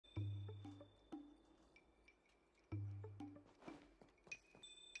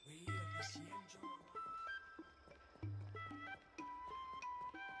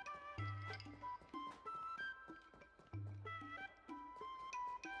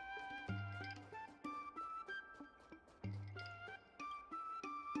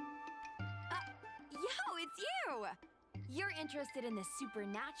it's you! You're interested in the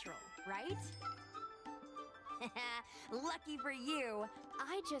supernatural, right? Lucky for you,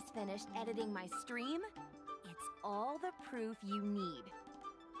 I just finished editing my stream. It's all the proof you need.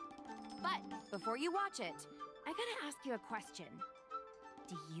 But before you watch it, I gotta ask you a question.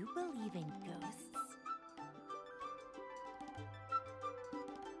 Do you believe in ghosts?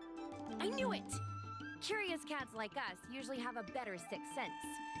 I knew it! Curious cats like us usually have a better sixth sense.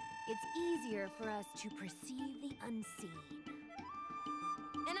 It's easier for us to perceive the unseen.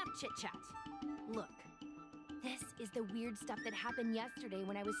 Enough chit-chat. Look, this is the weird stuff that happened yesterday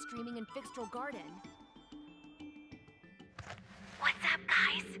when I was streaming in Fixtral Garden. What's up,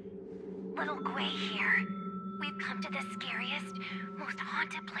 guys? Little Gwei here. We've come to the scariest, most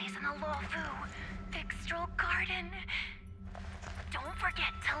haunted place in the Luofu, Fixtral Garden. Don't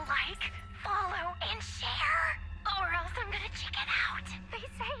forget to like, follow, and share, or else I'm gonna check it out. They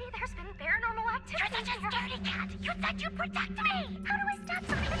say there's been paranormal activity. You're such a scaredy cat. You said you'd protect me. How do I stop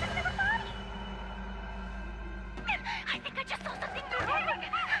something that doesn't have a body? I think I just saw something moving.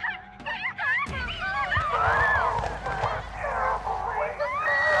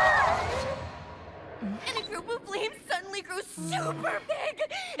 And a group of flames suddenly grew super big!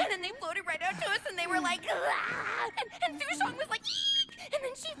 And then they floated right out to us and they were like, ah! And Sushong was like, eek! And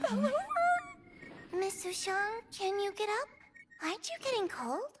then she fell over! Miss Sushong, can you get up? Aren't you getting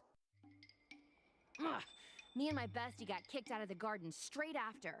cold? Ugh. Me and my bestie got kicked out of the garden straight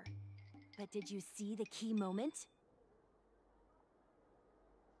after. But did you see the key moment?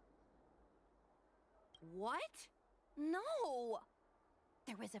 What? No!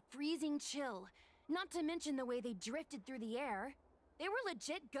 There was a freezing chill. Not to mention the way they drifted through the air. They were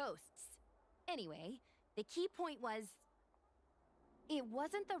legit ghosts. Anyway, the key point was... it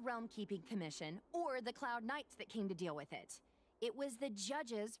wasn't the Realm Keeping Commission or the Cloud Knights that came to deal with it. It was the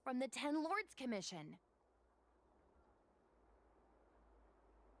judges from the Ten Lords Commission.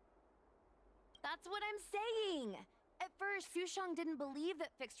 That's what I'm saying! At first, Sushong didn't believe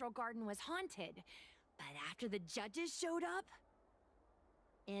that Fixtral Garden was haunted. But after the judges showed up...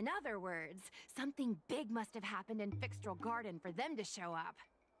 in other words, something big must have happened in Fixtral Garden for them to show up.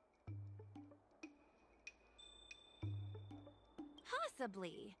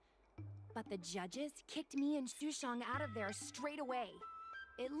 Possibly. But the judges kicked me and Sushong out of there straight away.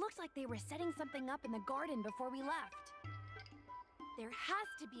 It looked like they were setting something up in the garden before we left. There has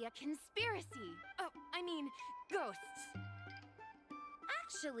to be a conspiracy. Oh, I mean, ghosts.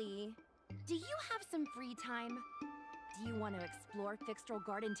 Actually, do you have some free time? Do you want to explore Fixtral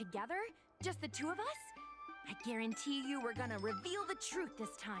Garden together? Just the two of us? I guarantee you we're gonna reveal the truth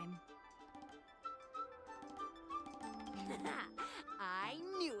this time. I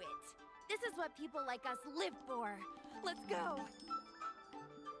knew it! This is what people like us live for! Let's go!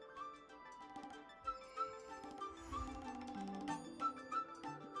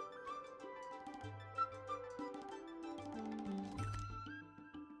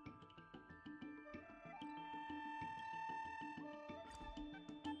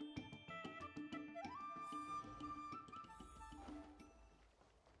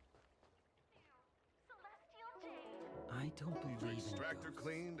 I don't believe in Extractor ghosts.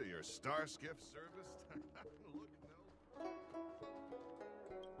 clean to your star skiff service? Look, no.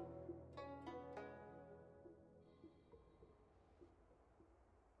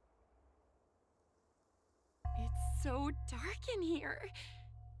 It's so dark in here.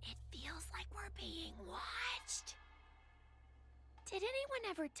 It feels like we're being watched. Did anyone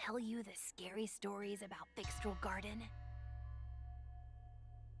ever tell you the scary stories about Fixtral Garden?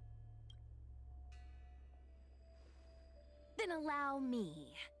 Then allow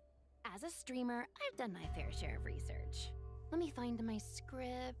me. As a streamer, I've done my fair share of research. Let me find my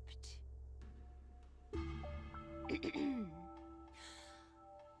script.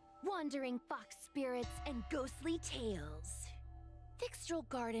 Wandering fox spirits and ghostly tales. Fixtral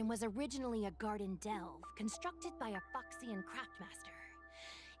Garden was originally a garden delve constructed by a Foxian craftmaster.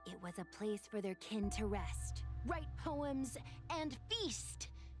 It was a place for their kin to rest, write poems, and feast,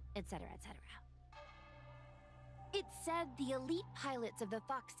 etc., etc. It's said the elite pilots of the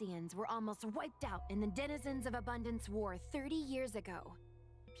Foxians were almost wiped out in the Denizens of Abundance War 30 years ago.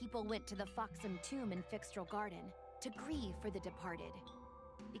 People went to the Foxum tomb in Fixtral Garden to grieve for the departed.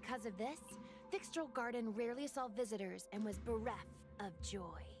 Because of this, Fixtral Garden rarely saw visitors and was bereft of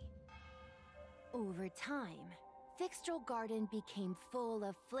joy. Over time, Fixtral Garden became full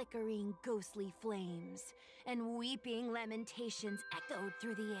of flickering, ghostly flames, and weeping lamentations echoed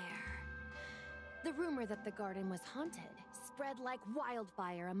through the air. The rumor that the garden was haunted spread like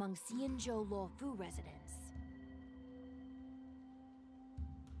wildfire among Xianzhou Luofu residents.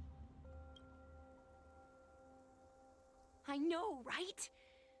 I know, right?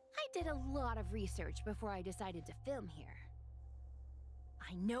 I did a lot of research before I decided to film here.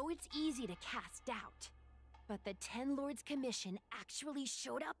 I know it's easy to cast doubt, but the Ten Lords Commission actually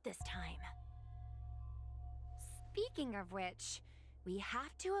showed up this time. Speaking of which, we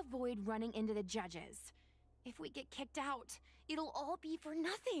have to avoid running into the judges. If we get kicked out, it'll all be for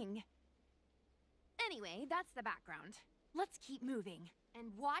nothing. Anyway, that's the background. Let's keep moving,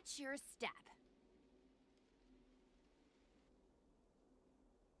 and watch your step.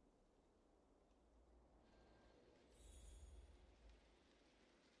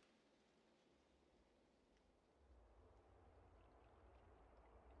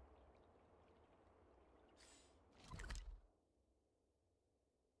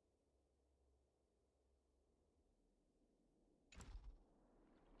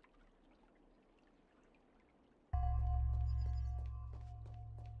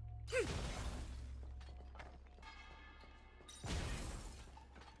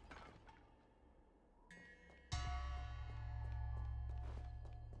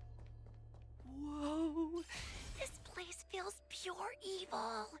 Whoa, this place feels pure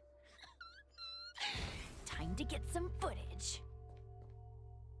evil. Time to get some footage.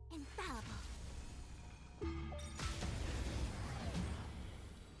 Infallible.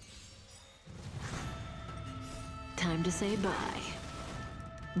 Time to say bye.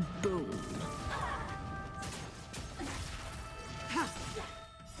 Boom.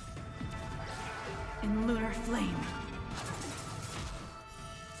 In lunar flame.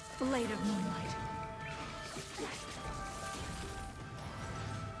 Blade of moonlight.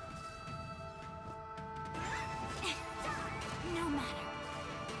 No matter.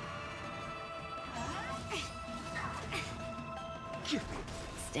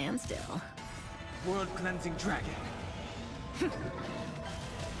 Stand still. World-cleansing dragon.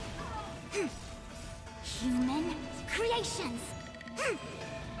 Human creations.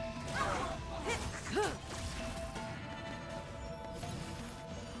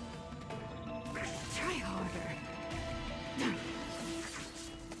 Try harder.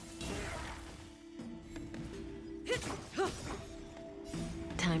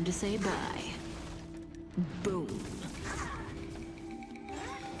 Time to say bye. Boom.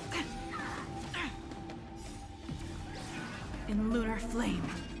 In lunar flame.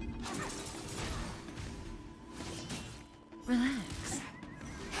 Relax.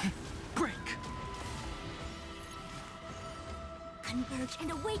 Break. Converge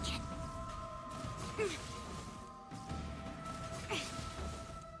and awaken.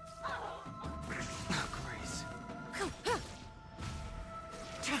 Oh, Grace.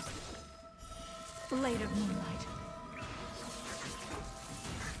 Blade of moonlight.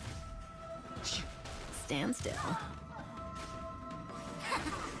 Stand still.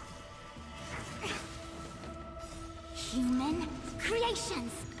 Human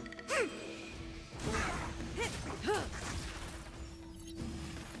creations.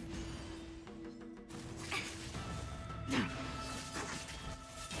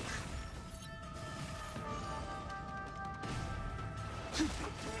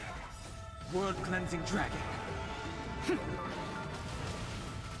 World-cleansing dragon.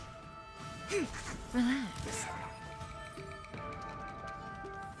 Relax.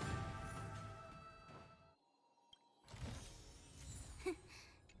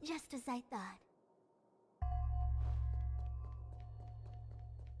 Just as I thought.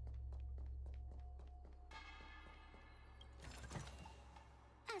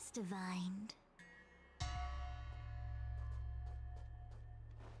 As divined.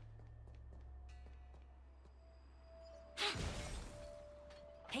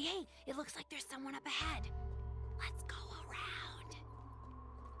 Hey, it looks like there's someone up ahead. Let's go around.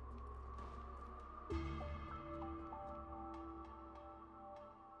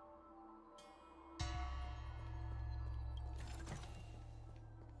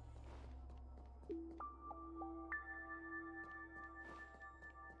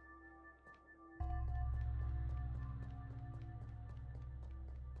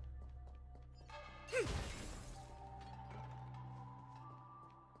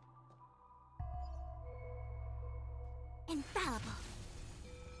 Infallible.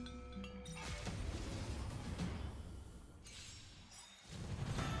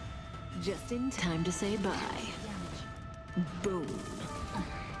 Just in time to say bye. Boom.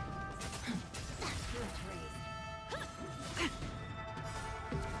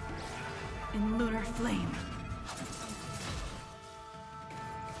 In lunar flame.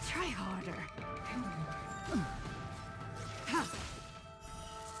 Try harder.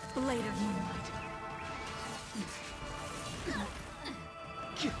 Blade of moonlight.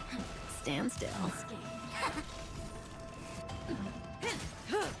 Stand still.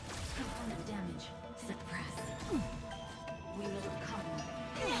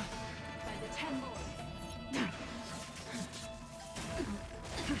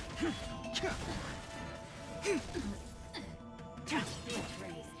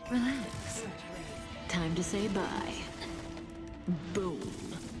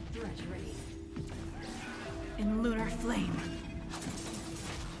 flame.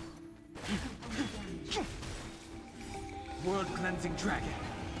 World cleansing dragon.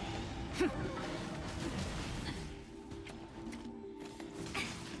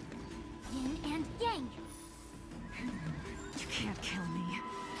 Yin and yang. You can't kill me.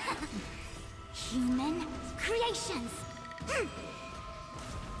 Human creations.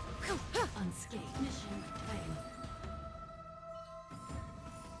 Unscathed. Mission failed.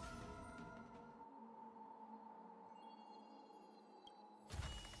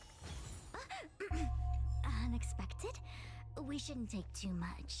 Unexpected? We shouldn't take too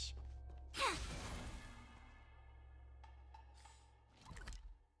much.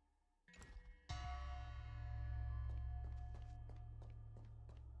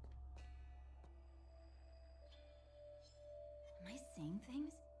 Am I seeing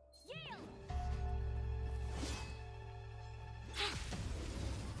things?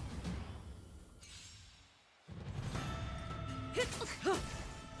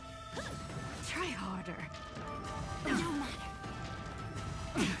 Try harder. No matter.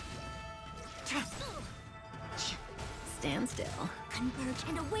 Stand still. Converge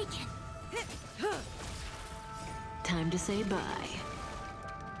and awaken. Time to say bye.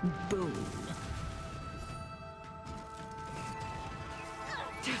 Boom.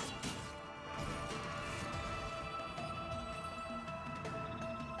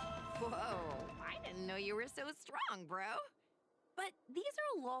 Whoa, I didn't know you were so strong, bro. But these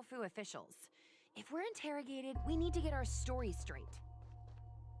are Luofu officials. If we're interrogated, we need to get our story straight.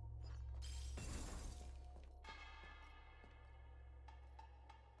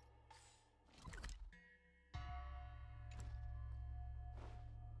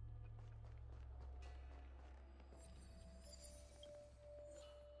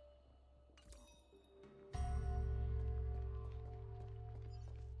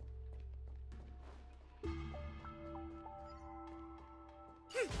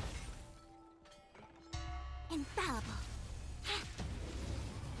 Infallible.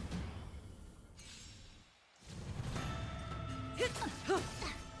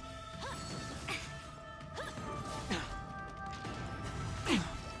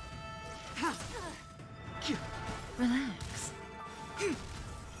 Relax.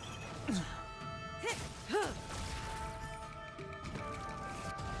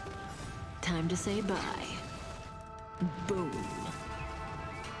 Time to say bye. Boom.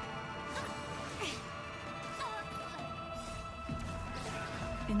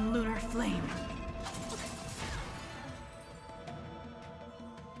 In lunar flame.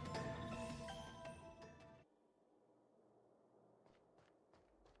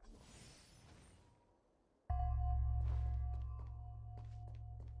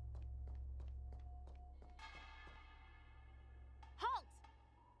 Halt!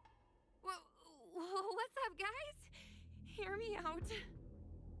 What's up, guys? Hear me out.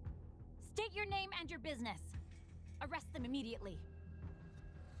 State your name and your business. Arrest them immediately.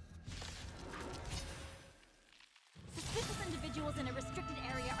 Suspicious individuals in a restricted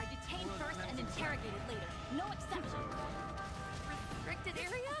area are detained first and interrogated later. No exception. Restricted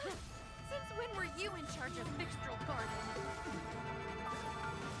area? Since when were you in charge of Fixtral Garden?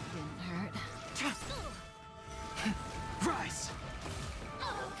 Didn't hurt. Rise!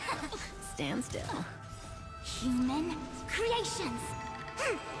 Stand still. Human creations.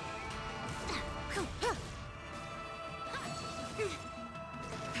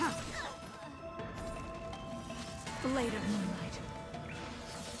 Blade of moonlight.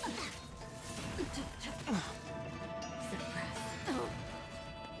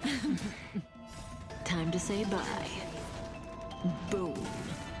 Time to say bye. Boom.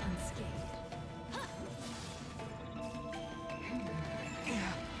 Unscathed.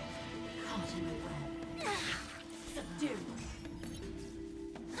 Caught in the web. Subdue.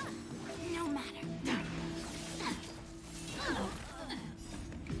 No matter.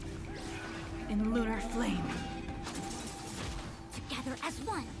 In lunar flame. Together as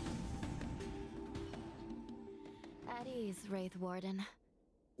one. At ease, Wraith Warden.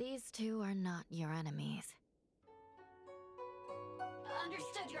 These two are not your enemies.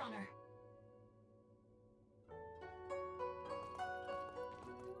 Understood, Your Honor.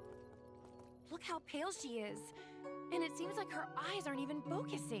 Look how pale she is. And it seems like her eyes aren't even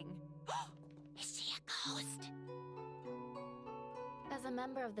focusing. Is she a ghost? As a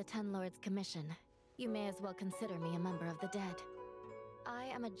member of the Ten Lords Commission, you may as well consider me a member of the dead. I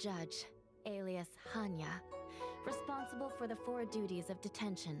am a judge, alias Hanya, responsible for the 4 duties of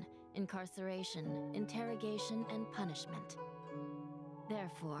detention, incarceration, interrogation, and punishment.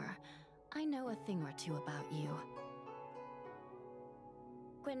 Therefore, I know a thing or two about you.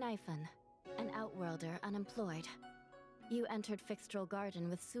 Gwynaifen, an outworlder unemployed. You entered Fixtral Garden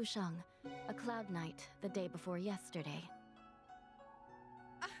with Sushang, a cloud knight, the day before yesterday.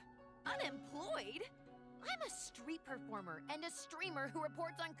 Unemployed? I'm a street performer and a streamer who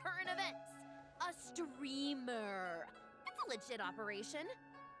reports on current events. A streamer. That's a legit operation.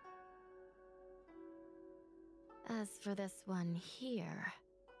 As for this one here...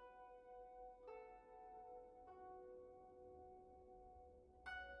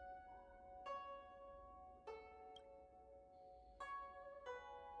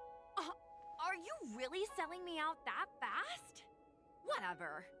 Are you really selling me out that fast?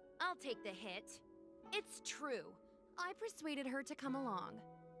 Whatever. I'll take the hit. It's true. I persuaded her to come along.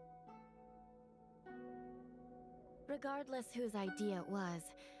 Regardless whose idea it was,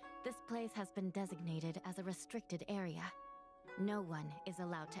 this place has been designated as a restricted area. No one is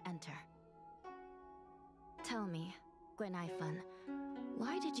allowed to enter. Tell me, Gwenaifan,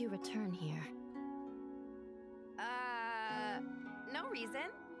 why did you return here? No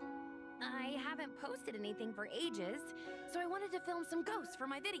reason. I haven't posted anything for ages, so I wanted to film some ghosts for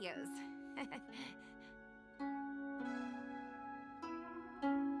my videos.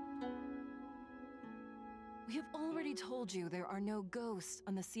 We have already told you there are no ghosts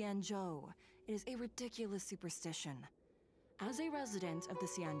on the Xianzhou. It is a ridiculous superstition. As a resident of the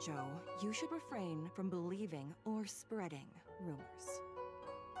Xianzhou, you should refrain from believing or spreading rumors.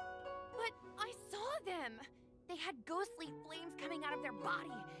 But I saw them! They had ghostly flames coming out of their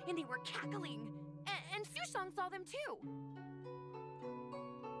body, and they were cackling. And Sushang saw them too!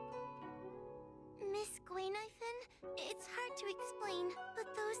 Miss Gwenaifan, it's hard to explain,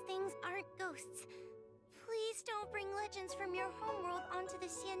 but those things aren't ghosts. Please don't bring legends from your homeworld onto the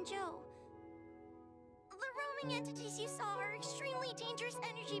Xianzhou. The roaming entities you saw are extremely dangerous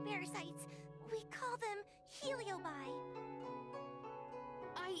energy parasites. We call them Heliobi.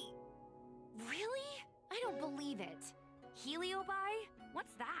 Really? I don't believe it. Heliobi?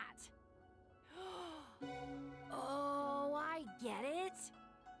 What's that? Oh, I get it.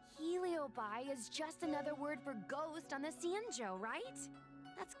 Heliobi is just another word for ghost on the Xianzhou, right?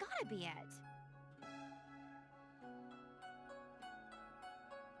 That's gotta be it.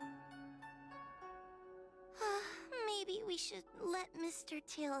 Maybe we should let Mr.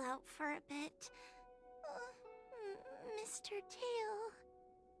 Tail out for a bit. Mr. Tail...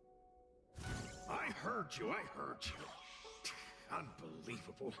 I heard you.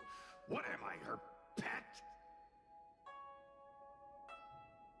 Unbelievable. What am I, her pet?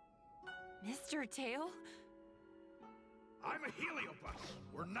 Mr. Tail? I'm a Heliobus.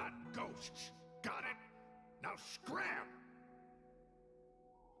 We're not ghosts. Got it? Now scram!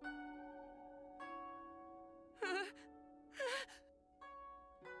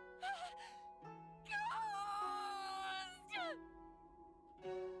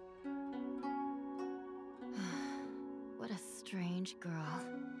 What a strange girl.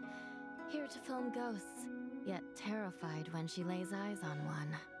 Here to film ghosts, yet terrified when she lays eyes on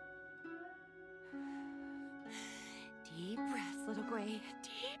one. Deep breaths, little Gray.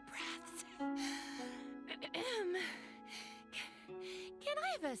 Deep breaths. Can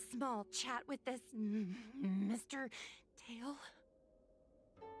I have a small chat with this Mr. Tail?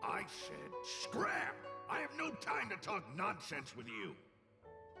 I said scram! I have no time to talk nonsense with you.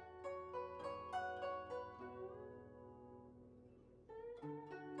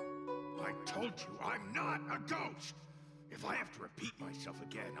 I told you I'm not a ghost. If I have to repeat myself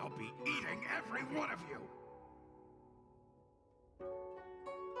again, I'll be eating every one of you.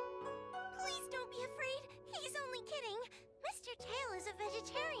 Please don't be afraid. He's only kidding. Mr. Tail is a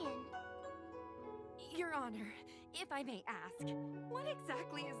vegetarian. Your Honor, if I may ask, what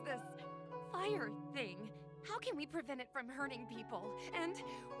exactly is this fire thing? How can we prevent it from hurting people? And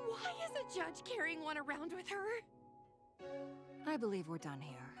why is a judge carrying one around with her? I believe we're done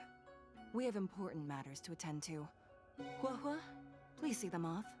here. We have important matters to attend to. Huahua, please see them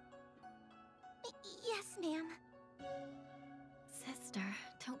off. Yes, ma'am. Sister,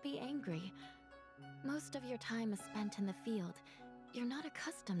 don't be angry. Most of your time is spent in the field. You're not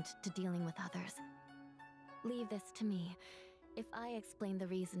accustomed to dealing with others. Leave this to me. If I explain the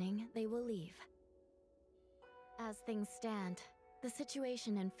reasoning, they will leave. As things stand, the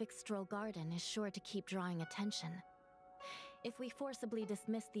situation in Fixtral Garden is sure to keep drawing attention. If we forcibly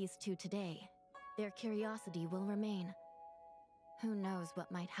dismiss these two today, their curiosity will remain. Who knows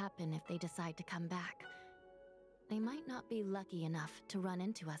what might happen if they decide to come back. They might not be lucky enough to run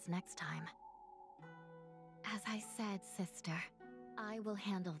into us next time. As I said, sister, I will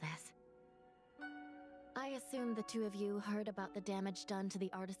handle this. I assume the two of you heard about the damage done to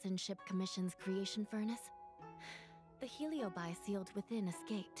the Artisanship Commission's creation furnace? The Heliobi sealed within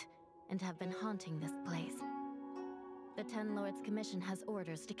escaped, and have been haunting this place. The Ten Lords Commission has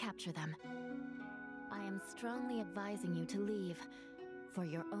orders to capture them. I am strongly advising you to leave, for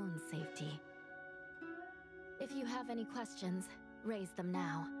your own safety. If you have any questions, raise them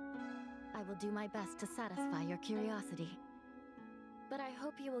now. I will do my best to satisfy your curiosity. But I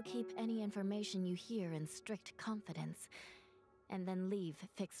hope you will keep any information you hear in strict confidence, and then leave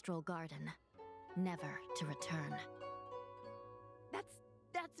Fixtral Garden, never to return.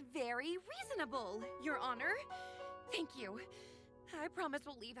 That's very reasonable, Your Honor. Thank you. I promise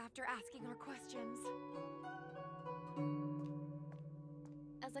we'll leave after asking our questions.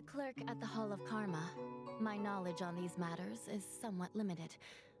 As a clerk at the Hall of Karma, my knowledge on these matters is somewhat limited,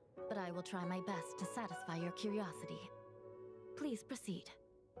 but I will try my best to satisfy your curiosity. Please proceed.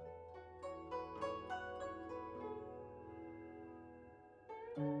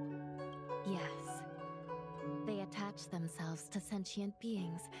 Yes. They attach themselves to sentient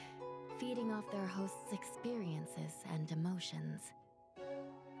beings, feeding off their host's experiences and emotions.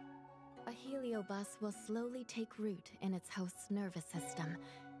 A heliobus will slowly take root in its host's nervous system,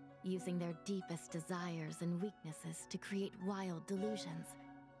 using their deepest desires and weaknesses to create wild delusions.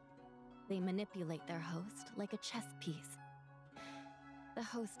 They manipulate their host like a chess piece. The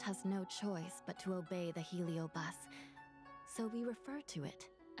host has no choice but to obey the heliobus, so we refer to it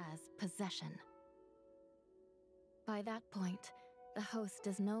as possession. By that point, the host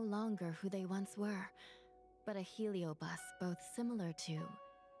is no longer who they once were, but a heliobus both similar to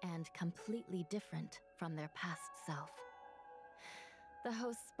and completely different from their past self. The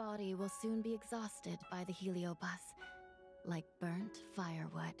host's body will soon be exhausted by the heliobus, like burnt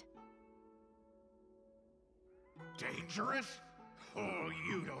firewood. Dangerous? Oh,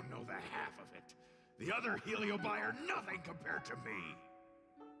 you don't know the half of it. The other Heliobi are nothing compared to me.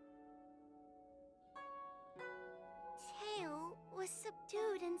 Tail was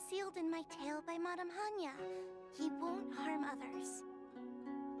subdued and sealed in my tail by Madame Hanya. He won't harm others.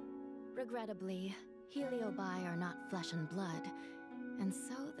 Regrettably, Heliobi are not flesh and blood, and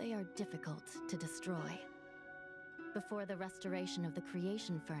so they are difficult to destroy. Before the restoration of the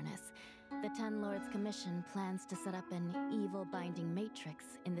creation furnace, the Ten Lords Commission plans to set up an evil binding matrix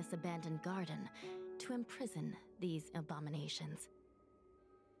in this abandoned garden to imprison these abominations.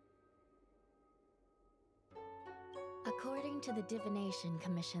 According to the Divination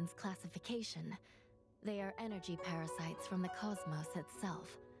Commission's classification, they are energy parasites from the cosmos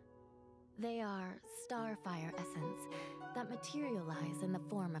itself. They are starfire essence that materialize in the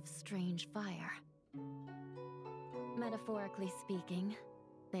form of strange fire. Metaphorically speaking,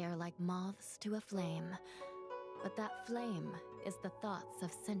 they are like moths to a flame, but that flame is the thoughts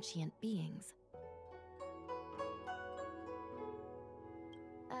of sentient beings.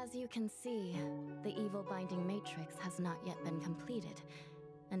 As you can see, the evil binding matrix has not yet been completed,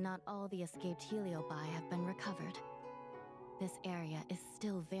 and not all the escaped Heliobi have been recovered. This area is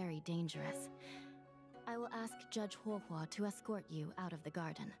still very dangerous. I will ask Judge Huohua to escort you out of the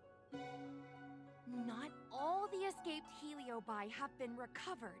garden. Not all the escaped Heliobi have been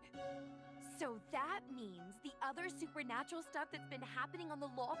recovered. So that means the other supernatural stuff that's been happening on the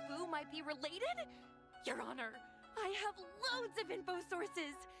Luofu might be related? Your Honor, I have loads of info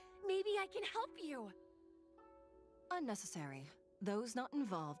sources. Maybe I can help you. Unnecessary. Those not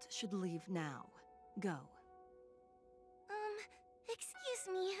involved should leave now. Go.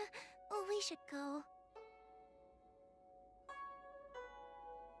 Excuse me. Oh, we should go.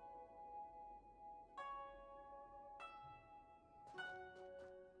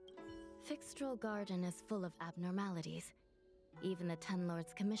 Fixtral Garden is full of abnormalities. Even the Ten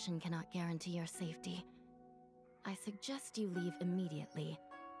Lords Commission cannot guarantee your safety. I suggest you leave immediately.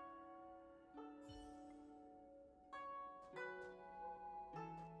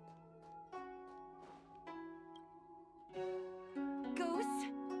 Ghosts,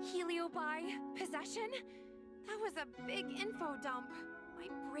 Heliobi, possession? That was a big info dump. My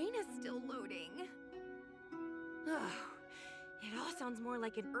brain is still loading. Oh, it all sounds more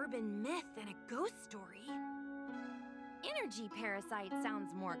like an urban myth than a ghost story. Energy parasite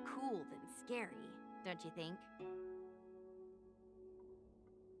sounds more cool than scary, don't you think?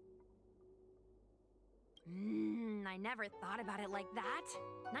 I never thought about it like that.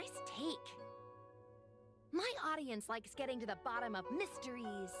 Nice take. My audience likes getting to the bottom of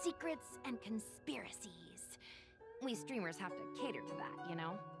mysteries, secrets, and conspiracies. We streamers have to cater to that, you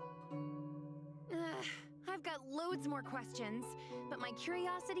know? I've got loads more questions, but my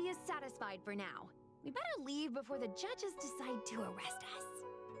curiosity is satisfied for now. We better leave before the judges decide to arrest us.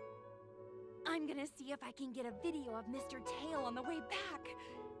 I'm gonna see if I can get a video of Mr. Tail on the way back.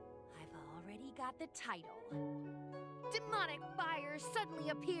 I've already got the title. Demonic fire suddenly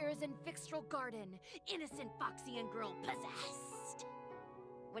appears in Fixtral Garden. Innocent Foxian girl possessed.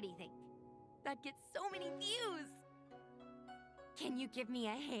 What do you think? That gets so many views. Can you give me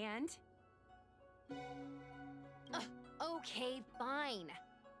a hand? Okay, fine.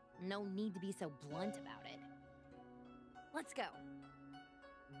 No need to be so blunt about it. Let's go.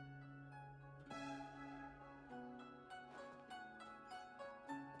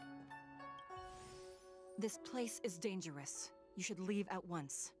 This place is dangerous. You should leave at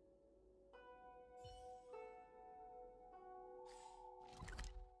once.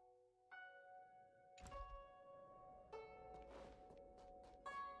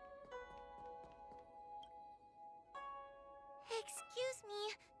 Excuse me,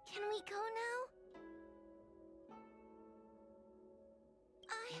 can we go now?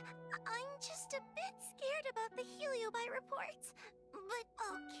 I'm just a bit scared about the Heliobi reports, but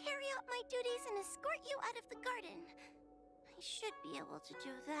I'll carry out my duties and escort you out of the garden. I should be able to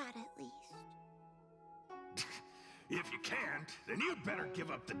do that at least. If you can't, then you'd better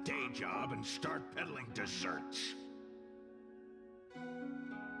give up the day job and start peddling desserts.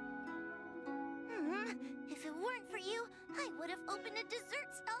 If it weren't for you, I would have opened a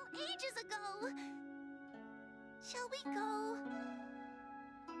dessert stall ages ago. Shall we go?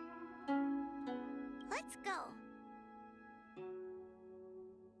 Let's go.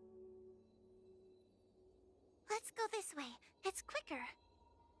 Let's go this way. It's quicker.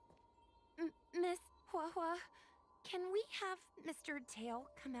 Miss Hua, can we have Mr. Tail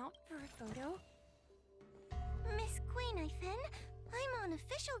come out for a photo? Miss Queen-Ifin, I'm on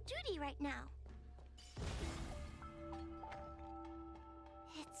official duty right now.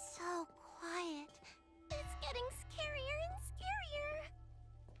 It's so quiet. It's getting scarier and scarier.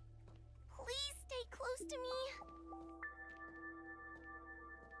 Please stay close to me.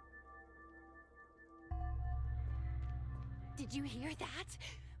 Did you hear that?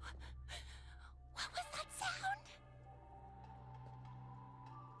 What was that sound?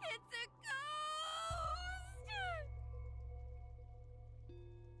 It's a ghost!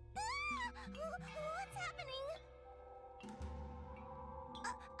 What's happening?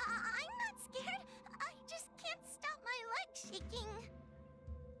 I'm not scared. I just can't stop my legs shaking.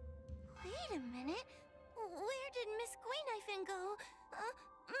 Wait a minute. Where did Miss Queen-Ifin go?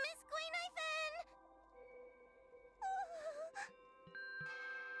 Miss Queen-Ifin!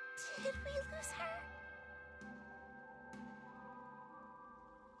 Did we lose her?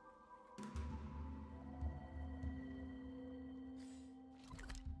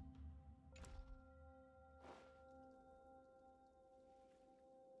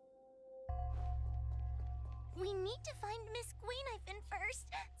 We need to find Miss Queen-Ifin first.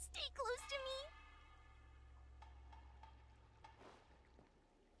 Stay close to me.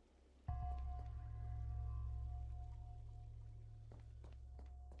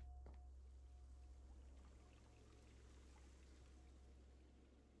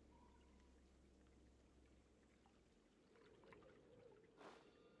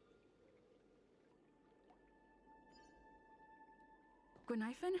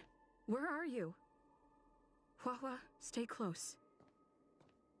 Queen-Ifin, where are you? Hua, stay close.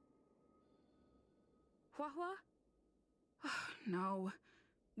 Hua? Oh, no.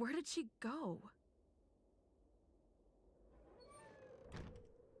 Where did she go?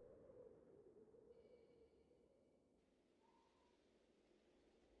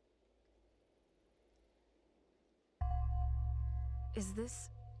 Is this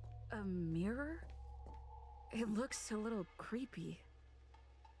a mirror? It looks a little creepy.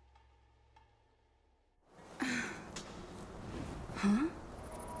 Huh?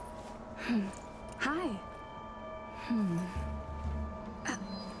 Hi.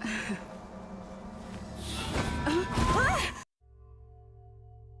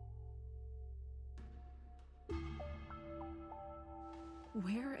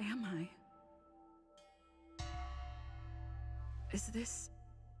 Where am I? Is this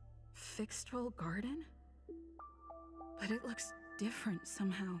Fixtral Garden? But it looks different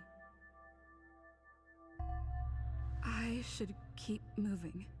somehow. I should keep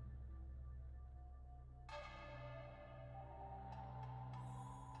moving.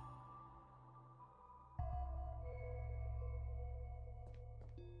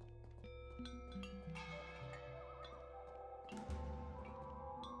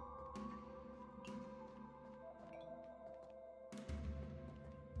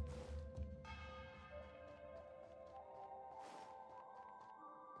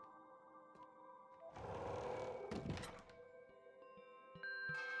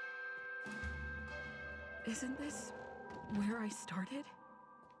 Isn't this where I started?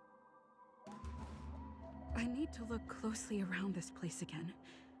 I need to look closely around this place again.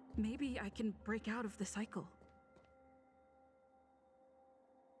 Maybe I can break out of the cycle.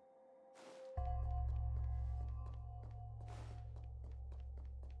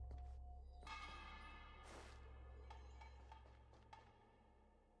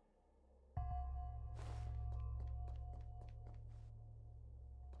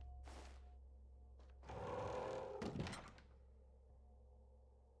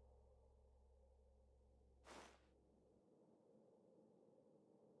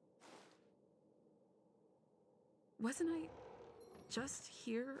 Wasn't I just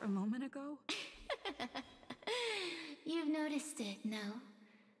here a moment ago? You've noticed it, no?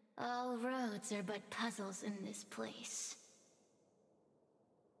 All roads are but puzzles in this place.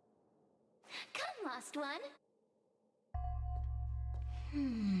 Come, lost one!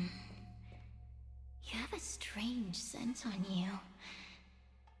 You have a strange scent on you.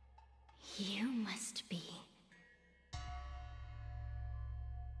 You must be...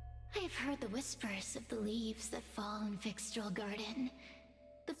 I've heard the whispers of the leaves that fall in Fixtral Garden.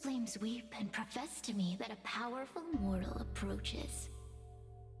 The flames weep and profess to me that a powerful mortal approaches.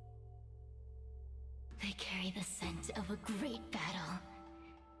 They carry the scent of a great battle,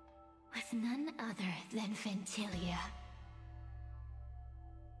 with none other than Ventilia.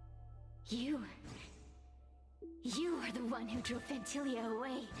 You are the one who drove Ventilia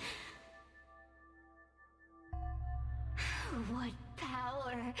away. What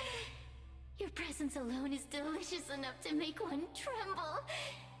power! Your presence alone is delicious enough to make one tremble.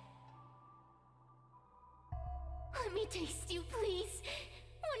 Let me taste you, please.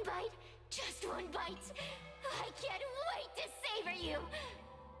 One bite, just one bite. I can't wait to savor you.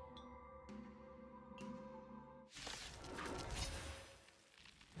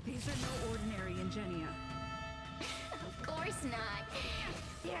 These are no ordinary Ingenia. Of course not.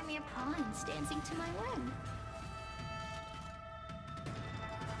 They are mere pawns dancing to my whim.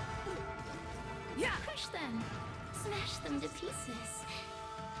 Yeah! Crush them. Smash them to pieces.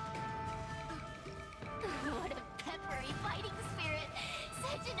 What a peppery fighting spirit.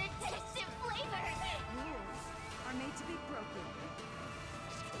 Such an addictive flavor. Rules are made to be broken.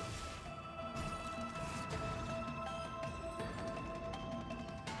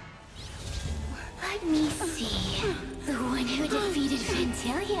 Let me see. The one who defeated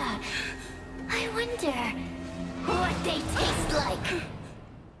Ventilia. I wonder what they taste like.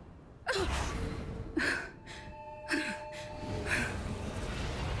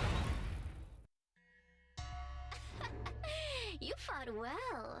 You fought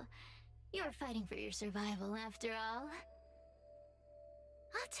well. You're fighting for your survival, after all.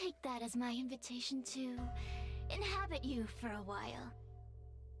 I'll take that as my invitation to inhabit you for a while.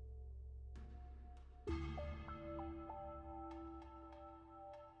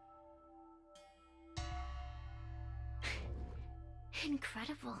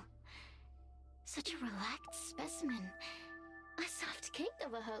 Incredible. Such a relaxed specimen. A soft cake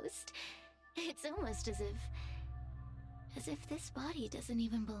of a host. It's almost as if this body doesn't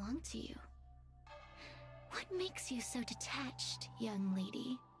even belong to you. What makes you so detached, young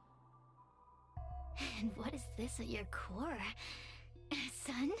lady? And what is this at your core?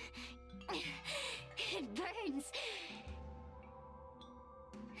 Sun? It burns.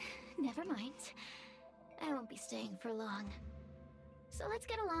 Never mind. I won't be staying for long. So let's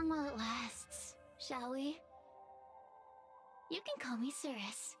get along while it lasts, shall we? You can call me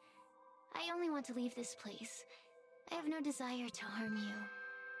Cirrus. I only want to leave this place. I have no desire to harm you.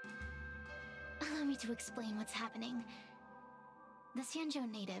 Allow me to explain what's happening. The Xianzhou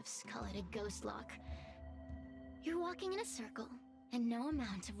natives call it a ghost lock. You're walking in a circle, and no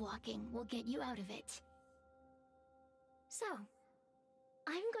amount of walking will get you out of it. So,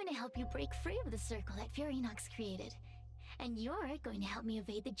 I'm going to help you break free of the circle that Furinox created. And you're going to help me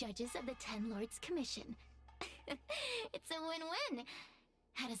evade the judges of the Ten Lords Commission. It's a win-win.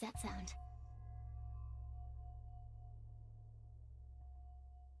 How does that sound?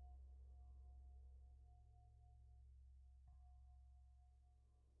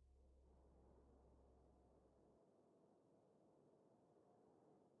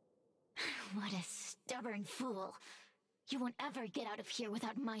 What a stubborn fool. You won't ever get out of here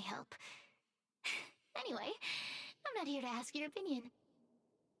without my help. Anyway, I'm not here to ask your opinion.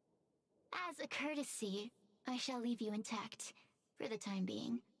 As a courtesy, I shall leave you intact, for the time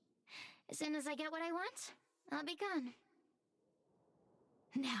being. As soon as I get what I want, I'll be gone.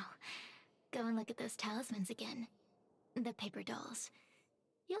 Now, go and look at those talismans again. The paper dolls.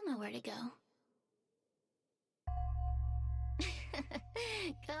 You'll know where to go.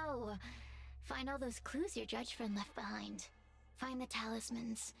 Go! Find all those clues your judge friend left behind. Find the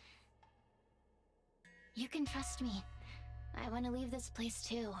talismans. You can trust me. I want to leave this place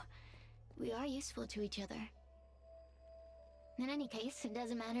too. We are useful to each other. In any case, it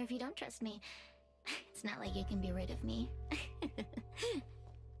doesn't matter if you don't trust me. It's not like you can be rid of me.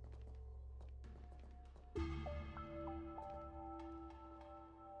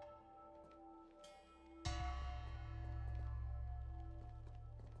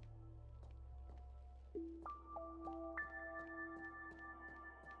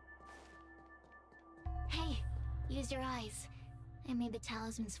 Hey, use your eyes. I made the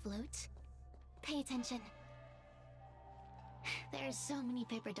talismans float. Pay attention. There's so many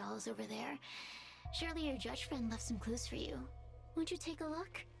paper dolls over there. Surely your judge friend left some clues for you. Won't you take a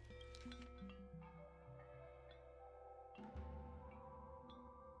look?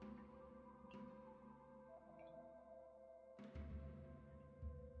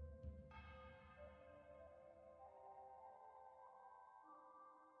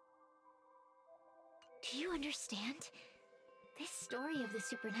 Do you understand? This story of the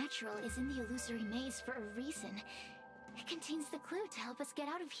supernatural is in the illusory maze for a reason. It contains the clue to help us get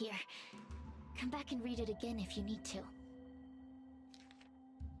out of here. Come back and read it again if you need to.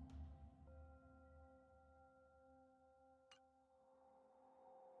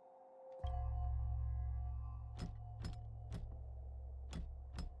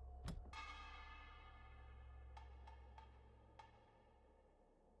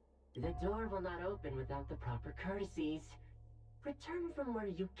 The door will not open without the proper courtesies. Return from where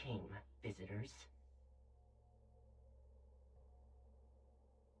you came, visitors.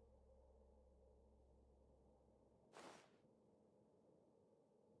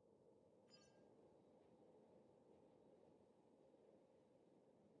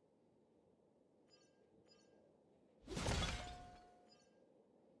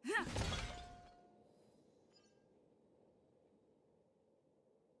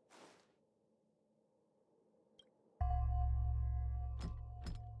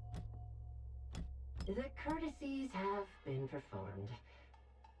 The courtesies have been performed.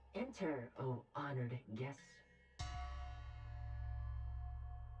 Enter, O honored guests.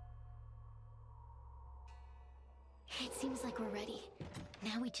 It seems like we're ready.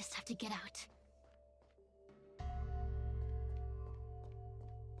 Now we just have to get out.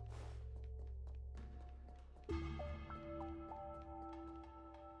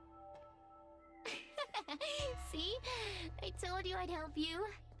 See? I told you I'd help you.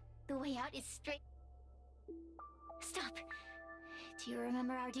 The way out is straight. Stop. Do you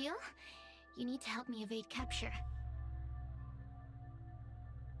remember our deal? You need to help me evade capture.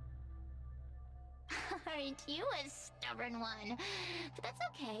 Aren't you a stubborn one? But that's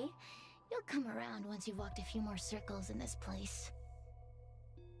okay. You'll come around once you've walked a few more circles in this place.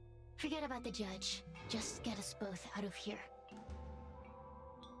 Forget about the judge. Just get us both out of here.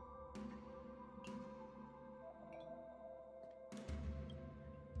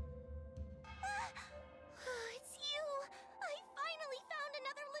 It's you! I finally found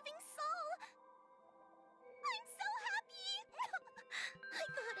another living soul! I'm so happy! I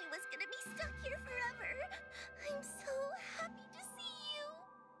thought I was gonna be stuck here forever. I'm so happy to see you.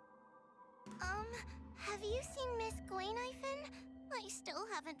 Have you seen Miss Gwaynifin? I still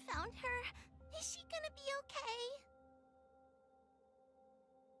haven't found her. Is she gonna be okay?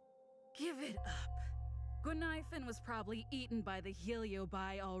 Give it up. Gwaynifin was probably eaten by the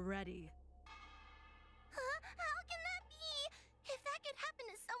Heliobi already. Huh? How can that be? If that could happen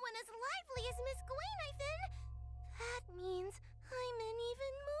to someone as lively as Miss Gwaynifin, that means I'm in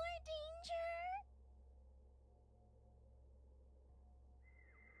even more danger.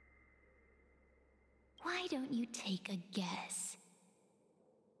 Why don't you take a guess?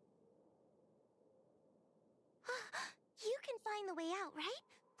 You can find the way out, right?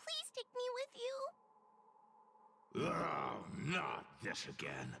 Please take me with you. Oh, not this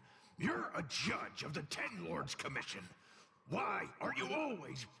again. You're a judge of the Ten Lords Commission. Why are you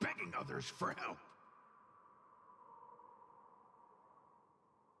always begging others for help?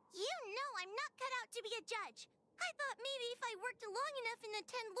 You know I'm not cut out to be a judge. I thought maybe if I worked long enough in the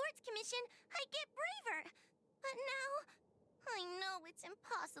Ten Lords Commission, I'd get braver. But now, I know it's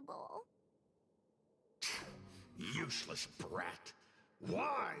impossible. Useless brat.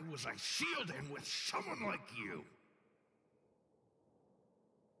 Why was I sealed in with someone like you?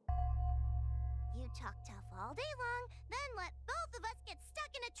 You talk tough all day long, then let both of us get stuck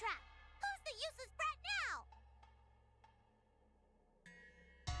in a trap. Who's the useless brat now?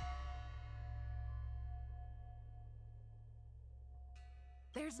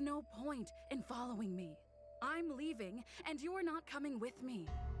 There's no point in following me. I'm leaving, and you're not coming with me.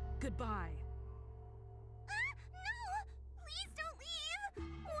 Goodbye. No! Please don't leave!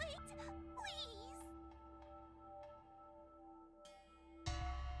 Wait, please!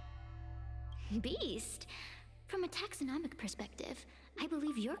 Beast? From a taxonomic perspective, I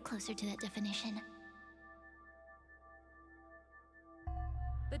believe you're closer to that definition.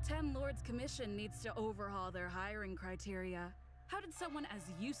 The Ten Lords Commission needs to overhaul their hiring criteria. How did someone as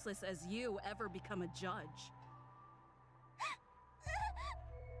useless as you ever become a judge?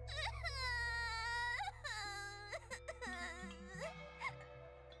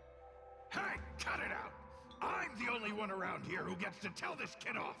 Hey, cut it out! I'm the only one around here who gets to tell this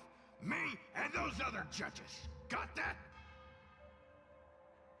kid off. Me and those other judges. Got that?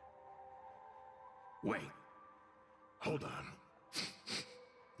 Wait. Hold on.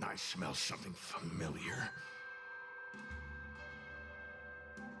 I smell something familiar.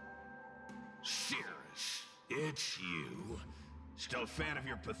 Cirrus, it's you. Still a fan of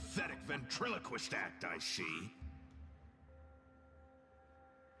your pathetic ventriloquist act, I see.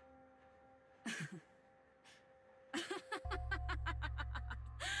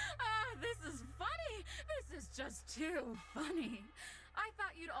 This is funny! This is just too funny. I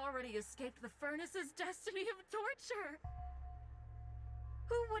thought you'd already escaped the furnace's destiny of torture.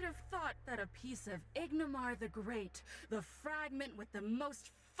 Who would have thought that a piece of Ignomar the Great, the fragment with the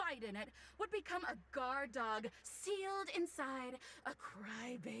most fight in it, would become a guard dog sealed inside a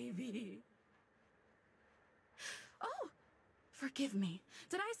crybaby? Oh, forgive me.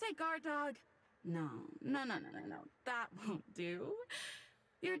 Did I say guard dog? No. That won't do.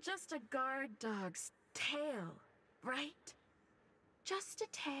 You're just a guard dog's tail, right? Just a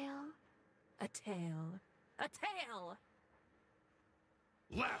tail. A tail. A tail!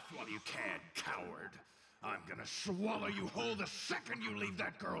 Laugh while you can, coward. I'm gonna swallow you whole the second you leave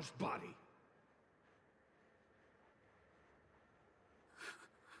that girl's body.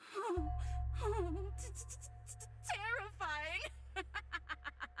 Terrifying!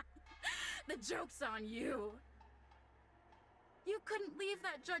 The joke's on you. You couldn't leave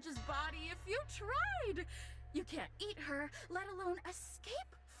that judge's body if you tried. You can't eat her, let alone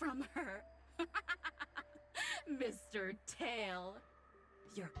escape from her. Mr. Tail,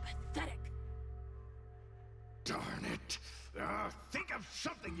 you're pathetic. Darn it. Think of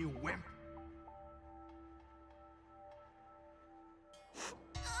something, you wimp. Oh,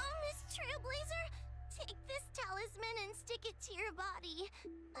 Miss Trailblazer, take this talisman and stick it to your body.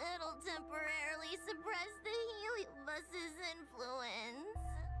 It'll temporarily suppress the Heliobus's influence.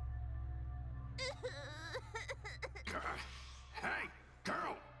 Hey,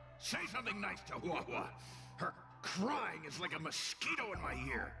 girl! Say something nice to Huahua. Her crying is like a mosquito in my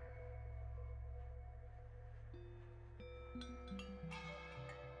ear.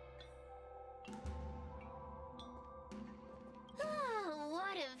 Oh,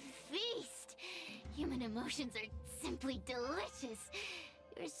 what a feast! Human emotions are simply delicious.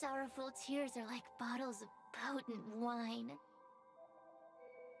 Your sorrowful tears are like bottles of potent wine.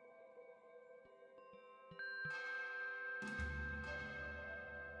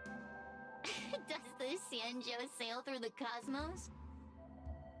 Does the Xianzhou sail through the cosmos?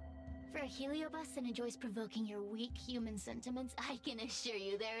 For a Heliobus that enjoys provoking your weak human sentiments, I can assure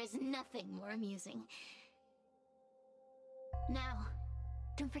you there is nothing more amusing. Now,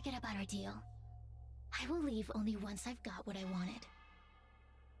 don't forget about our deal. I will leave only once I've got what I wanted.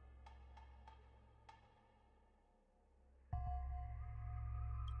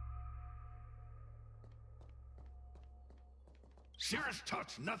 Cirrus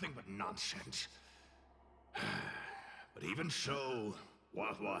talks nothing but nonsense. But even so,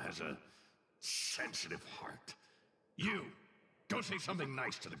 Huahua has a sensitive heart. You, go say something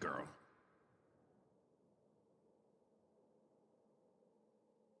nice to the girl.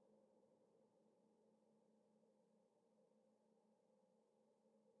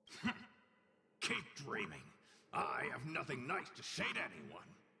 Keep dreaming. I have nothing nice to say to anyone.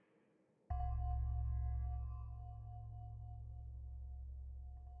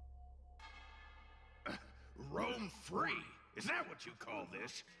 Roam free? Is that what you call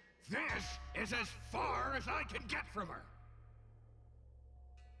this? This is as far as I can get from her.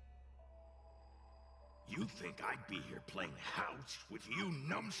 You think I'd be here playing house with you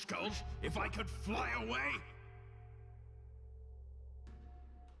numbskulls if I could fly away?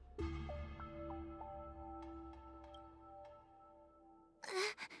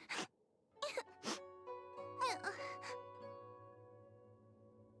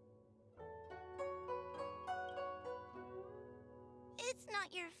 It's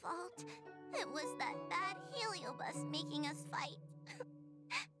not your fault. It was that bad Heliobus making us fight.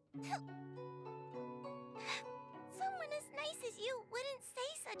 Someone as nice as you wouldn't say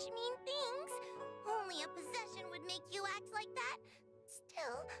such mean things. Only a possession would make you act like that.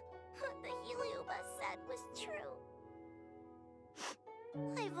 Still, what the Heliobus said was true.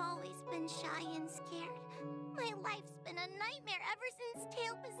 I've always been shy and scared. My life's been a nightmare ever since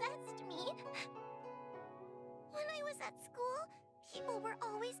Tail possessed me. When I was at school, people were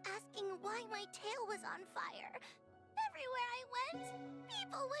always asking why my tail was on fire. Everywhere I went,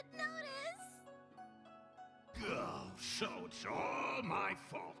 people would notice. Oh, so it's all my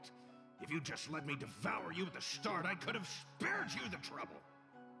fault. If you just let me devour you at the start, I could have spared you the trouble.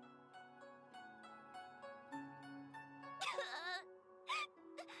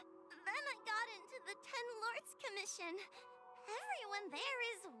 Then I got into the Ten Lords Commission. Everyone there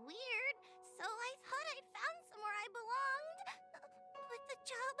is weird, so I thought I'd found somewhere I belonged. But the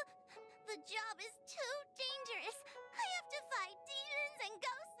job is too dangerous. I have to fight demons and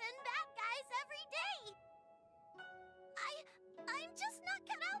ghosts and bad guys every day. I'm just not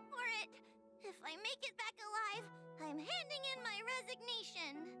cut out for it. If I make it back alive, I'm handing in my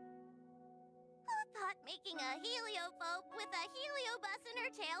resignation. Who thought making a heliophobe with a heliobus in her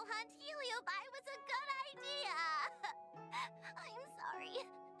tail hunt Heliobi was a good idea? I'm sorry.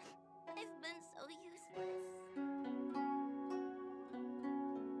 I've been so useless.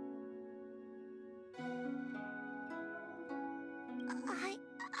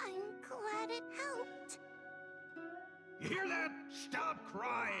 I'm glad it helped. You hear that? Stop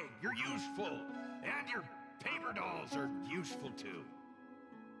crying. You're useful. And your paper dolls are useful too.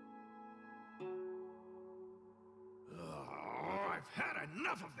 Oh, I've had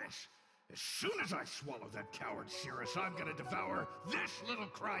enough of this. As soon as I swallow that coward Cirrus, I'm gonna devour this little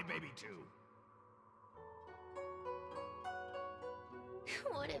crybaby too.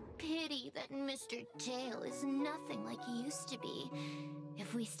 What a pity that Mr. Tail is nothing like he used to be.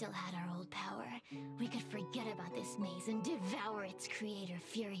 If we still had our old power, we could forget about this maze and devour its creator,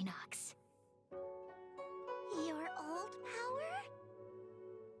 Furynox. Your old power?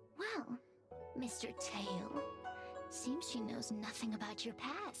 Well, Mr. Tail, seems she knows nothing about your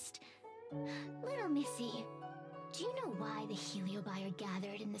past. Little Missy, do you know why the Heliobi are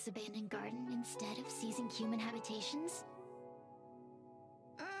gathered in this abandoned garden instead of seizing human habitations?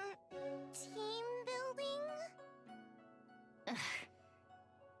 Team building?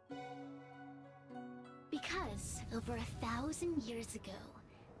 Because over 1,000 years ago,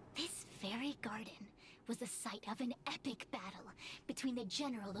 this very garden was the site of an epic battle between the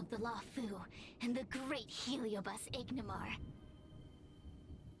general of the Luofu and the great Heliobus Ignimar.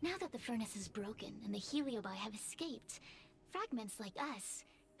 Now that the furnace is broken and the Heliobi have escaped, fragments like us,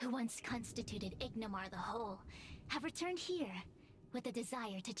 who once constituted Ignimar the Whole, have returned here with the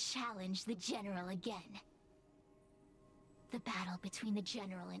desire to challenge the general again. The battle between the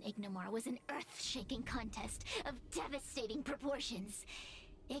general and Ignimar was an earth-shaking contest of devastating proportions.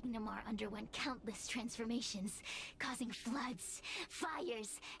 Ignimar underwent countless transformations, causing floods,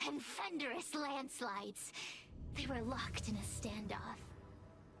 fires, and thunderous landslides. They were locked in a standoff.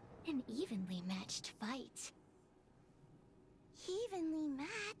 An evenly matched fight. Evenly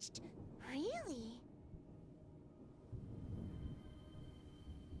matched? Really?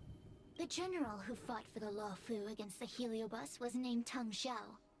 The general who fought for the Luofu against the Heliobus was named Tang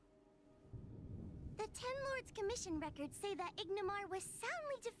Xiao. The Ten Lords Commission records say that Ignimar was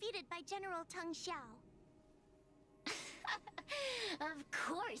soundly defeated by General Tang Xiao. Of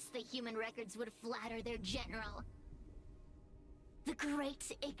course the human records would flatter their general. The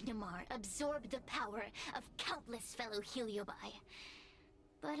great Ignimar absorbed the power of countless fellow Heliobi,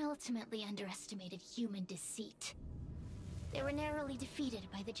 but ultimately underestimated human deceit. They were narrowly defeated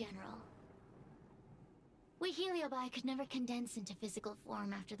by the general. We Heliobi could never condense into physical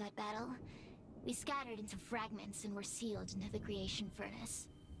form after that battle. We scattered into fragments and were sealed into the creation furnace.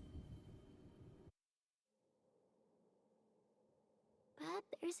 But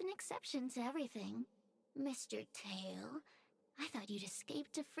there's an exception to everything. Mr. Tail, I thought you'd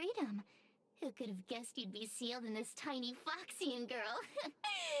escaped to freedom. Who could have guessed you'd be sealed in this tiny Foxian girl?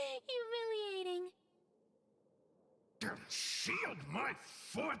 Humiliating. Sealed my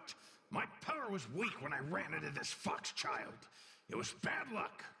foot? My power was weak when I ran into this fox child. It was bad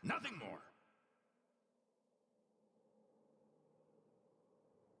luck, nothing more.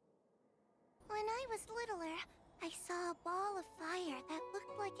 When I was littler, I saw a ball of fire that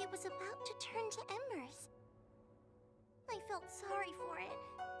looked like it was about to turn to embers. I felt sorry for it,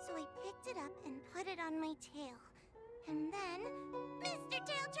 so I picked it up and put it on my tail. And then, Mr.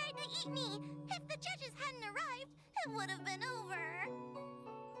 Tail tried to eat me! If the judges hadn't arrived, it would have been over!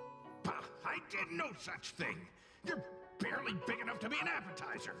 Bah, I did no such thing! You're barely big enough to be an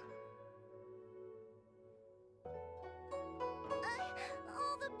appetizer!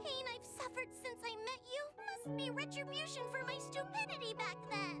 All the pain I've suffered since I met you must be retribution for my stupidity back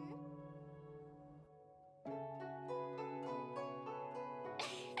then!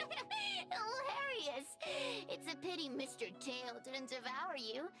 pity Mr. Tail didn't devour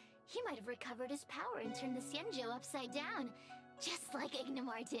you. He might have recovered his power and turned the Xianzhou upside down, just like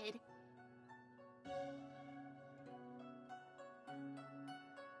Ignimar did.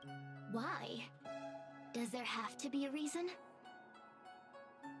 Why? Does there have to be a reason?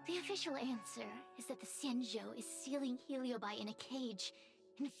 The official answer is that the Xianzhou is sealing Heliobi in a cage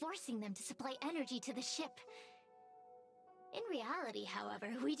and forcing them to supply energy to the ship. In reality, however,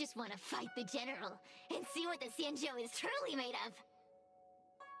 we just want to fight the General and see what the Xianzhou is truly made of.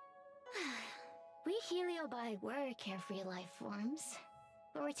 We Heliobi were carefree life forms,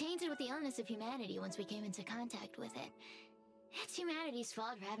 but were tainted with the illness of humanity once we came into contact with it. It's humanity's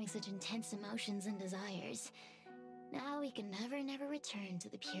fault for having such intense emotions and desires. Now we can never return to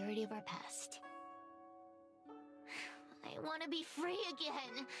the purity of our past. I want to be free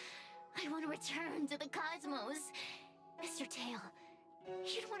again. I want to return to the cosmos. Mr. Tail,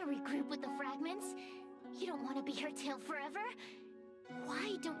 you don't want to regroup with the fragments? You don't want to be her tail forever?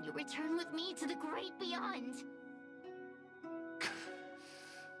 Why don't you return with me to the great beyond?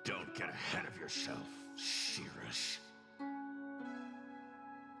 Don't get ahead of yourself, Cirrus.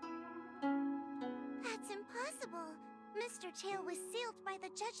 That's impossible. Mr. Tail was sealed by the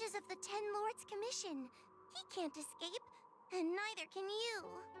judges of the Ten Lords Commission. He can't escape, and neither can you.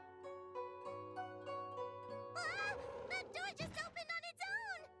 Ah! The door just opened on its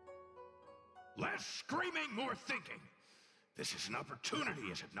own! Less screaming, more thinking. This is an opportunity,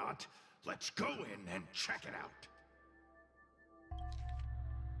 is it not? Let's go in and check it out.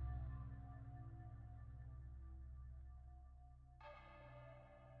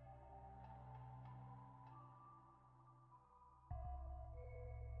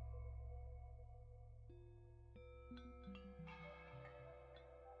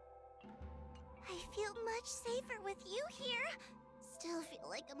 I feel much safer with you here. Still feel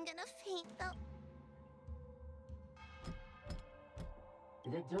like I'm gonna faint, though.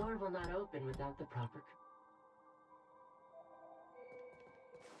 The door will not open without the proper...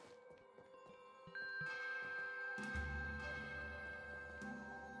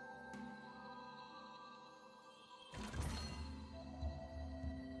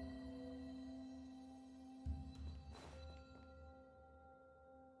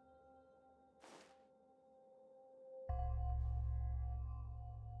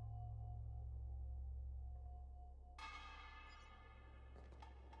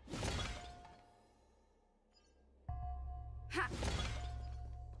 Ha!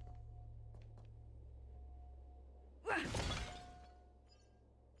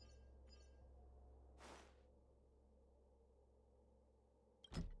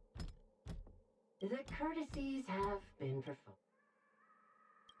 The courtesies have been performed.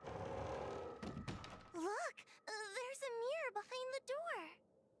 Look! There's a mirror behind the door.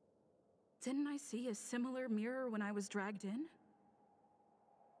 Didn't I see a similar mirror when I was dragged in?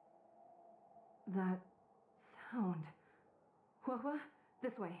 That sound. What?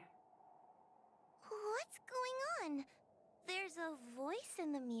 This way. What's going on? There's a voice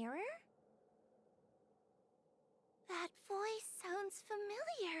in the mirror? That voice sounds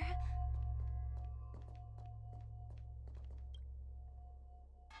familiar.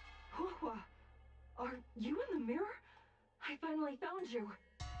 Hua, are you in the mirror? I finally found you.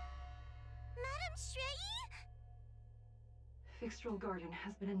 Madame Shrei? Fixtral Garden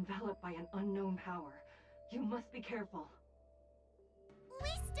has been enveloped by an unknown power. You must be careful. We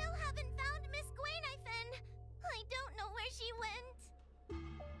still haven't found Miss Gwainaifen. I don't know where she went.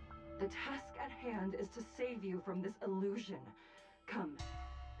 The task at hand is to save you from this illusion. Come,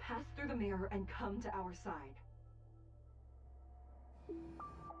 pass through the mirror and come to our side.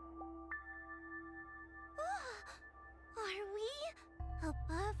 Are we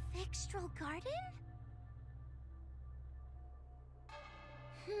above Fixtral Garden?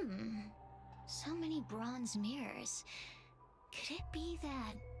 So many bronze mirrors. Could it be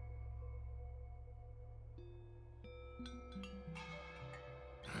that...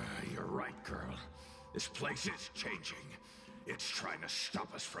 You're right, girl. This place is changing. It's trying to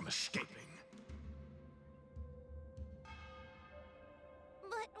stop us from escaping.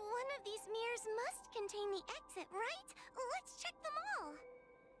 But one of these mirrors must contain the exit, right? Let's check them all.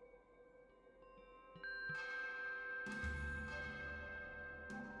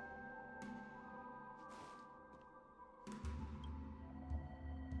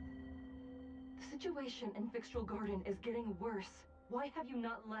 The situation in Fixtral Garden is getting worse. Why have you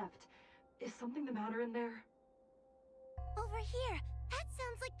not left? Is something the matter in there? Over here. That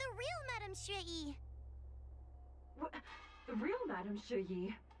sounds like the real Madame Shrei. What? The real Madame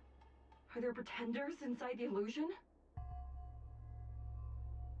Shrei? Are there pretenders inside the illusion?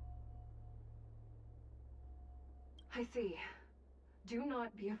 I see. Do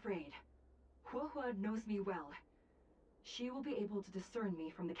not be afraid. Huohua knows me well. She will be able to discern me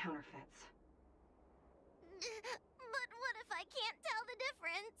from the counterfeits. But what if I can't tell the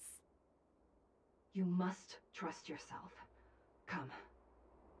difference? You must trust yourself. Come.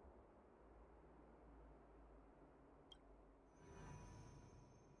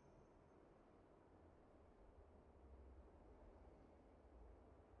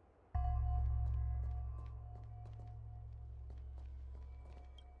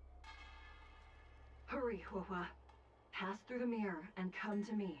 Hurry, Huohua. Pass through the mirror and come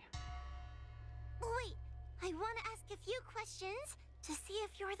to me. Wait, I want to ask a few questions to see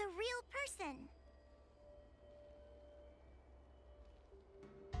if you're the real person.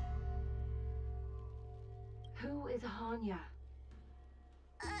 Who is Hanya?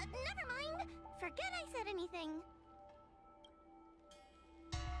 Never mind. Forget I said anything.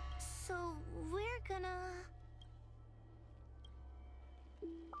 So, we're gonna...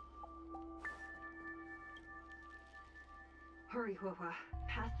 Hurry, Huohua.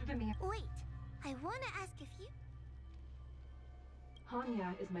 Pass through the mirror. Wait, I want to ask if you...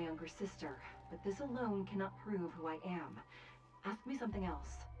 Hanya is my younger sister, but this alone cannot prove who I am. Ask me something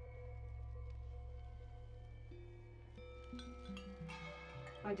else.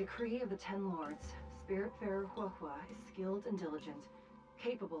 By decree of the Ten Lords, Spiritfarer Huohua is skilled and diligent,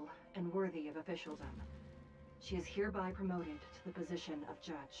 capable and worthy of officialdom. She is hereby promoted to the position of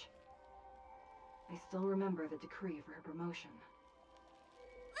judge. I still remember the decree for her promotion.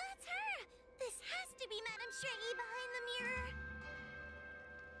 That's her! This has to be Madame Shrey behind the mirror.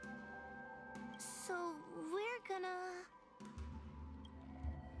 So, we're gonna...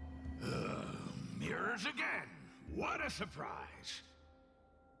 Mirrors again! What a surprise!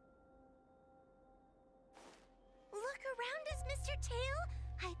 Look around us, Mr. Tail!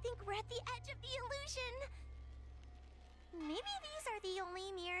 I think we're at the edge of the illusion. Maybe these are the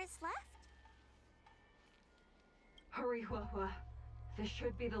only mirrors left? Hurry, Huohua. This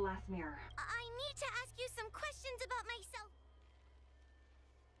should be the last mirror. I need to ask you some questions about myself.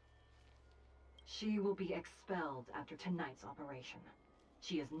 She will be expelled after tonight's operation.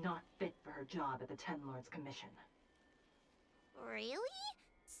 She is not fit for her job at the Ten Lords Commission. Really?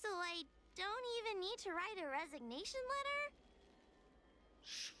 So I don't even need to write a resignation letter?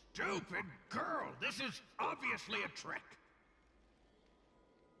 Stupid girl! This is obviously a trick!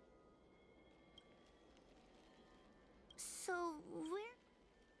 So, where...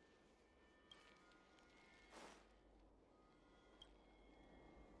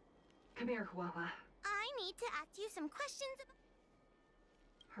 Come here, Huohua. I need to ask you some questions about...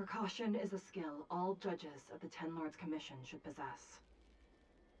 Her caution is a skill all judges of the Ten Lords Commission should possess.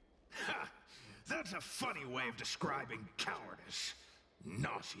 Ha! That's a funny way of describing cowardice.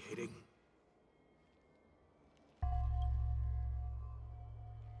 Nauseating.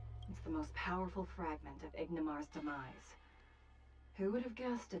 It's the most powerful fragment of Ignimar's demise. Who would have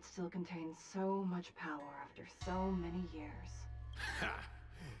guessed it still contains so much power after so many years? Ha!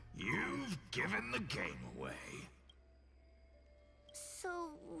 You've given the game away.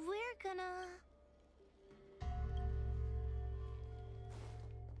 So, we're gonna...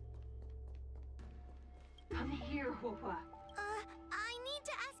 Come here, Huohua. I need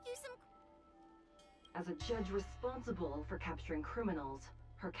to ask you some... As a judge responsible for capturing criminals,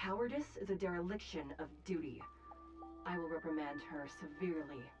 her cowardice is a dereliction of duty. I will reprimand her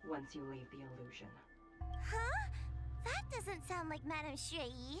severely once you leave the illusion. Huh? That doesn't sound like Madame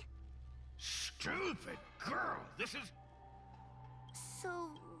Shrey. Stupid girl! This is... So...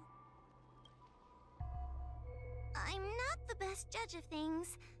 I'm not the best judge of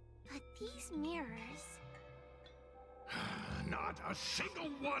things, but these mirrors... Not a single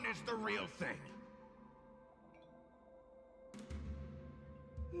one is the real thing!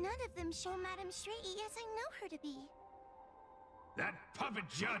 None of them show Madame Shrey as I know her to be. That puppet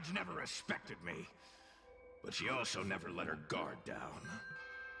judge never respected me. But she also never let her guard down.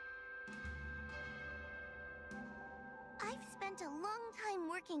 I've spent a long time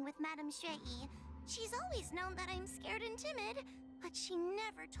working with Madame Shrey. She's always known that I'm scared and timid, but she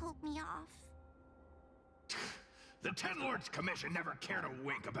never told me off. The Ten Lords Commission never cared a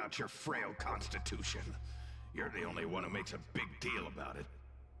wink about your frail constitution. You're the only one who makes a big deal about it.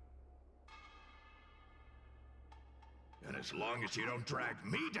 And as long as you don't drag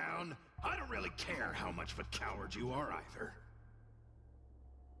me down, I don't really care how much of a coward you are either.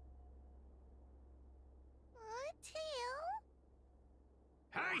 Tail?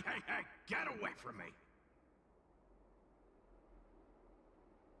 Hey! Get away from me!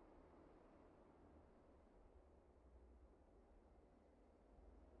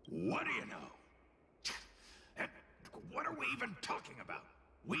 What do you know? we even talking about?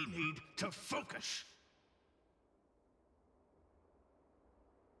 We need to focus.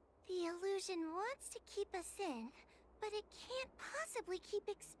 The illusion wants to keep us in, but it can't possibly keep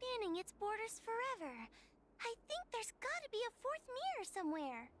expanding its borders forever. I think there's gotta be a fourth mirror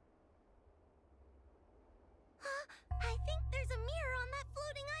somewhere. Huh? I think there's a mirror on that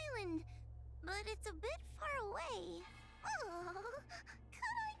floating island, but it's a bit far away. Oh,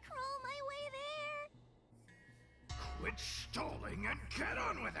 could I crawl my way there? Quit stalling and get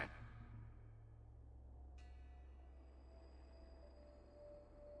on with it!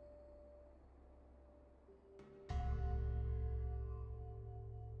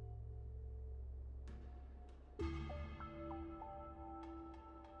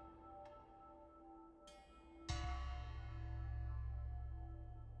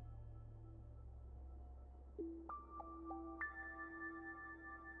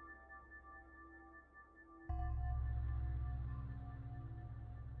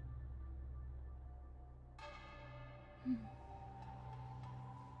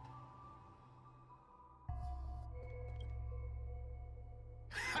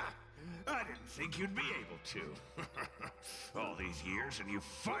 Ha! I didn't think you'd be able to. All these years and you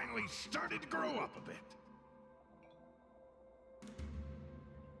finally started to grow up a bit.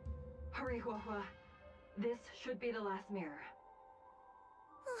 Hurry, Huohua. This should be the last mirror.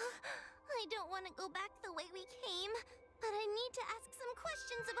 I don't want to go back the way we came, but I need to ask some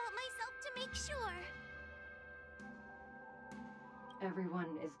questions about myself to make sure.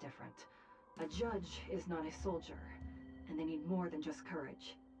 Everyone is different. A judge is not a soldier, and they need more than just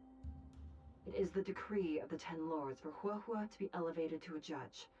courage. It is the decree of the Ten Lords for Huohua to be elevated to a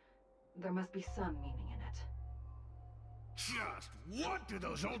judge. There must be some meaning in it. Just what do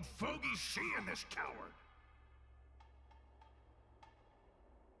those old fogies see in this coward?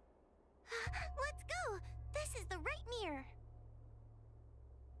 Let's go! This is the right mirror.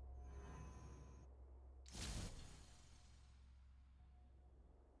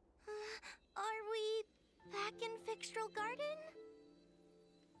 Are we back in Fixtral Garden?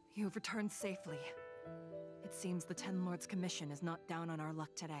 You have returned safely. It seems the Ten Lords' Commission is not down on our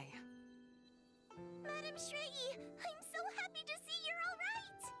luck today. Madam Shrey, I'm so happy to see you're all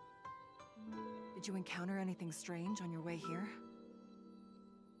right! Did you encounter anything strange on your way here?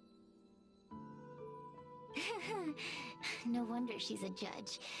 No wonder she's a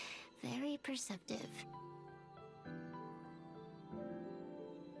judge. Very perceptive.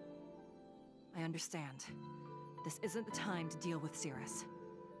 I understand. This isn't the time to deal with Cirrus.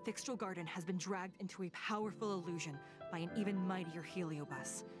 Fixtral Garden has been dragged into a powerful illusion by an even mightier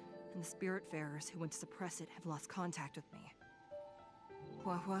Heliobus, and the Spiritfarers who went to suppress it have lost contact with me.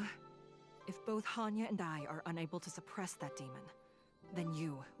 Huohua, if both Hanya and I are unable to suppress that demon, then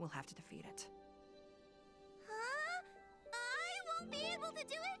you will have to defeat it. Huh? I won't be able to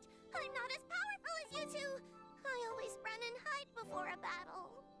do it! I'm not as powerful as you two! I always run and hide before a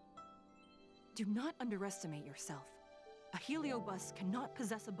battle. Do not underestimate yourself. A Heliobus cannot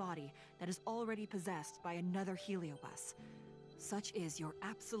possess a body that is already possessed by another Heliobus. Such is your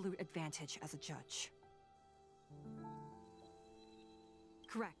absolute advantage as a judge.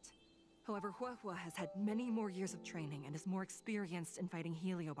 Correct. However, Huohua has had many more years of training and is more experienced in fighting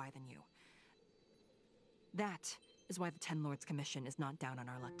Heliobi than you. That is why the Ten Lords Commission is not down on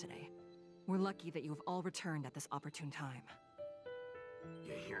our luck today. We're lucky that you have all returned at this opportune time.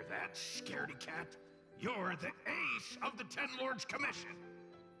 You hear that, scaredy cat? You're the ace of the Ten Lords Commission!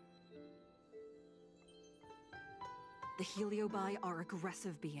 The Heliobi are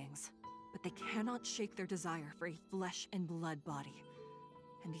aggressive beings, but they cannot shake their desire for a flesh and blood body.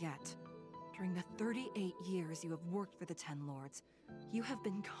 And yet, during the 38 years you have worked for the Ten Lords, you have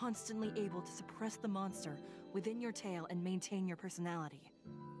been constantly able to suppress the monster within your tail and maintain your personality.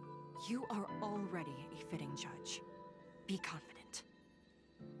 You are already a fitting judge. Be confident.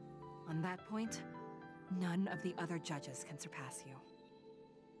 On that point, none of the other judges can surpass you.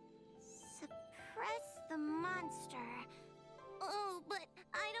 Suppress the monster. Oh, but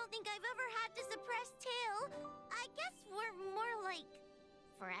I don't think I've ever had to suppress Tail. I guess we're more like...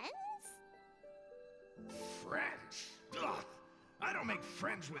 friends? Friends? Ugh! I don't make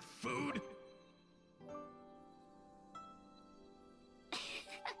friends with food!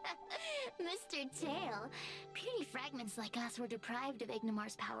 Mr. Tail, puny fragments like us were deprived of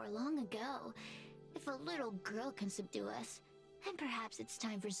Ignimar's power long ago. If a little girl can subdue us, then perhaps it's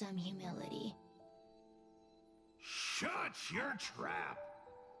time for some humility. Shut your trap!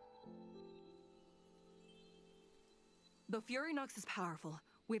 Though Fury Nox is powerful,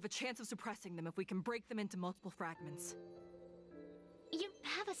 we have a chance of suppressing them if we can break them into multiple fragments. You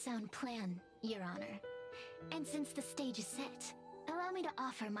have a sound plan, Your Honor. And since the stage is set, allow me to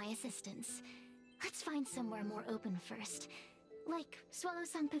offer my assistance. Let's find somewhere more open first. Like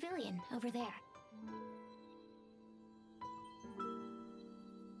Swallowsong Pavilion, over there.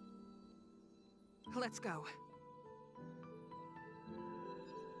 Let's go.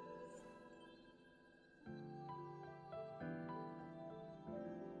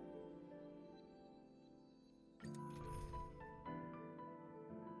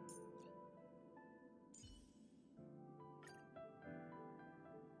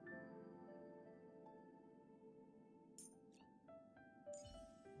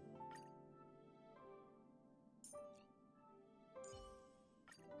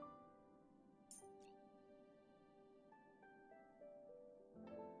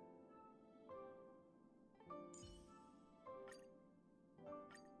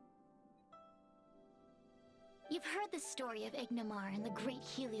 You've heard the story of Ignamar and the great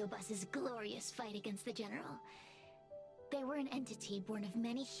Heliobus's glorious fight against the General. They were an entity born of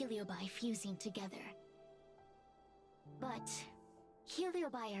many Heliobi fusing together. But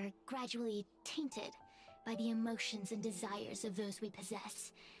Heliobi are gradually tainted by the emotions and desires of those we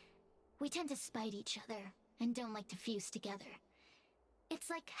possess. We tend to spite each other and don't like to fuse together. It's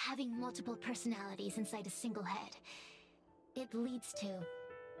like having multiple personalities inside a single head. It leads to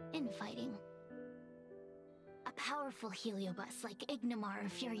infighting. A powerful Heliobus like Ignamar or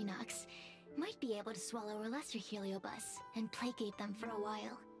Furynox might be able to swallow a lesser Heliobus and placate them for a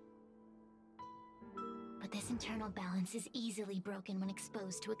while. But this internal balance is easily broken when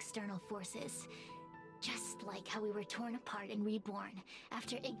exposed to external forces. Just like how we were torn apart and reborn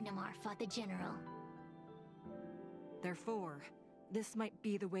after Ignamar fought the General. Therefore, this might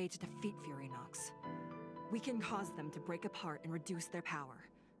be the way to defeat Furynox. We can cause them to break apart and reduce their power.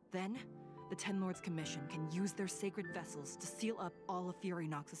 Then, the Ten Lords Commission can use their sacred vessels to seal up all of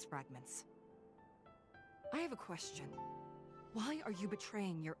Furynox's fragments. I have a question. Why are you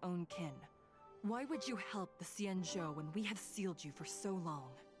betraying your own kin? Why would you help the Xianzhou when we have sealed you for so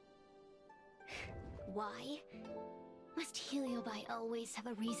long? Why? Must Heliobi always have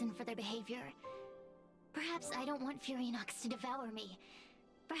a reason for their behavior? Perhaps I don't want Furynox to devour me.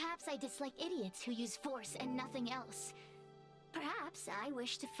 Perhaps I dislike idiots who use force and nothing else. Perhaps I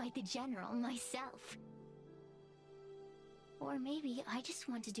wish to fight the General myself. Or maybe I just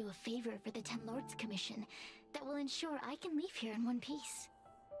want to do a favor for the Ten Lords Commission that will ensure I can leave here in one piece.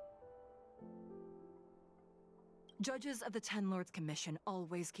 Judges of the Ten Lords Commission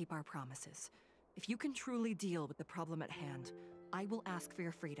always keep our promises. If you can truly deal with the problem at hand, I will ask for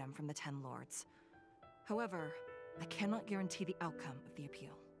your freedom from the Ten Lords. However, I cannot guarantee the outcome of the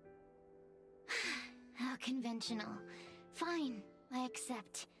appeal. How conventional. Fine, I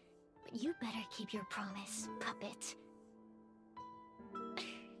accept. But you better keep your promise, puppet.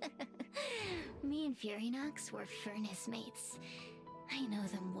 Me and Furynox were furnace mates. I know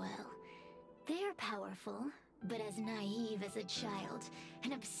them well. They're powerful, but as naive as a child,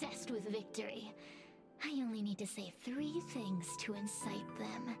 and obsessed with victory. I only need to say 3 things to incite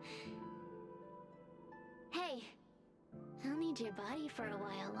them. Hey, I'll need your body for a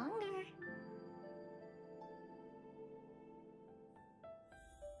while longer.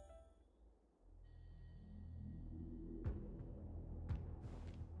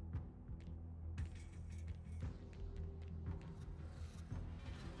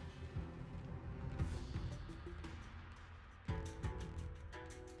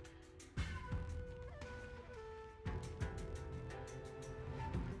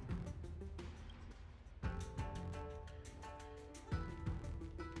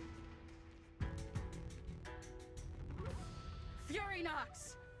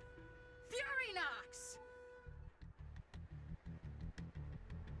 Furynox! Furynox!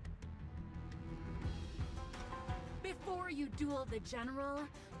 Before you duel the General,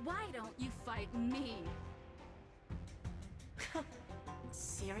 why don't you fight me?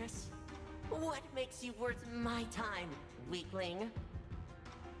 Serious? What makes you worth my time, weakling?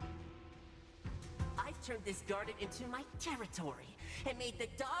 I've turned this garden into my territory and made the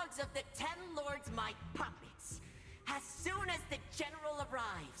dogs of the Ten Lords my puppets. As soon as the General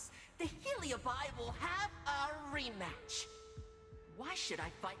arrives, the Heliobi will have a rematch. Why should I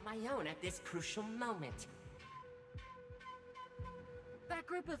fight my own at this crucial moment? That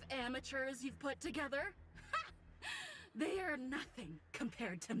group of amateurs you've put together? They are nothing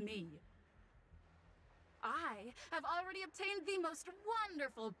compared to me. I have already obtained the most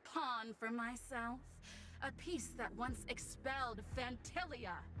wonderful pawn for myself. A piece that once expelled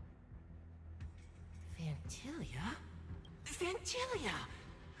Phantilia. Phantilia? Phantilia!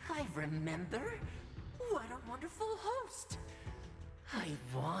 I remember. What a wonderful host. I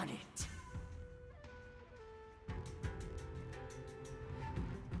want it.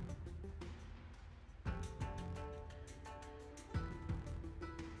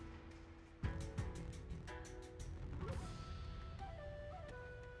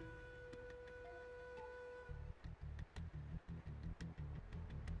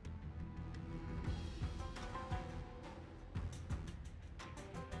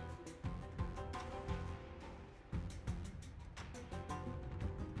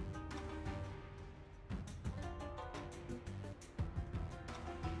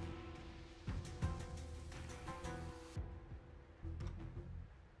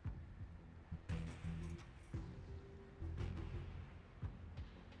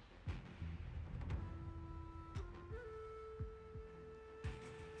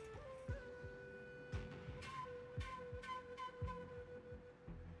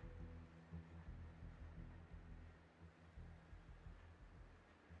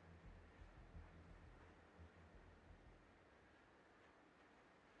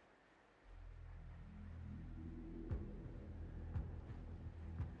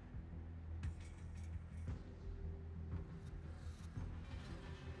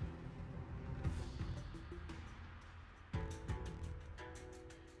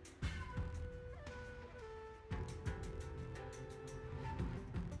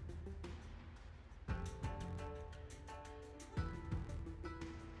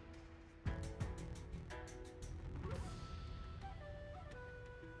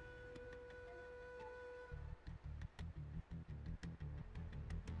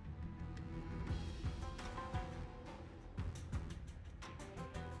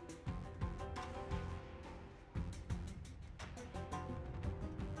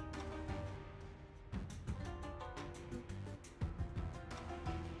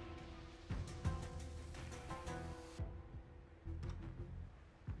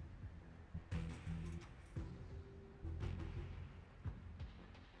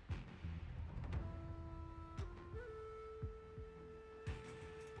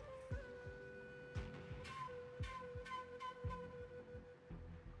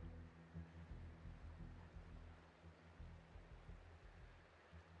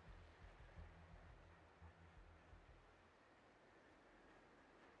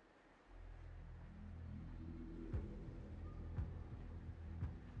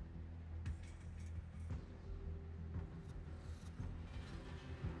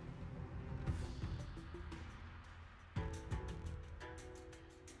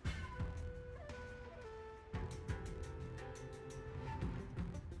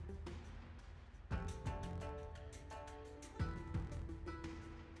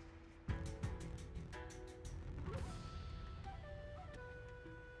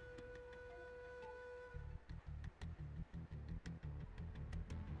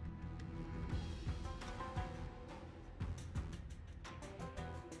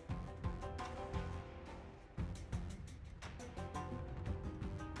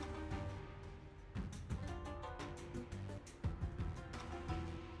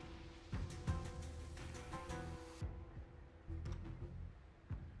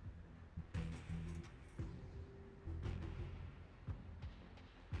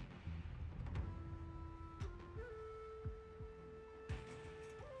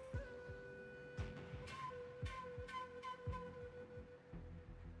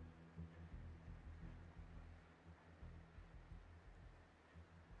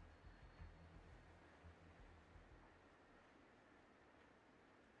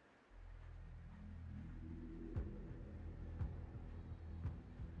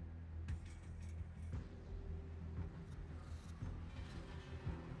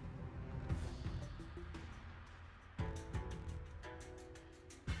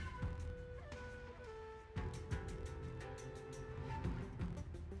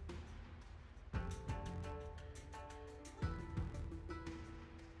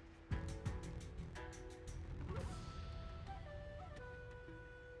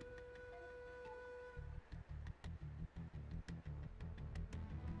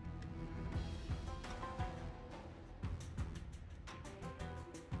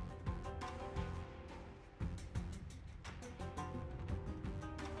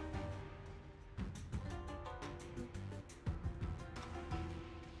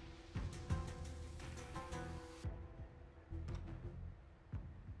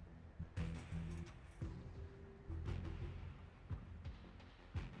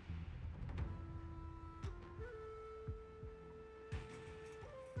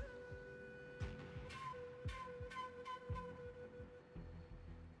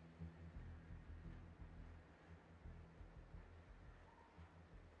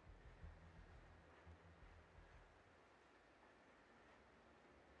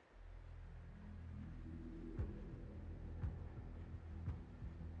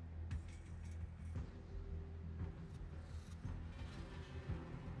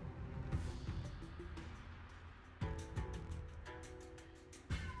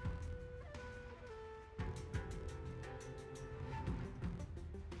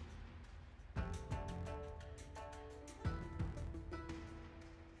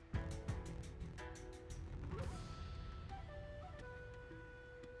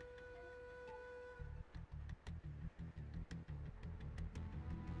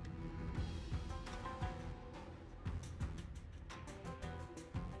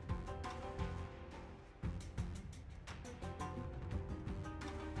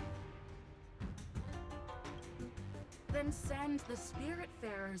 Then send the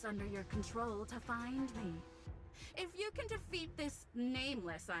Spiritfarers under your control to find me. If you can defeat this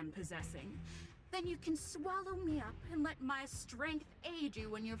nameless I'm possessing, then you can swallow me up and let my strength aid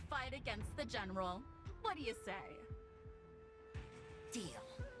you in your fight against the General. What do you say? Deal.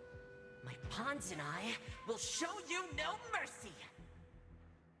 My pawns and I will show you no mercy!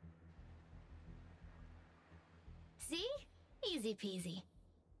 See? Easy peasy.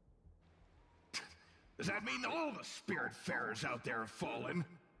 Does that mean all the Spiritfarers out there have fallen?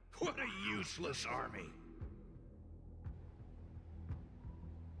 What a useless army!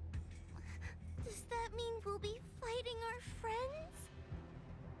 Does that mean we'll be fighting our friends?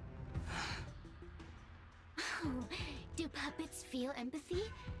 Oh, do puppets feel empathy?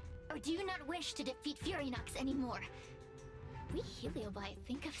 Or do you not wish to defeat Furynox anymore? We Heliobi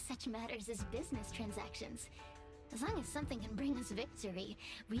think of such matters as business transactions. As long as something can bring us victory,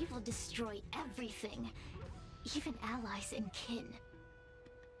 we will destroy everything. Even allies and kin.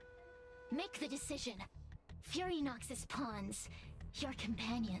 Make the decision. Furynox's pawns, your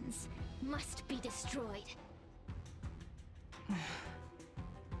companions, must be destroyed.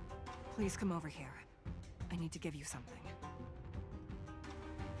 Please come over here. I need to give you something.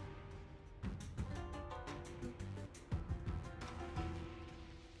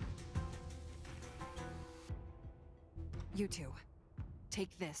 You two,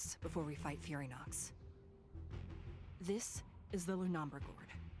 take this before we fight Furynox. This is the Luofu,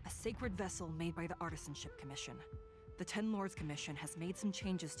 a sacred vessel made by the Artisanship Commission. The Ten Lords Commission has made some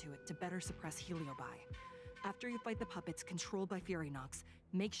changes to it to better suppress Heliobi. After you fight the puppets controlled by Furynox,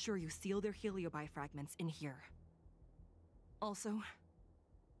 make sure you seal their Heliobi fragments in here. Also,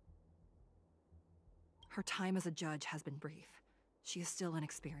 her time as a judge has been brief. She is still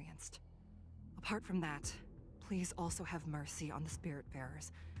inexperienced. Apart from that, please also have mercy on the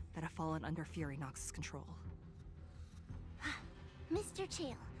Spiritfarers that have fallen under Furynox's control. Mr.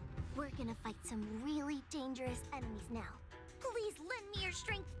 Chael, we're gonna fight some really dangerous enemies now. Please lend me your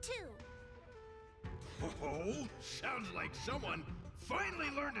strength too! Oh, sounds like someone finally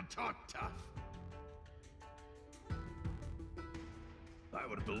learned to talk tough. I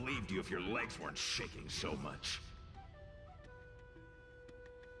would have believed you if your legs weren't shaking so much.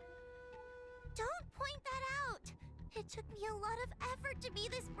 Don't point that out! It took me a lot of effort to be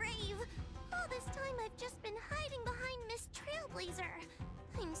this brave. All this time I've just been hiding behind Miss Trailblazer.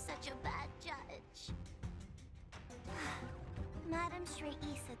 I'm such a bad judge. Madame Shrey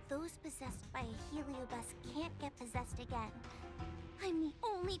said those possessed by a Heliobus can't get possessed again. I'm the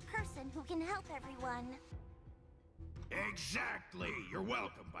only person who can help everyone. Exactly! You're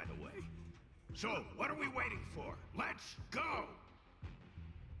welcome, by the way. So, what are we waiting for? Let's go!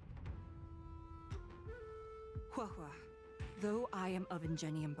 Huahua, though I am of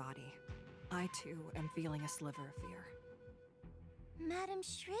Ingenium body, I too am feeling a sliver of fear. Madame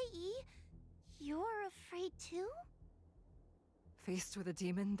Shrey, you're afraid too? Faced with a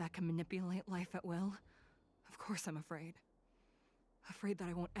demon that can manipulate life at will, of course I'm afraid. Afraid that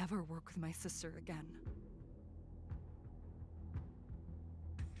I won't ever work with my sister again.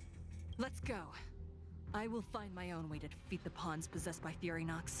 Let's go. I will find my own way to defeat the pawns possessed by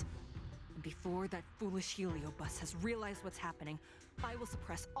Furynox. And before that foolish Heliobus has realized what's happening, I will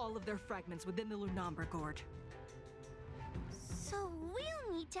suppress all of their fragments within the Luofu. So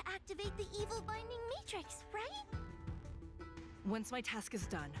we'll need to activate the evil binding matrix, right? Once my task is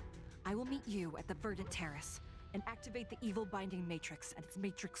done, I will meet you at the Verdant Terrace and activate the evil binding matrix at its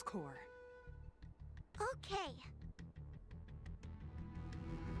matrix core. Okay.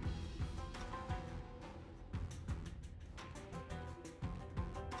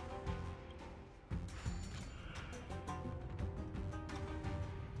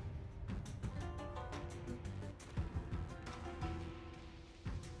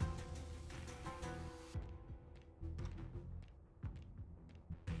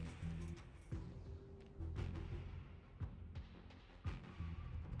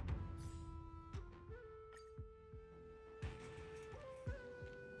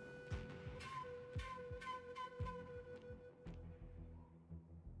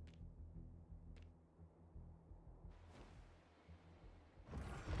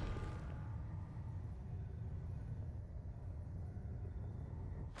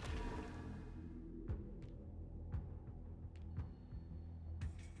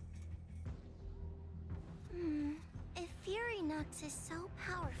 If Furynox is so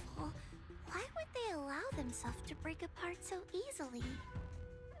powerful, why would they allow themselves to break apart so easily?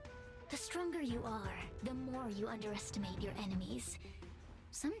 The stronger you are, the more you underestimate your enemies.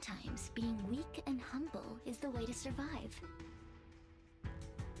 Sometimes being weak and humble is the way to survive.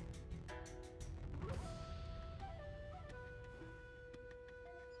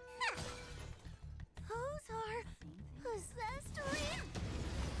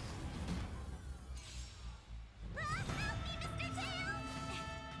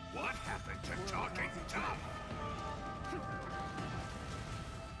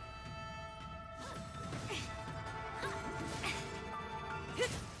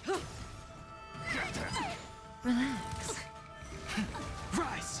 Relax.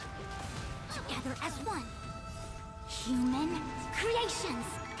 Rise! Together as one. Human creations.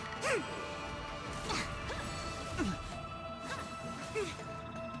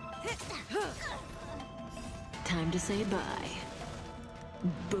 Time to say bye.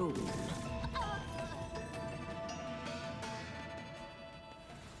 Boom.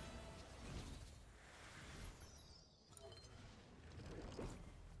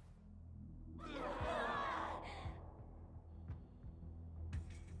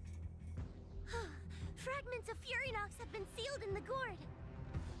 Fragments of Furinox have been sealed in the gourd.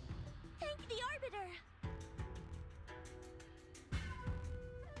 Thank the Arbiter.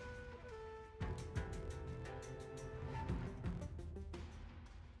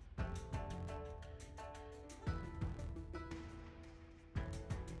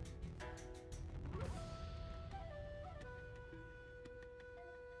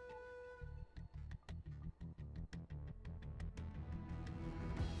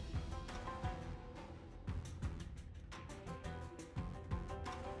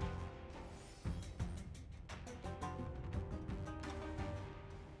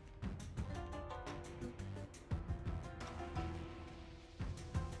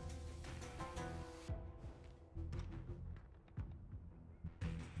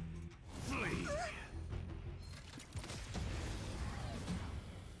 Flee!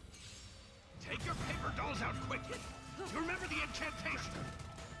 Take your paper dolls out quick! Do you remember the incantation?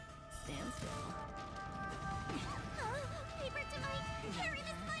 Stand still. Paper to might, carry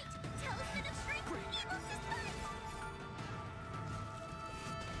this light. Talisman of strength, evil suspense.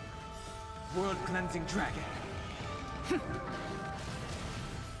 World cleansing dragon.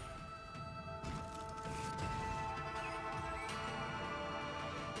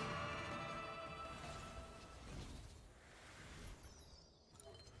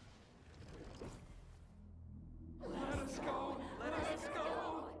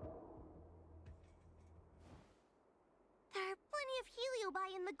 There are plenty of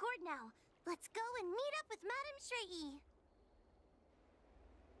Heliobi in the gourd now. Let's go and meet up with Madame Shrey.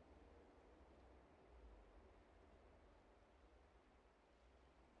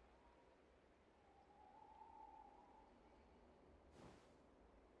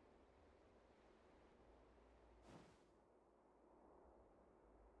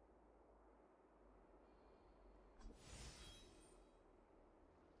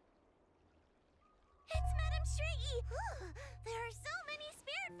 It's Madame Shrey! There are so many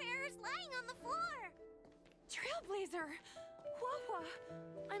spiritfarers lying on the floor! Trailblazer! Luofu!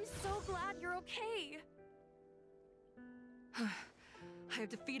 I'm so glad you're okay! I have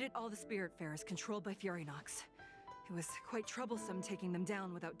defeated all the Spiritfarers controlled by Furinox. It was quite troublesome taking them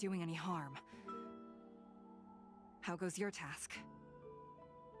down without doing any harm. How goes your task?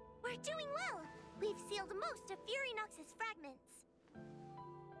 We're doing well! We've sealed most of Furinox's fragments.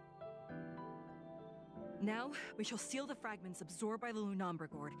 Now, we shall seal the fragments absorbed by the Luofu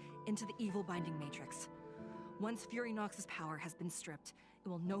gourd into the evil binding matrix. Once Furinox's power has been stripped, it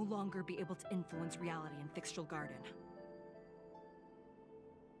will no longer be able to influence reality in Fixtral Garden.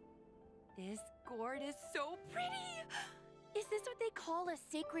 This gourd is so pretty! Is this what they call a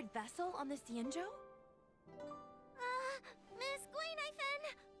sacred vessel on the Xianzhou? Miss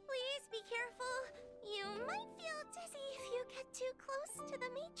Guinevere, please be careful. You might feel dizzy if you get too close to the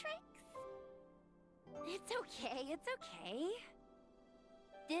Matrix. It's okay, it's okay.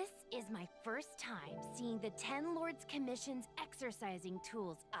 This is my first time seeing the Ten Lords Commission's exercising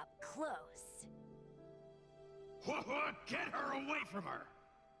tools up close. What? Get her away from her!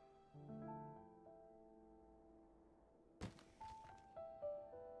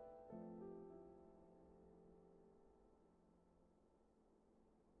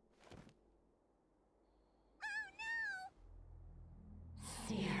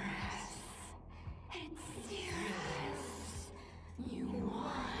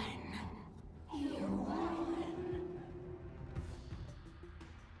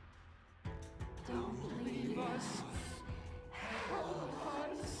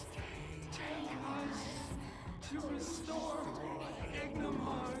 To restore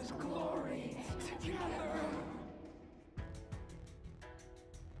Ignimar's glory together!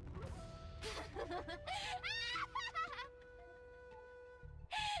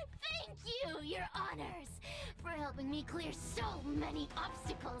 Thank you, Your Honors, for helping me clear so many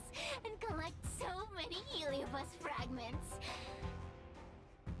obstacles and collect so many Heliobus fragments.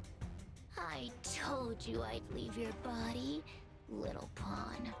 I told you I'd leave your body, little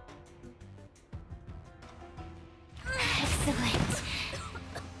pawn. Excellent.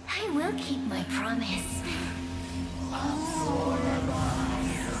 I will keep my promise. Absorb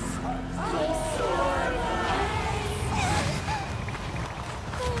us. Absorb us.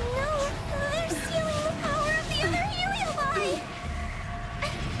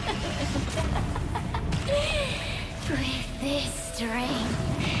 suffering,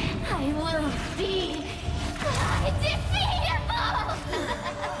 I will be undefeatable!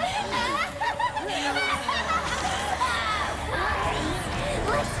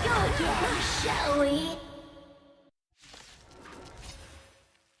 Let's go again, shall we?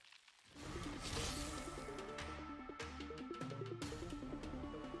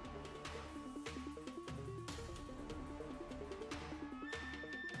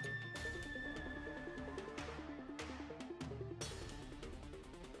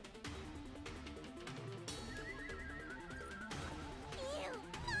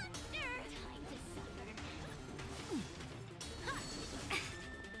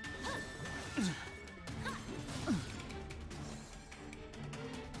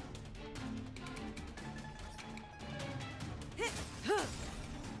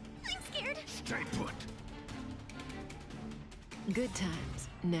 Stay put. Good times,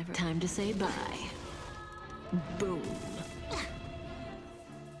 never time to say bye. Boom.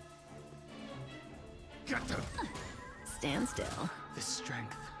 Get them. Stand still. The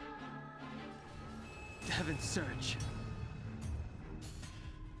strength. Heaven's surge.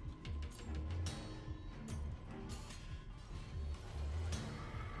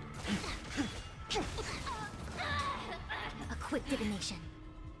 A quick divination.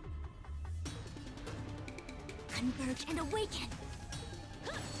 Converge and awaken!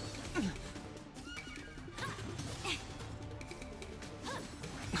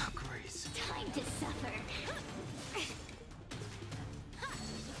 Oh, Grace. Time to suffer!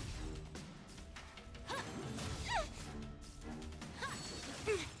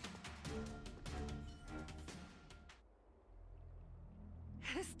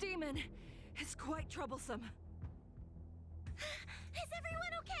 This demon is quite troublesome. Is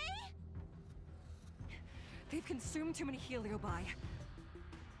everyone okay? They've consumed too many Heliobi.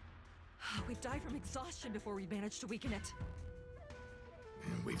 We've died from exhaustion before we managed to weaken it.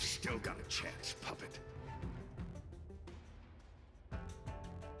 And we've still got a chance, puppet.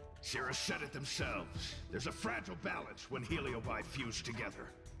 Sierra said it themselves. There's a fragile balance when Heliobi fuse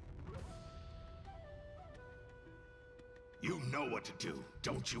together. You know what to do,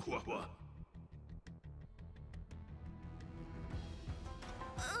 don't you, Wawa?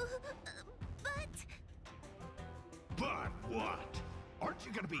 But what? Aren't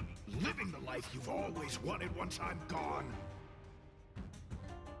you gonna be living the life you've always wanted once I'm gone?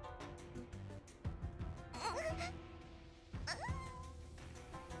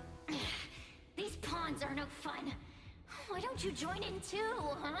 These pawns are no fun. Why don't you join in too,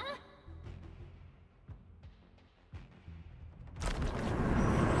 huh?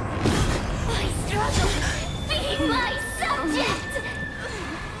 I struggle! Feed my subject!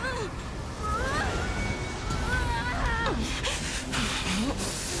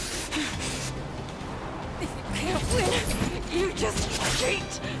 If you can't win, you just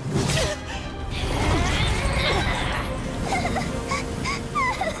cheat!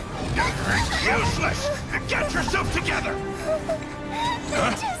 Useless! Get yourself together!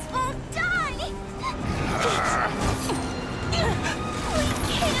 They just won't die! We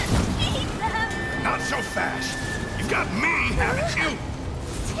can't beat them! Not so fast! You've got me, haven't you?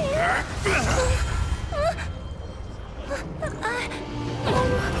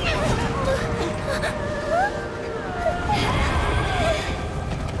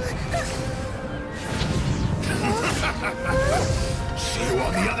 See you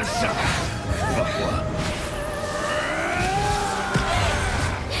on the other side!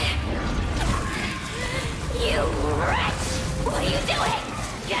 You wretch! What are you doing?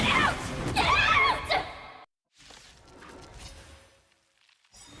 Get out! Get out!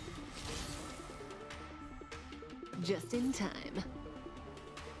 Just in time.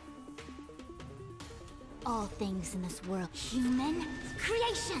 All things in this world, human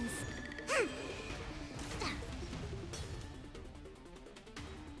creations!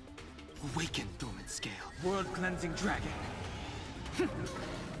 Awaken, dormant scale. World-cleansing dragon.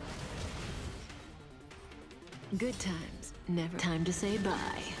 Good times, never time to say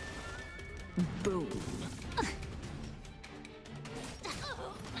bye. Boom.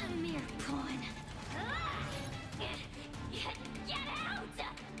 A mere pawn. Get out!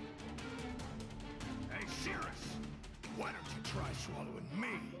 Hey, Cirrus! Why don't you try swallowing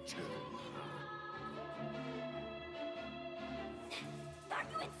me, too? Are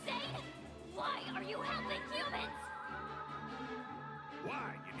you insane? Why are you helping humans?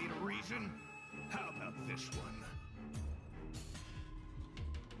 Why? You need a reason? How about this one?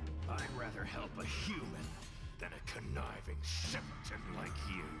 I'd rather help a human than a conniving simpleton like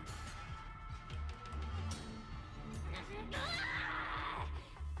you.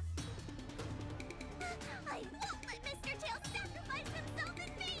 I won't let Mr. Tail sacrifice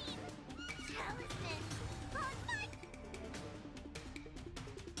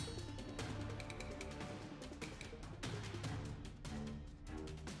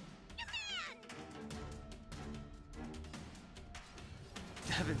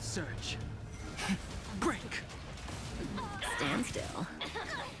Heaven surge. Break! Stand still.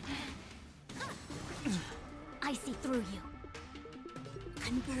 I see through you.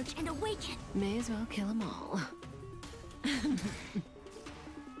 Converge and awaken. May as well kill them all.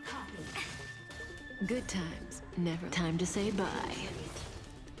 Good times, never time to say bye.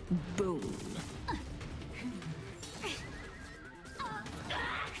 Boom.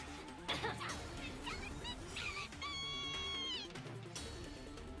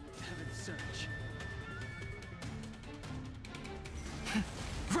 Heaven surge.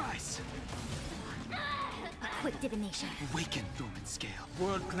 Rise! Quick divination. Awaken, dormant scale.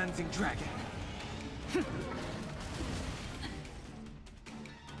 World cleansing dragon.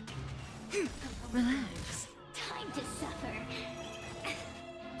 Relax. Time to suffer.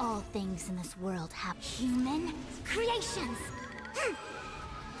 All things in this world have human creations.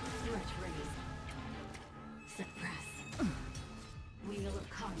 Stretch raise. Suppress. Wheel of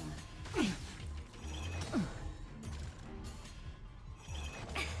karma.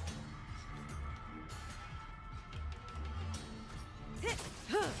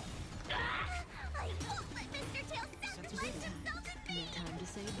 I hope that Mr. Tail sacrificed himself in me. No time to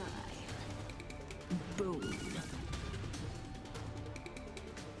say bye. Boom.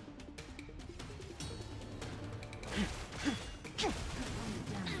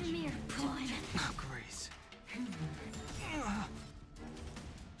 A mere pawn. Oh, Grace.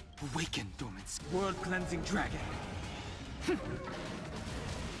 Awaken, dormant scale. World cleansing dragon.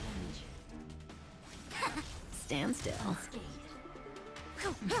 Stand still.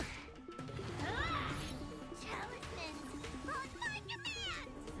 Talismans on my command.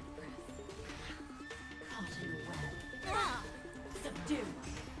 Caution web. Subdue.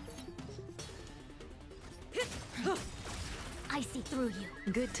 I see through you.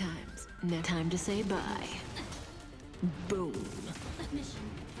 Good times, no time to say bye. Boom. Mission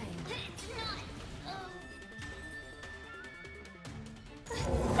failed. It's not.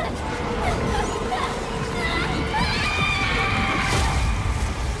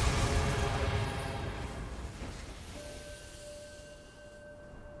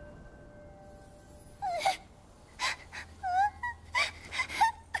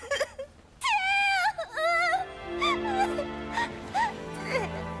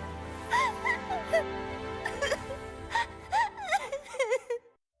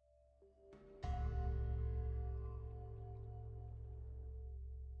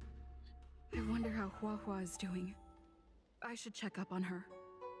 I wonder how Huahua is doing. I should check up on her.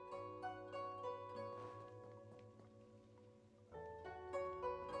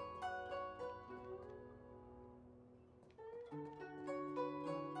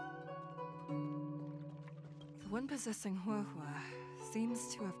 The one possessing Huahua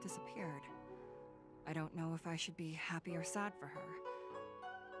seems to have disappeared. I don't know if I should be happy or sad for her.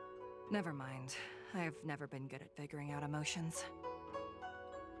 Never mind. I have never been good at figuring out emotions.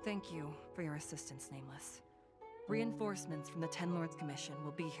 Thank you for your assistance, Nameless. Reinforcements from the Ten Lords Commission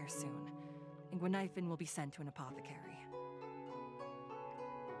will be here soon, and Gwenifin will be sent to an apothecary.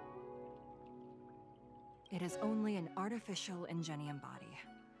 It is only an artificial Ingenium body.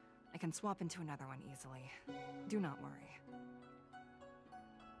 I can swap into another one easily. Do not worry.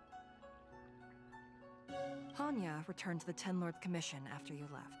 Hanya returned to the Ten Lords Commission after you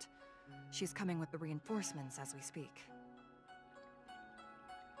left. She's coming with the reinforcements as we speak.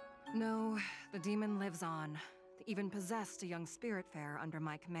 No, the demon lives on. They even possessed a young Spiritfarer under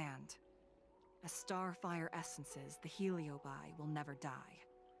my command. As starfire essences, the Heliobi will never die.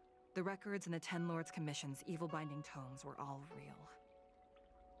 The records in the Ten Lords Commission's evil-binding tomes were all real.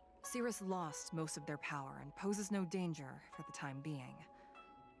 Cirrus lost most of their power and poses no danger for the time being,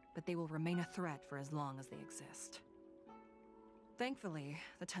 but they will remain a threat for as long as they exist. Thankfully,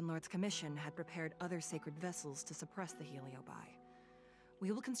 the Ten Lords Commission had prepared other sacred vessels to suppress the Heliobi.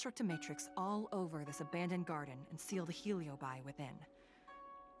 We will construct a matrix all over this abandoned garden and seal the Heliobi within.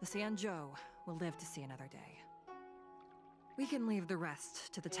 The Xianzhou will live to see another day. We can leave the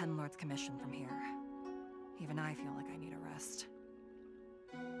rest to the Ten Lords Commission from here. Even I feel like I need a rest.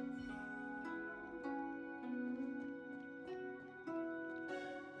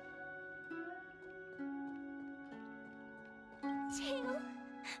 Tail.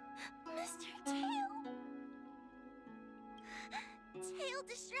 Mr. Tail. Tail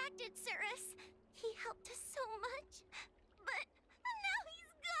distracted Cirrus. He helped us so much, but now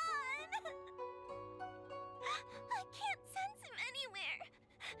he's gone. I can't sense him anywhere.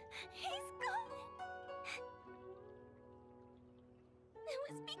 He's gone. It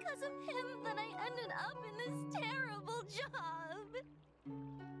was because of him that I ended up in this terrible job.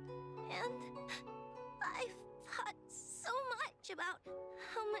 And I've thought so much about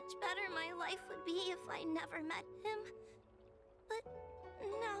how much better my life would be if I never met him. But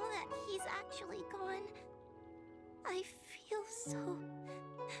now that he's actually gone, I feel so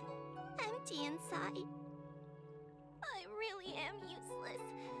empty inside. I really am useless.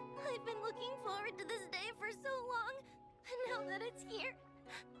 I've been looking forward to this day for so long, and now that it's here,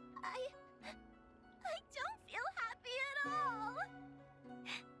 I don't feel happy at all.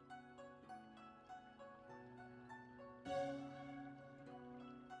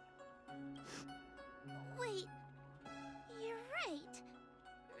 Wait, you're right.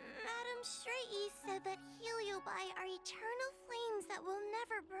 Madame Shrei said that Heliobi are eternal flames that will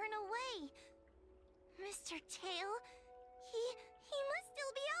never burn away. Mr. Tail, he must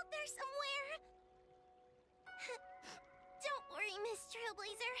still be out there somewhere. Don't worry, Miss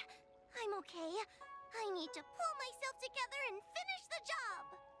Trailblazer. I'm okay. I need to pull myself together and finish the job.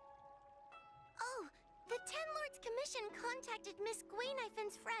 Oh, the Ten Lords Commission contacted Miss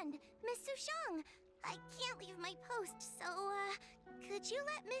Guinifen's friend, Miss Sushang. I can't leave my post, so, could you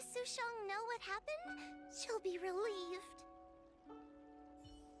let Miss Sushang know what happened? She'll be relieved.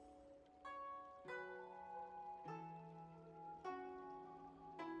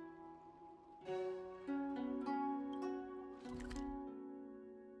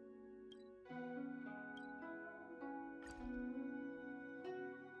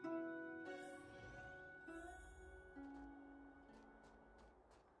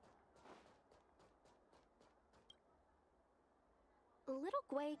 Little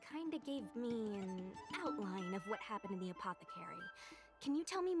Gwei kinda gave me an outline of what happened in the apothecary. Can you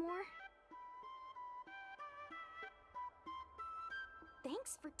tell me more?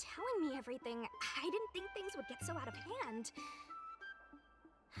 Thanks for telling me everything. I didn't think things would get so out of hand.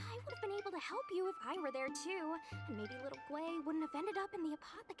 I would have been able to help you if I were there too, and maybe little Gwei wouldn't have ended up in the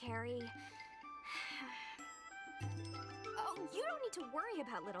apothecary. Oh, you don't need to worry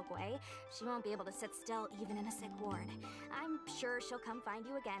about little Gwei. She won't be able to sit still even in a sick ward. I'm sure she'll come find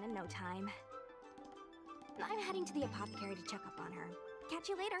you again in no time. I'm heading to the apothecary to check up on her. Catch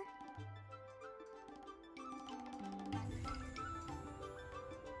you later.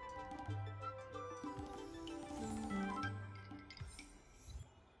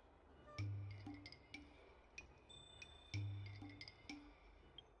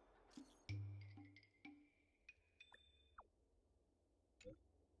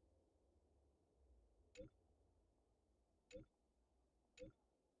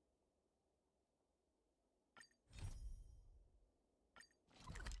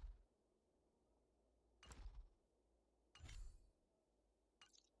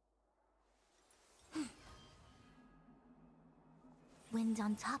 Wind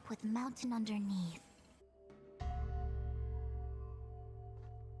on top with mountain underneath.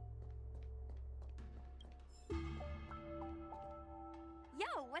 Yo,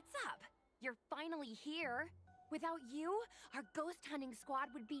 what's up? You're finally here. Without you, our ghost hunting squad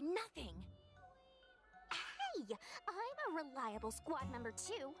would be nothing. Hey, I'm a reliable squad member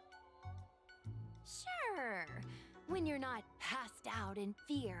too. Sure, when you're not passed out in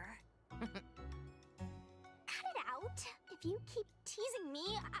fear. Cut it out. If you keep teasing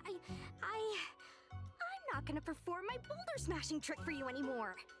me, I'm not gonna perform my boulder smashing trick for you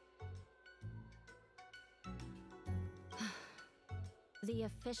anymore. The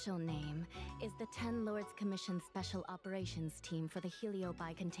official name is the Ten Lords Commission Special Operations Team for the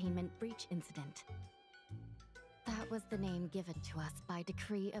Heliobi Containment Breach Incident. That was the name given to us by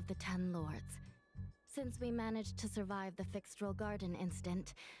decree of the Ten Lords. Since we managed to survive the Fixtral Garden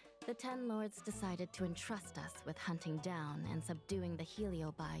incident, the Ten Lords decided to entrust us with hunting down and subduing the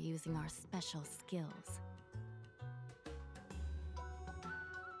Heliobi using our special skills.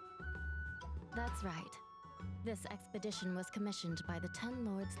 That's right. This expedition was commissioned by the Ten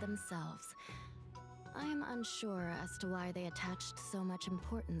Lords themselves. I am unsure as to why they attached so much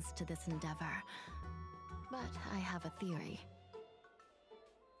importance to this endeavor, but I have a theory.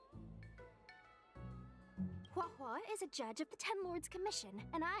 Huahua is a judge of the Ten Lords Commission,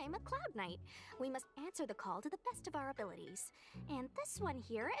 and I'm a Cloud Knight. We must answer the call to the best of our abilities. And this one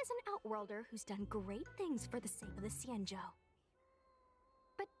here is an Outworlder who's done great things for the sake of the Xianzhou.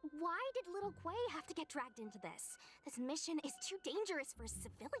 But why did little Gwei have to get dragged into this? This mission is too dangerous for a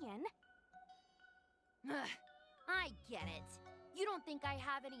civilian. Ugh, I get it. You don't think I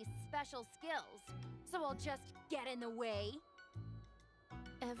have any special skills, so I'll just get in the way?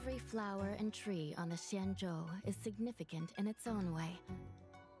 Every flower and tree on the Xianzhou is significant in its own way.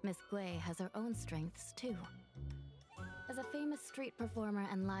 Miss Gwei has her own strengths, too. As a famous street performer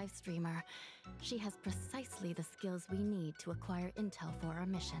and live streamer, she has precisely the skills we need to acquire intel for our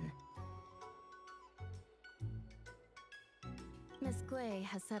mission. Miss Miss Gui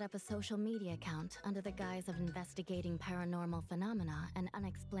has set up a social media account under the guise of investigating paranormal phenomena and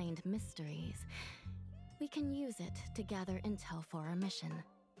unexplained mysteries. We can use it to gather intel for our mission.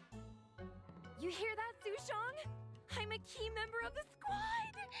 You hear that, Sushong? I'm a key member of the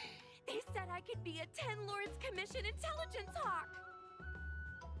squad! They said I could be a Ten Lords Commission intelligence hawk!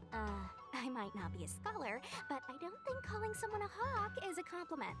 I might not be a scholar, but I don't think calling someone a hawk is a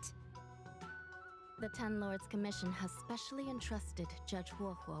compliment. The Ten Lords Commission has specially entrusted Judge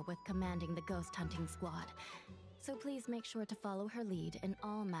Luofu with commanding the ghost hunting squad. So please make sure to follow her lead in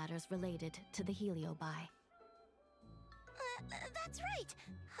all matters related to the Heliobi. That's right.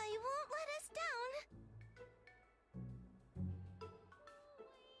 I won't let us down.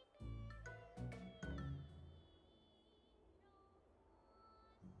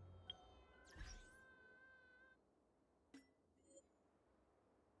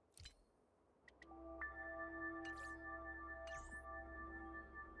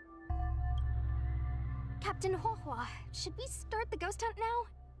 Captain Huohua, should we start the ghost hunt now?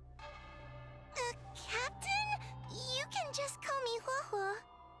 Captain? You can just call me Huohua.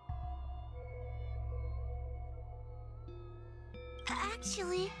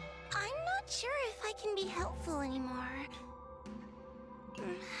 Actually, I'm not sure if I can be helpful anymore.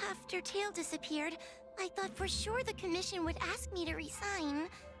 After Tail disappeared, I thought for sure the commission would ask me to resign.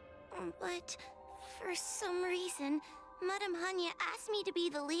 But for some reason, Madame Hanya asked me to be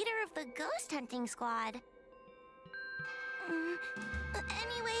the leader of the ghost hunting squad.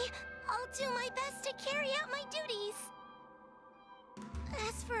 Anyway, I'll do my best to carry out my duties.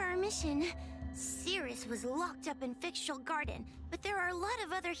 As for our mission, Cirrus was locked up in Fictional Garden, but there are a lot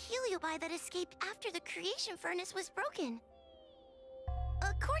of other Heliobi that escaped after the creation furnace was broken.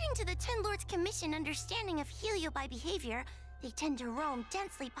 According to the Ten Lords Commission understanding of Heliobi behavior, they tend to roam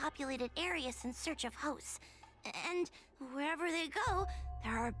densely populated areas in search of hosts. And wherever they go,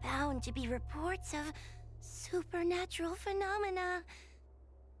 there are bound to be reports of supernatural phenomena.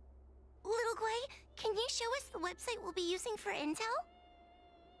 Little Gui, can you show us the website we'll be using for intel?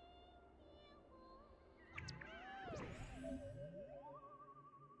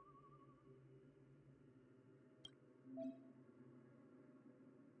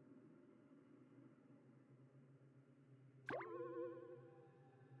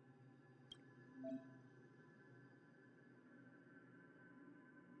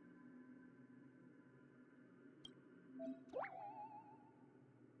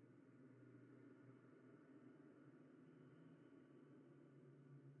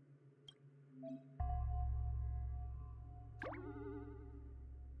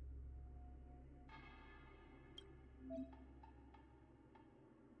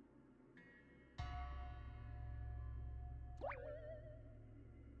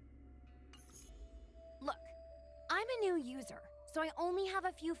 Look, I'm a new user, so I only have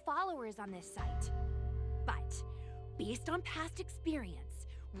a few followers on this site. But, based on past experience,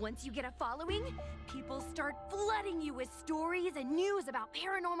 once you get a following, people start flooding you with stories and news about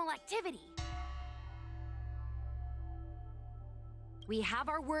paranormal activity. We have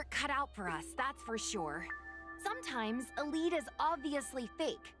our work cut out for us, that's for sure. Sometimes a lead is obviously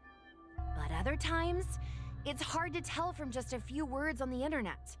fake. But other times, it's hard to tell from just a few words on the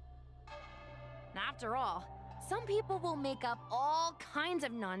internet. After all, some people will make up all kinds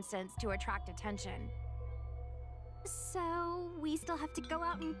of nonsense to attract attention. So, we still have to go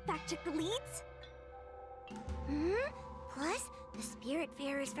out and fact-check the leads? Plus, the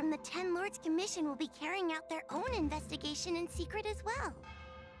Spiritfarers from the Ten Lords Commission will be carrying out their own investigation in secret as well.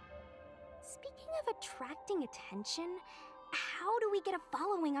 Speaking of attracting attention, how do we get a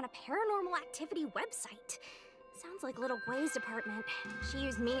following on a paranormal activity website? Sounds like Little Gui's department. She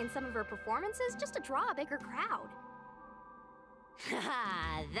used me in some of her performances just to draw a bigger crowd.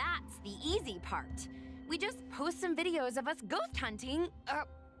 Haha, that's the easy part. We just post some videos of us ghost hunting,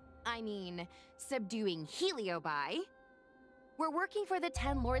 subduing Heliobi. We're working for the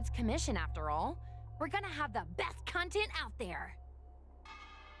Ten Lords Commission after all. We're gonna have the best content out there.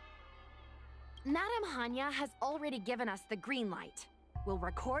 Madame Hanya has already given us the green light. We'll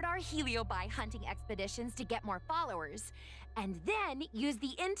record our Heliobi hunting expeditions to get more followers, and then use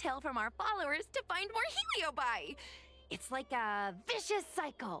the intel from our followers to find more Heliobi. It's like a vicious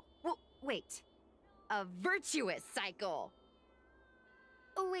cycle. Wait, a virtuous cycle.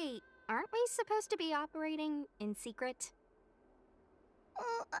 Wait, aren't we supposed to be operating in secret?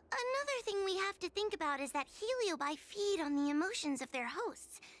 Well, another thing we have to think about is that Heliobi feed on the emotions of their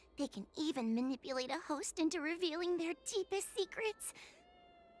hosts. They can even manipulate a host into revealing their deepest secrets.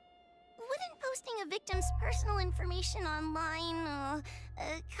 Wouldn't posting a victim's personal information online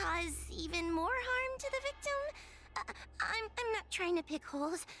cause even more harm to the victim? I'm not trying to pick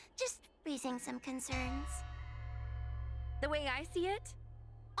holes, just raising some concerns. The way I see it,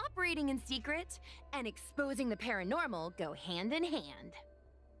 operating in secret and exposing the paranormal go hand in hand.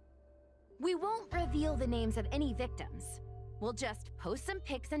 We won't reveal the names of any victims. We'll just post some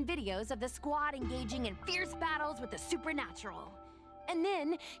pics and videos of the squad engaging in fierce battles with the supernatural. And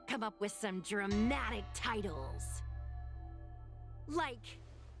then come up with some dramatic titles. Like,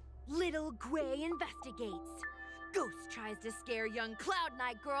 Little Gray Investigates. Ghost tries to scare young Cloud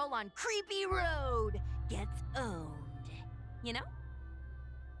Knight girl on creepy road. Gets owned. You know?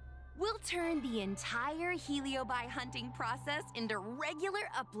 We'll turn the entire Heliobi hunting process into regular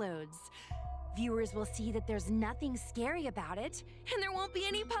uploads. Viewers will see that there's nothing scary about it, and there won't be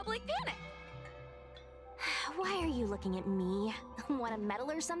any public panic. Why are you looking at me? Want a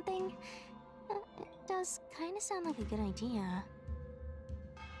medal or something? It does kind of sound like a good idea.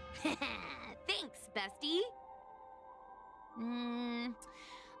 Thanks, bestie. I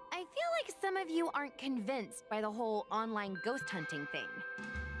feel like some of you aren't convinced by the whole online ghost hunting thing.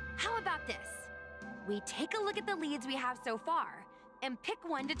 How about this? We take a look at the leads we have so far and pick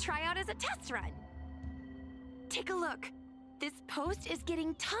one to try out as a test run. Take a look. This post is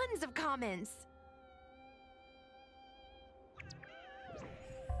getting tons of comments.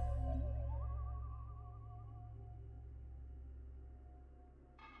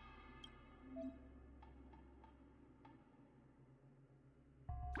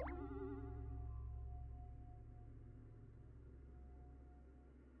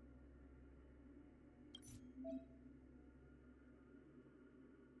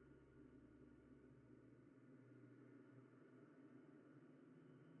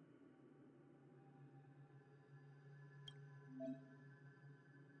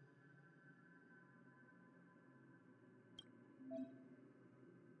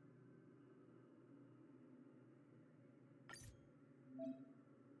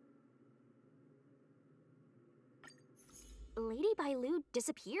 Lady Bailu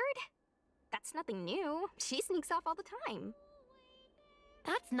disappeared? That's nothing new. She sneaks off all the time.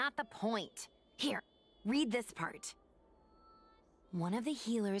 That's not the point. Here, read this part. One of the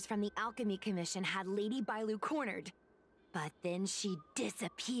healers from the Alchemy Commission had Lady Bailu cornered, but then she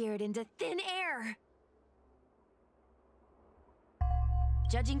disappeared into thin air.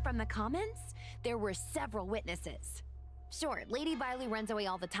 Judging from the comments, there were several witnesses. Sure, Lady Bailu runs away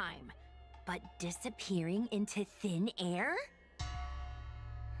all the time, but disappearing into thin air?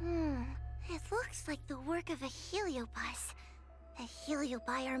 It looks like the work of a Heliobus. The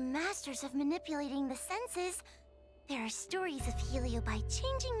Heliobi are masters of manipulating the senses. There are stories of Heliobi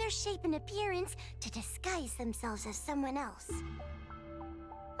changing their shape and appearance to disguise themselves as someone else.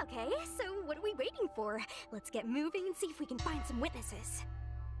 Okay, so what are we waiting for? Let's get moving and see if we can find some witnesses.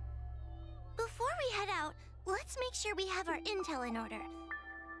 Before we head out, let's make sure we have our intel in order.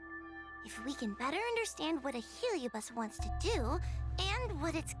 If we can better understand what a Heliobus wants to do, and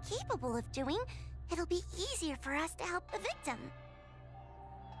what it's capable of doing, it'll be easier for us to help the victim.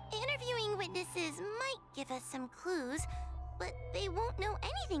 Interviewing witnesses might give us some clues, but they won't know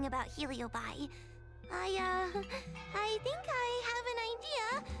anything about Heliobi. I think I have an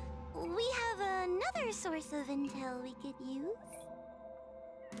idea. We have another source of intel we could use.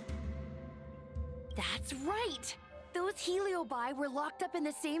 That's right! Those Heliobi were locked up in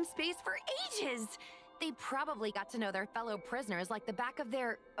the same space for ages! They probably got to know their fellow prisoners like the back of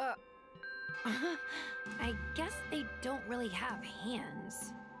their, I guess they don't really have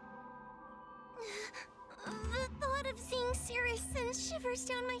hands. The thought of seeing Cirrus sends shivers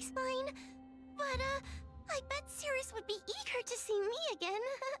down my spine. But, I bet Cirrus would be eager to see me again.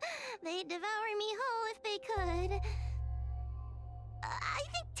 They'd devour me whole if they could. I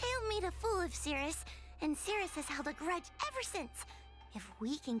think Tail made a fool of Cirrus, and Cirrus has held a grudge ever since. If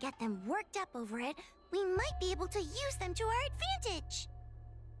we can get them worked up over it, we might be able to use them to our advantage.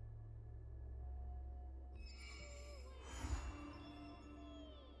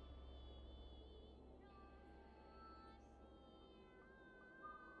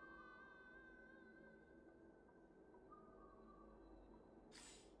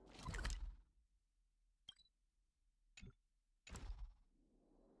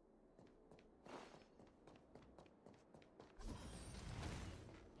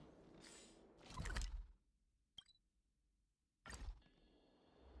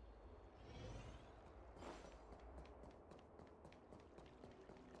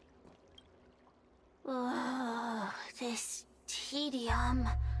 Oh, this tedium.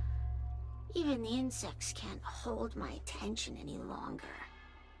 Even the insects can't hold my attention any longer.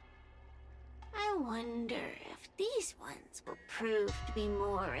 I wonder if these ones will prove to be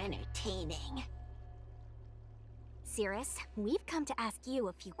more entertaining. Cirrus, we've come to ask you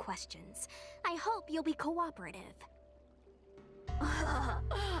a few questions. I hope you'll be cooperative.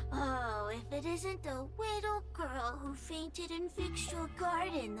 Oh, if it isn't the little girl who fainted in Vixtrel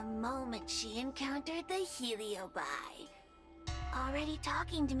Garden the moment she encountered the Heliobi. Already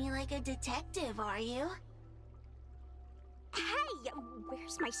talking to me like a detective, are you? Hey,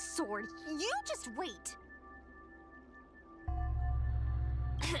 where's my sword? You just wait.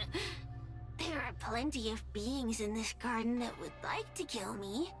 There are plenty of beings in this garden that would like to kill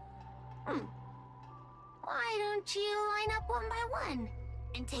me. Why don't you line up one by one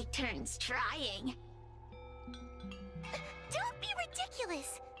and take turns trying? Don't be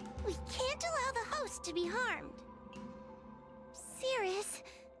ridiculous! We can't allow the host to be harmed. Cirrus,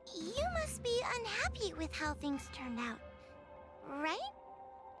 you must be unhappy with how things turned out, right?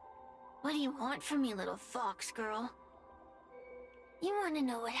 What do you want from me, little fox girl? You want to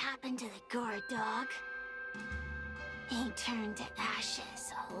know what happened to the guard dog? He turned to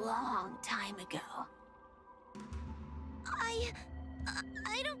ashes a long time ago. I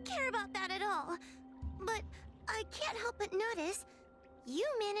don't care about that at all. But I can't help but notice you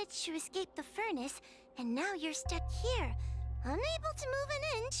managed to escape the furnace, and now you're stuck here, unable to move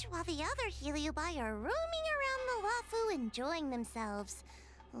an inch while the other Heliobi are roaming around the Luofu enjoying themselves.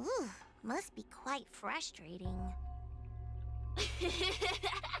 Ooh, must be quite frustrating.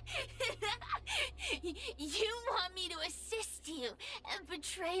 You want me to assist you and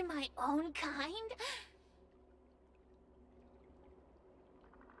betray my own kind?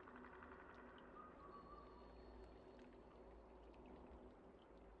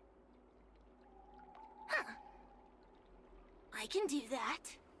 Huh. I can do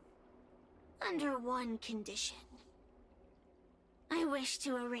that. Under one condition. I wish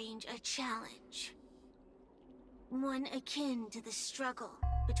to arrange a challenge. One akin to the struggle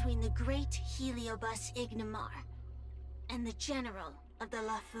between the great Heliobus Ignamar and the general of the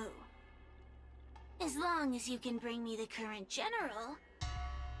Luofu. As long as you can bring me the current general,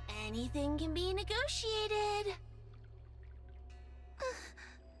 anything can be negotiated.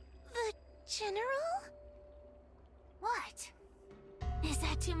 The general? What? Is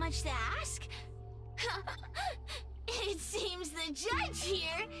that too much to ask? It seems the judge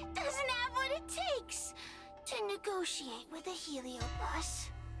here doesn't have what it takes to negotiate with a Heliobus.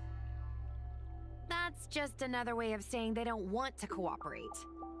 That's just another way of saying they don't want to cooperate.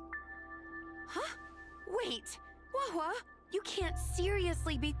 Huh? Wait, Wawa, you can't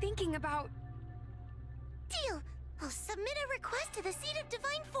seriously be thinking about... Deal! I'll submit a request to the Seat of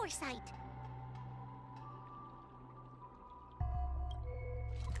Divine Foresight.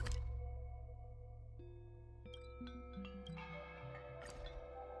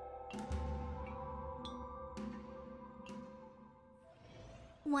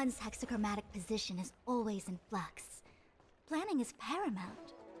 One's hexachromatic position is always in flux. Planning is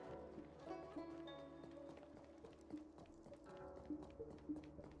paramount.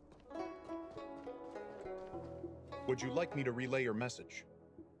 Would you like me to relay your message?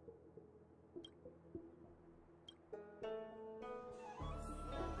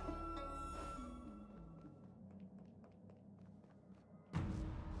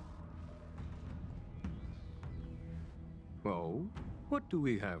 Oh? What do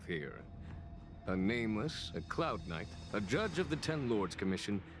we have here? A nameless, a cloud knight, a judge of the Ten Lords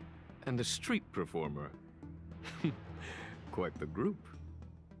Commission, and a street performer. Quite the group.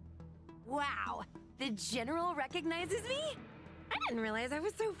 Wow, the general recognizes me? I didn't realize I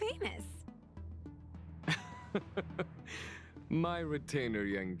was so famous. My retainer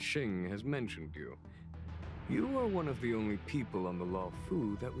Yang Qing has mentioned you. You are one of the only people on the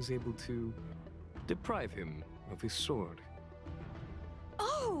Luofu that was able to deprive him of his sword.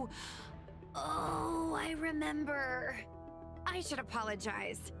 Oh, I remember. I should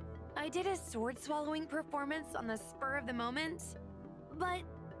apologize. I did a sword-swallowing performance on the spur of the moment, but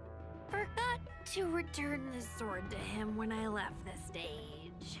forgot to return the sword to him when I left the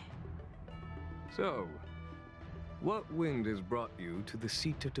stage. So, what wind has brought you to the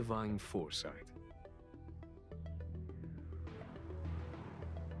Seat of Divine Foresight?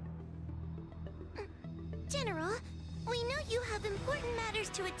 General, we know you have important matters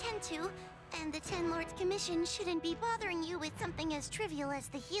to attend to, and the Ten Lords Commission shouldn't be bothering you with something as trivial as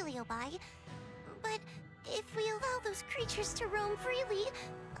the Heliobi. But if we allow those creatures to roam freely,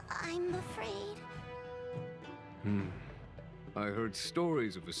 I'm afraid... I heard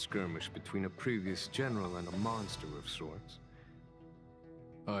stories of a skirmish between a previous general and a monster of sorts.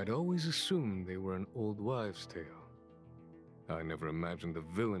 I'd always assumed they were an old wives' tale. I never imagined the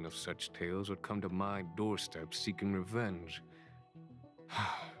villain of such tales would come to my doorstep seeking revenge.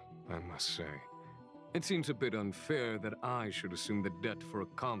 I must say, It seems a bit unfair that I should assume the debt for a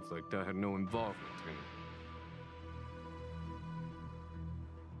conflict I had no involvement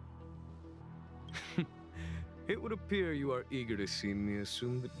in. It would appear you are eager to see me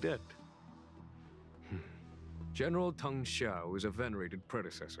assume the debt. General Teng Xiao is a venerated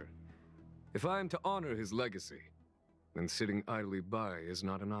predecessor. If I am to honor his legacy, then sitting idly by is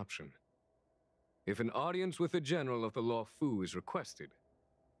not an option. If an audience with the general of the Luofu is requested,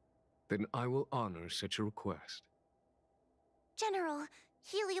 then I will honor such a request. General,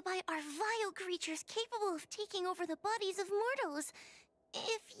 Heliobi are vile creatures capable of taking over the bodies of mortals.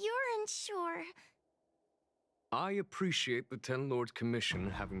 If you're unsure... I appreciate the Ten Lords Commission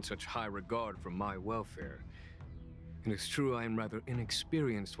having such high regard for my welfare. It is true I am rather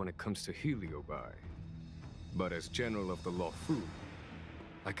inexperienced when it comes to Heliobi. But as General of the Luofu,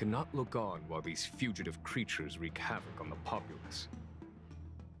 I cannot look on while these fugitive creatures wreak havoc on the populace.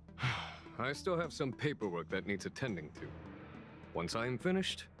 I still have some paperwork that needs attending to. Once I am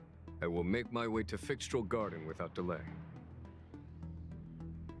finished, I will make my way to Fixtral Garden without delay.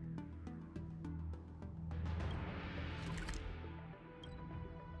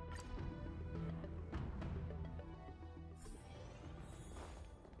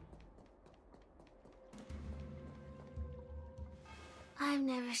 I've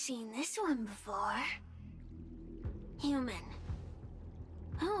never seen this one before. Human.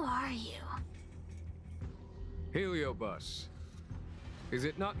 Who are you? Heliobus, is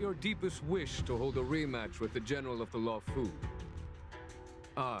it not your deepest wish to hold a rematch with the General of the Luofu?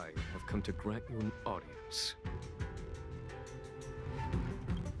 I have come to grant you an audience.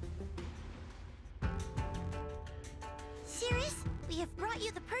 Sirius, we have brought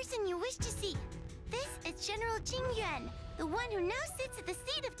you the person you wish to see. This is General Jingyuan, the one who now sits at the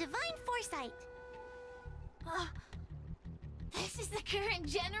seat of divine foresight. This is the current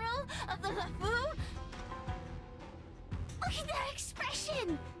general of the Luofu? Look at that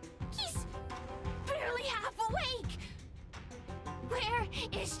expression! He's barely half awake! Where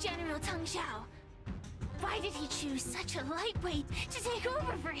is General Teng Xiao? Why did he choose such a lightweight to take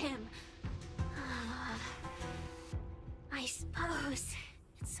over for him? I suppose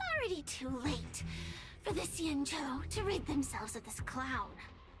it's already too late for the Xianzhou to rid themselves of this clown.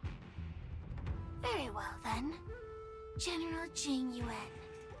 Very well then, General Jingyuan.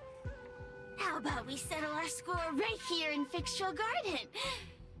 How about we settle our score right here in Fixtral Garden?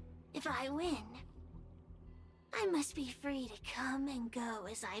 If I win, I must be free to come and go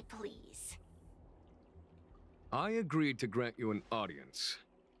as I please. I agreed to grant you an audience,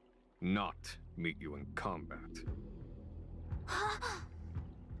 not meet you in combat.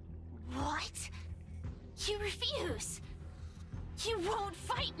 What? You refuse? You won't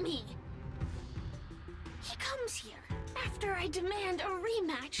fight me? He comes here after I demand a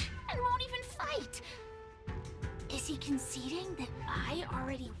rematch and won't even fight. Is he conceding that I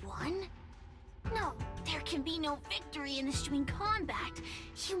already won? No, there can be no victory in ensuing combat.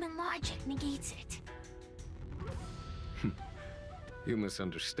 Human logic negates it. You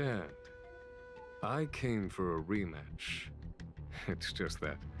misunderstand. I came for a rematch. It's just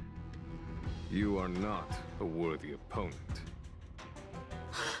that you are not a worthy opponent.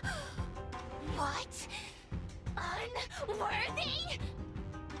 What? Unworthy?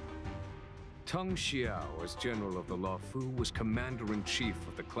 Teng Xiao, as General of the Luofu, was Commander-in-Chief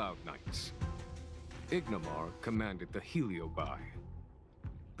of the Cloud Knights. Ignamar commanded the Heliobi.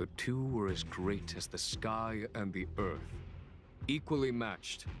 The two were as great as the sky and the earth, equally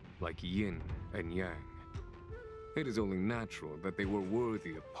matched like yin and yang. It is only natural that they were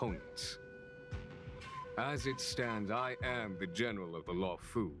worthy opponents. As it stands, I am the General of the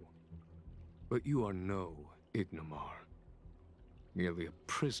Luofu. But you are no Ignamar, merely a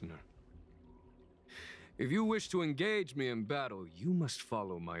prisoner. If you wish to engage me in battle, you must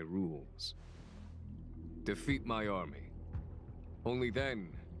follow my rules. Defeat my army. Only then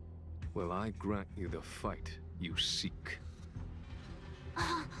will I grant you the fight you seek.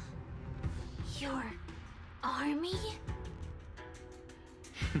 Your army?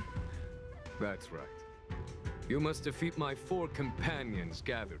 That's right. You must defeat my 4 companions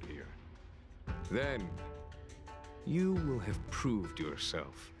gathered here. Then, you will have proved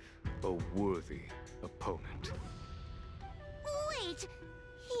yourself a worthy opponent. Wait,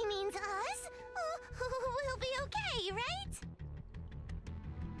 he means us? We'll be okay, right?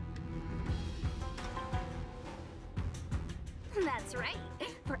 That's right.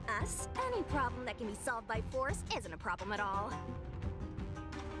 For us, any problem that can be solved by force isn't a problem at all.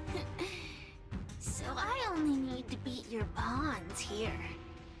 So I only need to beat your pawns here.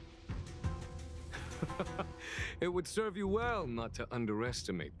 It would serve you well not to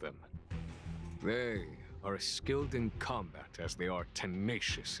underestimate them. They are as skilled in combat as they are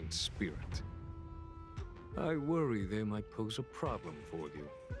tenacious in spirit. I worry they might pose a problem for you.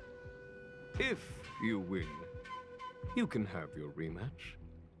 If you win, you can have your rematch.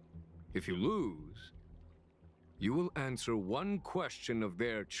 If you lose, you will answer one question of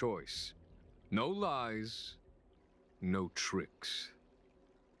their choice. No lies, no tricks.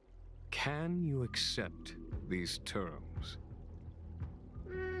 Can you accept these terms?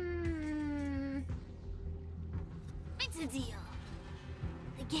 It's a deal.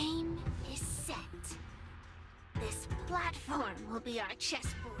 The game is set. This platform will be our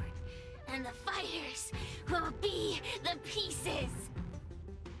chessboard, and the fighters will be the pieces.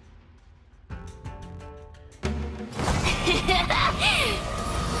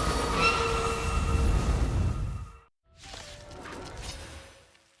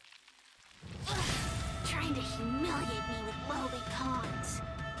 Trying to humiliate me with lowly pawns.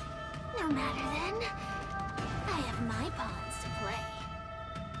 No matter then. I have my pawns to play.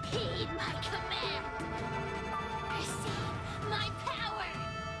 Heed my command. Receive my power.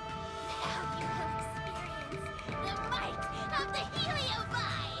 Now you will experience the might of the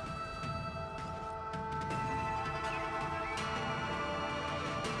Heliobi.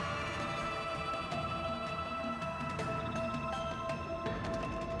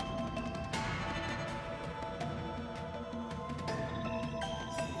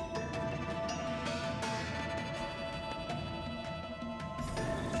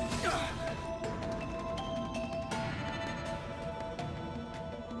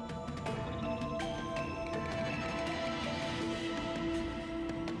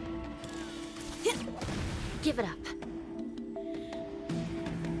 Give it up.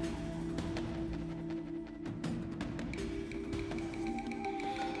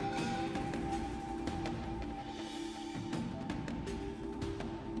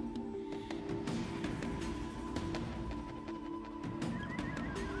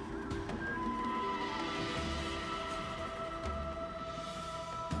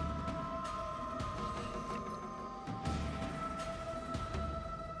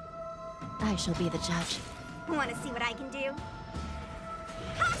 I shall be the judge. Want to see what I can do?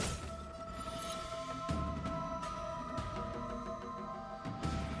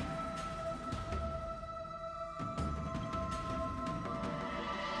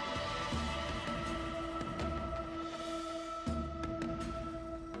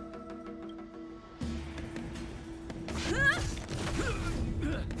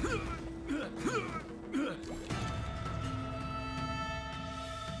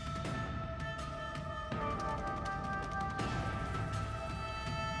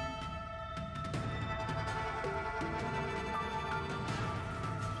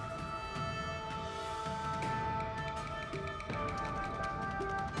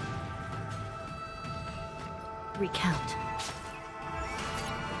 Recount.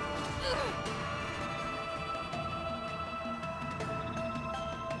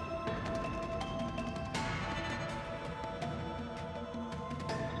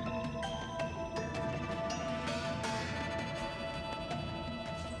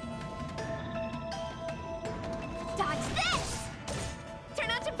 Dodge this! Turn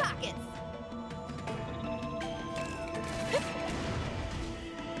out your pockets!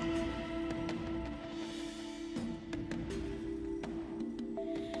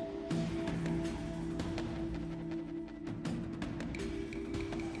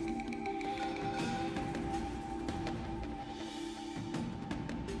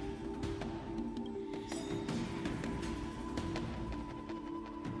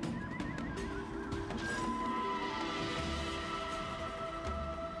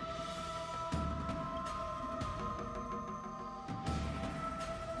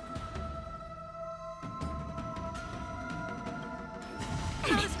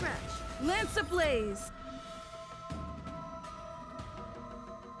 Not a scratch. Lance ablaze.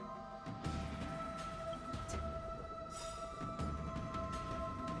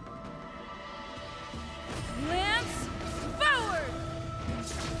 Lance forward.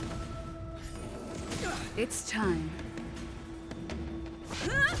 It's time.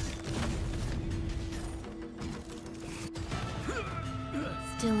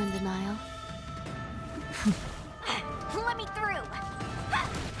 Still in denial? Let me through!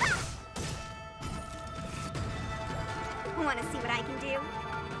 Want to see what I can do?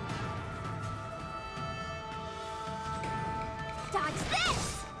 Dodge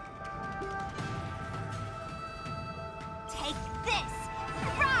this! Take this!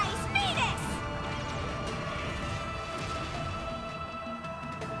 Rise, Venus!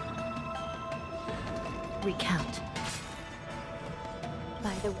 Recount.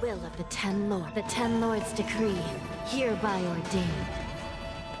 By The will of the Ten Lords. The Ten Lords' decree, hereby ordained.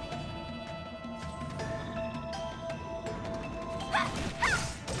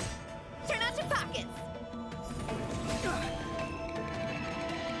 Turn out your pockets!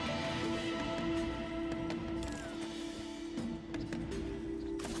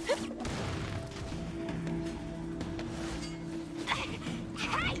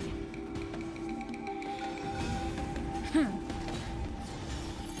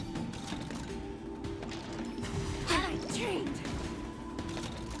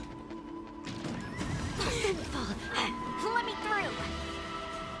 Let me through!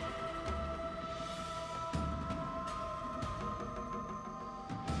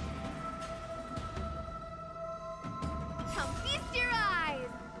 Come feast your eyes!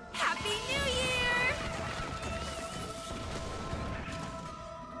 Happy New Year!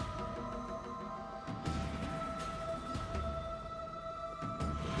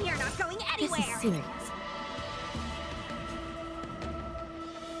 You're not going anywhere! This is serious.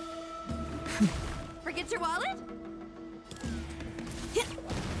 Forget your wallet?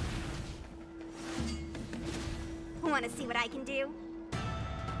 Want to see what I can do?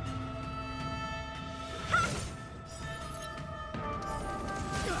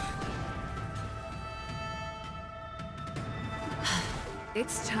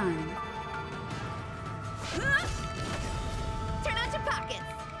 It's time. Turn out your pockets!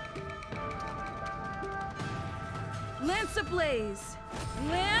 Lance ablaze!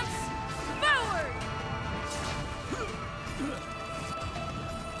 Lance forward!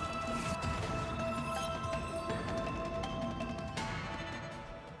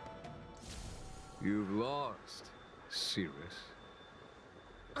 You've lost, Cirrus.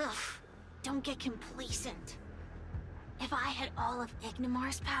 Ugh, don't get complacent. If I had all of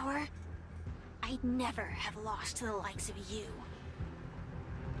Ignimar's power, I'd never have lost to the likes of you.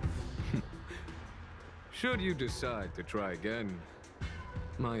 Should you decide to try again,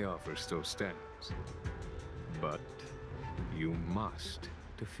 my offer still stands. But you must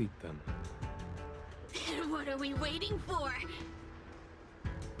defeat them. What are we waiting for?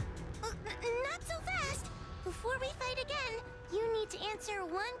 Not so fast! Before we fight again, you need to answer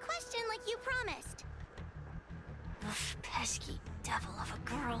one question like you promised. Ugh, pesky devil of a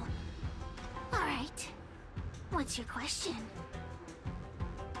girl. Alright. What's your question?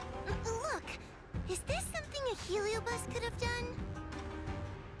 Look, is this something a Heliobus could have done?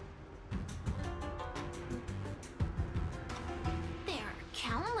 There are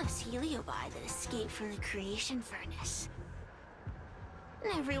countless Heliobi that escaped from the creation furnace.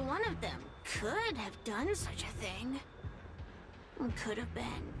 And every one of them could have done such a thing. Could have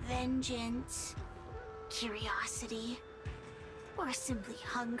been vengeance, curiosity, or simply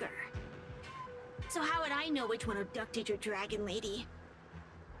hunger. So how would I know which one abducted your dragon lady?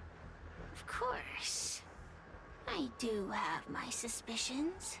 Of course, I do have my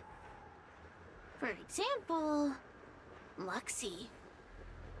suspicions. For example, Luxie.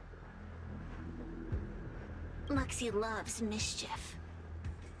 Luxie loves mischief.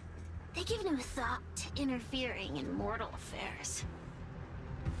 They give no thought to interfering in mortal affairs.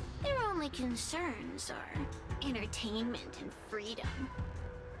 Their only concerns are entertainment and freedom.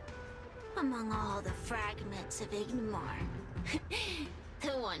 Among all the fragments of Ignimar,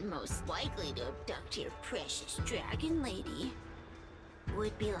 the one most likely to abduct your precious dragon lady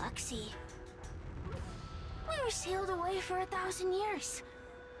would be Luxie. We were sailed away for 1,000 years.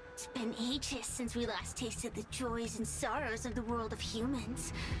 It's been ages since we last tasted the joys and sorrows of the world of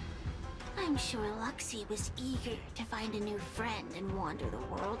humans. I'm sure Luxie was eager to find a new friend and wander the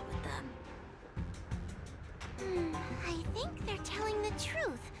world with them. I think they're telling the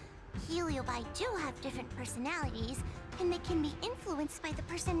truth. Heliobi do have different personalities, and they can be influenced by the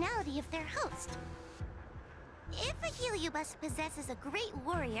personality of their host. If a Heliobus possesses a great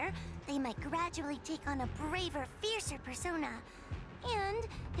warrior, they might gradually take on a braver, fiercer persona. And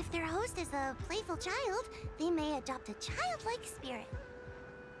if their host is a playful child, they may adopt a childlike spirit.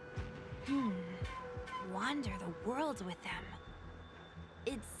 Wander the world with them.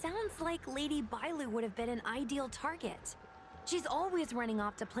 It sounds like Lady Bailu would have been an ideal target. She's always running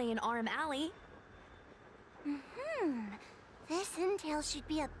off to play in Arm Alley. This intel should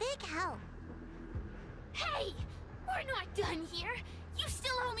be a big help. Hey! We're not done here! You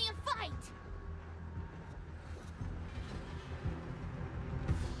still owe me a fight!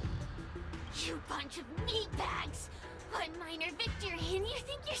 You bunch of meatbags! One minor victory and you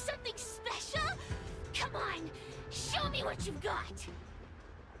think you're something special? Come on! Show me what you've got!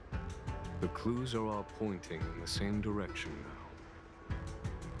 The clues are all pointing in the same direction now.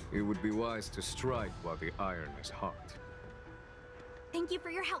 It would be wise to strike while the iron is hot. Thank you for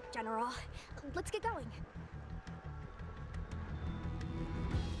your help, General. Let's get going.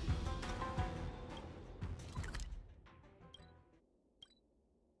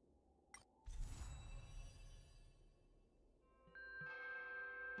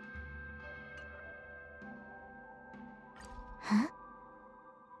 Huh?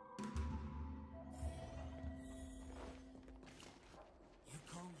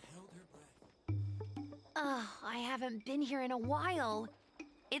 Oh, I haven't been here in a while.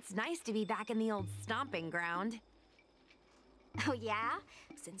 It's nice to be back in the old stomping ground. Oh yeah?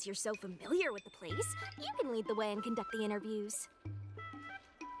 Since you're so familiar with the place, you can lead the way and conduct the interviews.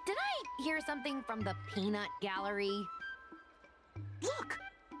 Did I hear something from the Peanut Gallery? Look!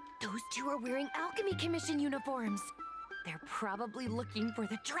 Those two are wearing Alchemy Commission uniforms. They're probably looking for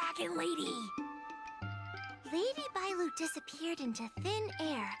the Dragon Lady. Lady Bailu disappeared into thin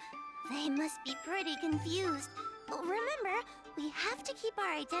air. They must be pretty confused. Remember, we have to keep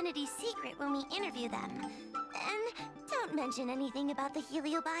our identities secret when we interview them. And don't mention anything about the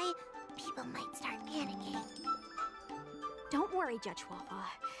Heliobi. People might start panicking. Don't worry, Judge Wafa.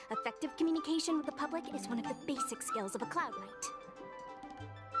 Effective communication with the public is one of the basic skills of a Cloud Knight.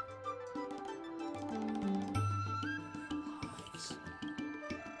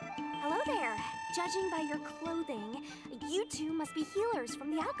 Hello there. Judging by your clothing, you two must be healers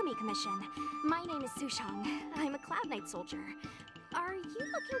from the Alchemy Commission. My name is Sushang. I'm a Cloud Knight soldier. Are you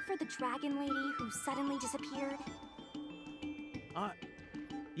looking for the Dragon Lady who suddenly disappeared?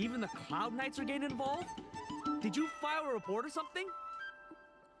 Even the Cloud Knights are getting involved? Did you file a report or something?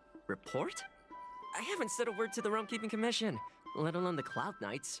 Report? I haven't said a word to the Realm Keeping Commission, let alone the Cloud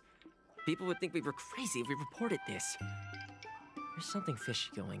Knights. People would think we were crazy if we reported this. There's something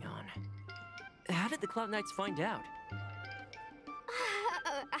fishy going on. How did the Cloud Knights find out?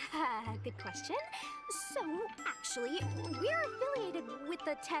 Good question. So, actually, we're affiliated with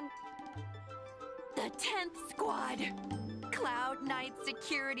the 10th... The 10th Squad! Cloud Knight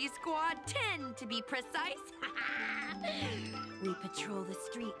Security Squad 10, to be precise. We patrol the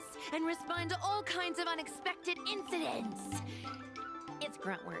streets and respond to all kinds of unexpected incidents. It's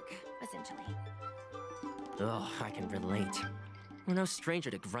grunt work, essentially. Oh, I can relate. We're no stranger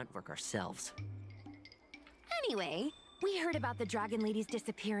to grunt work ourselves. Anyway, we heard about the Dragon Lady's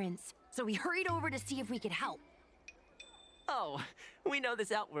disappearance, so we hurried over to see if we could help. Oh, we know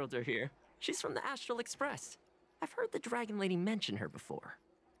this Outworlder here. She's from the Astral Express. I've heard the Dragon Lady mention her before.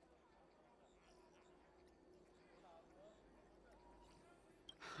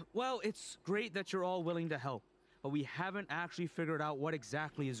 Well, it's great that you're all willing to help, but we haven't actually figured out what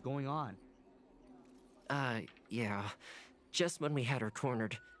exactly is going on. Yeah. Just when we had her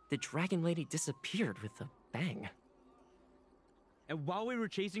cornered, the Dragon Lady disappeared with a bang. And while we were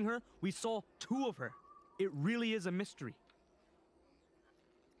chasing her, we saw two of her. It really is a mystery.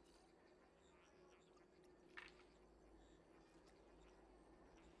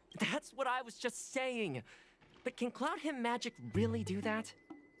 That's what I was just saying. But can Cloud Him magic really do that?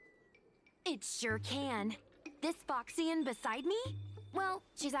 It sure can. This Foxian beside me? Well,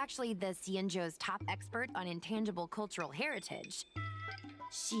 she's actually the Xianzhou's top expert on intangible cultural heritage.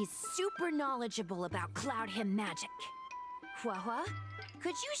 She's super knowledgeable about Cloud Him magic. Huahua,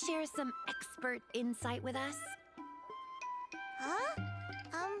 could you share some expert insight with us? Huh?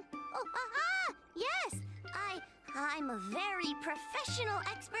 Yes! I'm a very professional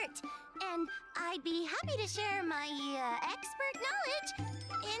expert, and I'd be happy to share my, expert knowledge.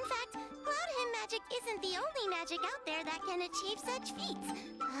 In fact, Cloud Him magic isn't the only magic out there that can achieve such feats.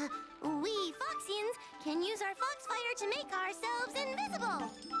 We Foxians can use our Foxfire to make ourselves invisible.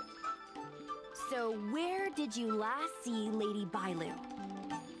 So where did you last see Lady Bailu?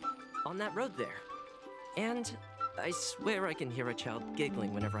 On that road there. And I swear I can hear a child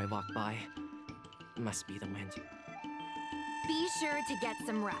giggling whenever I walk by. Must be the wind. Be sure to get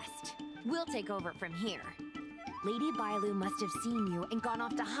some rest. We'll take over from here. Lady Bailu must have seen you and gone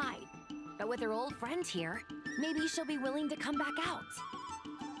off to hide. But with her old friend here, maybe she'll be willing to come back out.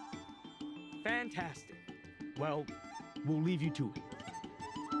 Fantastic. Well, we'll leave you to it.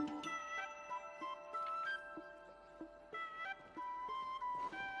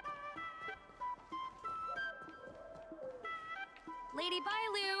 Lady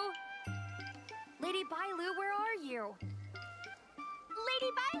Bailu! Lady Bailu, where are you?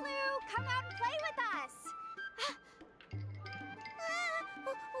 Lady Bailu, come out and play with us!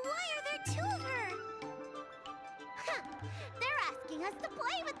 Why are there two of her? They're asking us to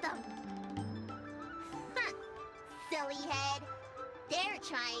play with them. Silly head. They're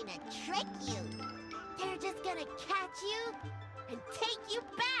trying to trick you. They're just gonna catch you and take you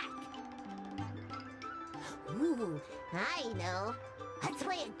back. Ooh, I know. Let's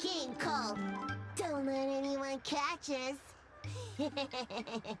play a game called Don't Let Anyone Catch Us.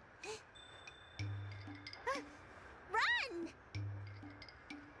 Run!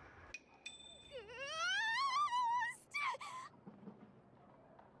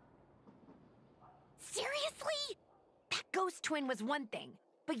 Seriously? That ghost twin was one thing,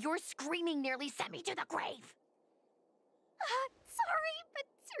 but your screaming nearly sent me to the grave. Sorry, but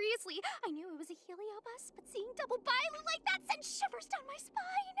seriously, I knew it was a Heliobus, but seeing double Bailu like that sent shivers down my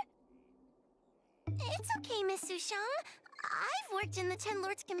spine. It's okay, Miss Sushang. I've worked in the Ten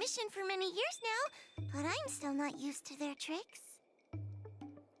Lords Commission for many years now, but I'm still not used to their tricks.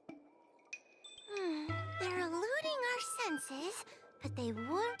 They're eluding our senses, but they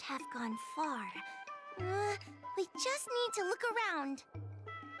won't have gone far. We just need to look around.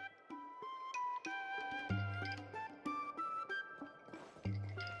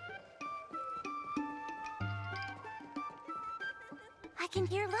 I can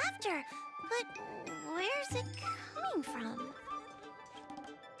hear laughter, but where's it coming from?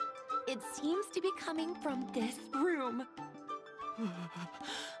 It seems to be coming from this room.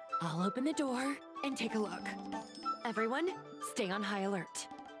 I'll open the door and take a look. Everyone, stay on high alert.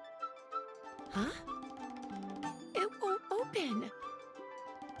 Huh? It won't open.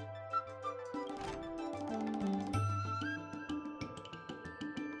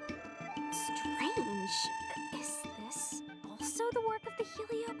 Strange. Is this also the work of the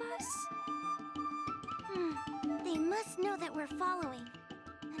Heliobus? They must know that we're following.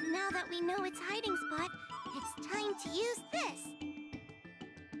 And now that we know its hiding spot, it's time to use this.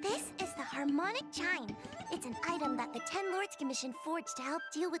 This is the harmonic chime. It's an item that the Ten Lords Commission forged to help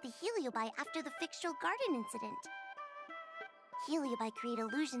deal with the Heliobi after the Fixtural Garden incident. Heliobi create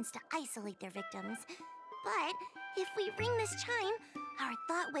illusions to isolate their victims. But if we ring this chime, our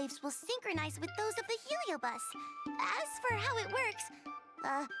thought waves will synchronize with those of the Heliobus. As for how it works,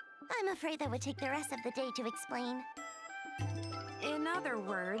 I'm afraid that would take the rest of the day to explain. In other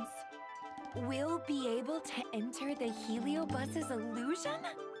words, we'll be able to enter the Heliobus's illusion?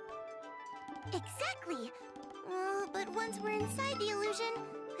 Exactly. But once we're inside the illusion,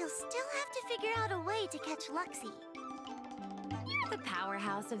 we'll still have to figure out a way to catch Luxie. You're the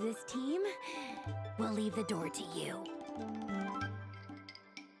powerhouse of this team. We'll leave the door to you.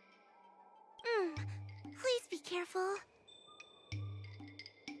 Please be careful.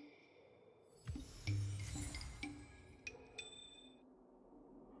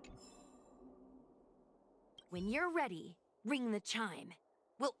 When you're ready, ring the chime.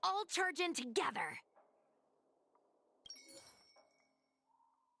 We'll all charge in together.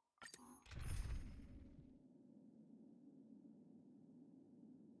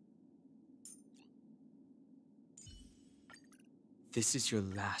 This is your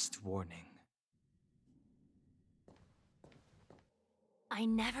last warning. I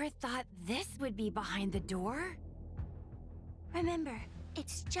never thought this would be behind the door. Remember,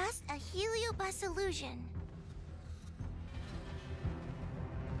 it's just a Heliobus illusion.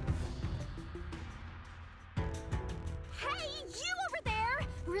 Hey, you over there!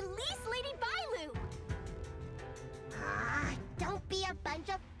 Release Lady Bailu! Don't be a bunch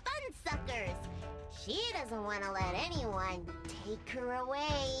of fun suckers. She doesn't want to let anyone take her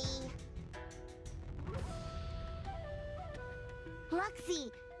away. Luxie,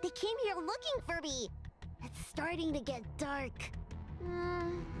 they came here looking for me. It's starting to get dark.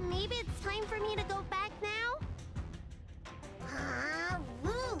 Maybe it's time for me to go back now?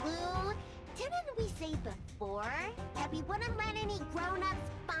 Lulu, didn't we say before that we wouldn't let any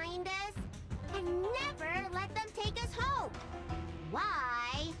grown-ups find us? And never let them take us home?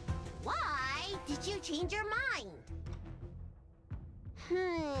 Why? Why did you change your mind?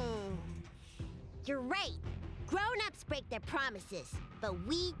 You're right. Grown-ups break their promises, but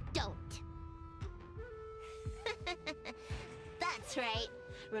we don't. That's right.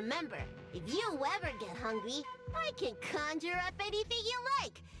 Remember, if you ever get hungry, I can conjure up anything you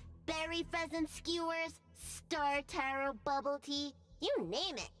like. Berry pheasant skewers, star taro bubble tea, you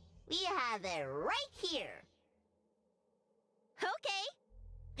name it. We have it right here. Okay.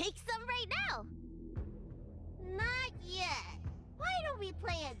 Pick some right now. Not yet. Why don't we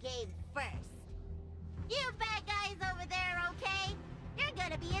play a game first? You bad guys over there, okay? You're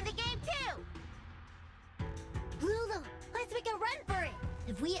gonna be in the game too! Lulu, let's make a run for it!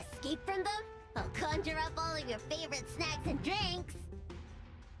 If we escape from them, I'll conjure up all of your favorite snacks and drinks!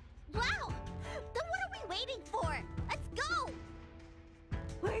 Wow! Then what are we waiting for? Let's go!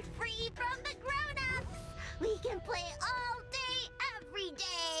 We're free from the grown-ups! We can play all day, every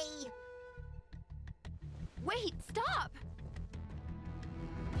day! Wait, stop!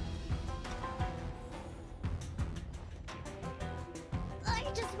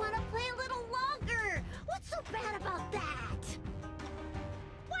 just want to play a little longer. What's so bad about that?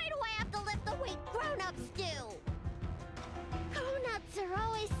 Why do I have to lift the weight grown-ups do? Grown-ups are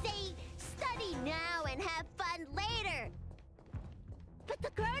always saying, study now and have fun later. But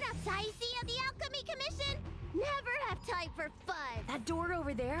the grown-ups I see at the Alchemy Commission never have time for fun. That door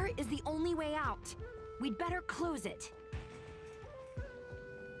over there is the only way out. We'd better close it.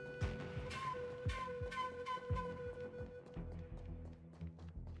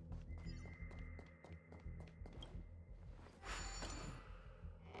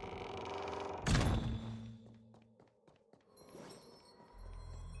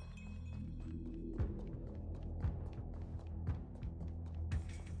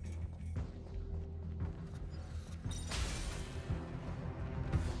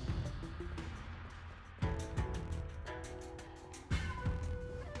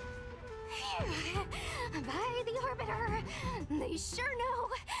 By the Orbiter, they sure know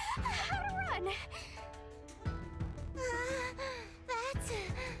how to run. That's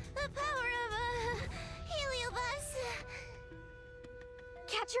the power of a Heliobus.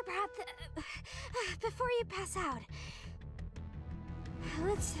 Catch your breath before you pass out.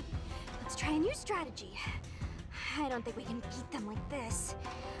 Let's try a new strategy. I don't think we can beat them like this.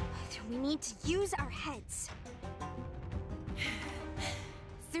 We need to use our heads.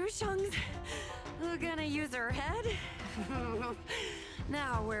 Sushung's gonna use her head?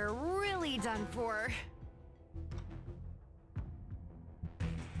 Now we're really done for.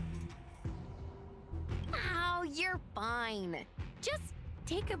 Oh, you're fine. Just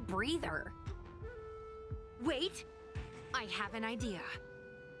take a breather. Wait, I have an idea.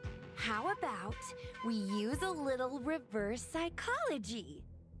 How about we use a little reverse psychology?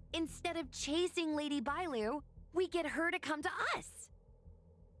 Instead of chasing Lady Bailu, we get her to come to us.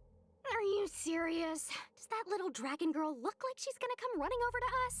 Are you serious? Does that little dragon girl look like she's gonna come running over to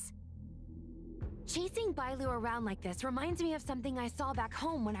us? Chasing Bailu around like this reminds me of something I saw back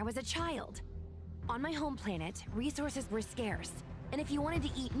home when I was a child. On my home planet, resources were scarce, and if you wanted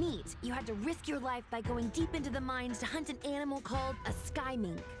to eat meat, you had to risk your life by going deep into the mines to hunt an animal called a sky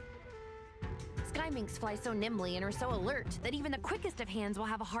mink. Sky minks fly so nimbly and are so alert that even the quickest of hands will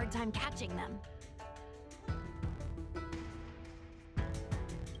have a hard time catching them.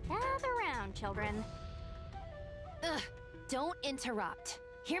 Gather round, children. Ugh, don't interrupt.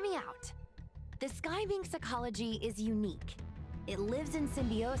 Hear me out. The sky mink's ecology is unique. It lives in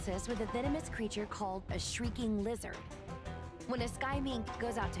symbiosis with a venomous creature called a shrieking lizard. When a sky mink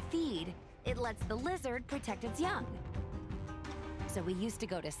goes out to feed, it lets the lizard protect its young. So we used to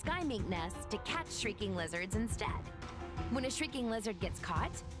go to sky mink nests to catch shrieking lizards instead. When a shrieking lizard gets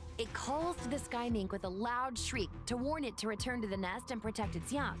caught, it calls to the sky mink with a loud shriek to warn it to return to the nest and protect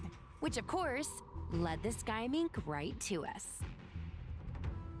its young, which of course led the sky mink right to us.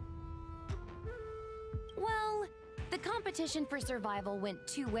 Well, the competition for survival went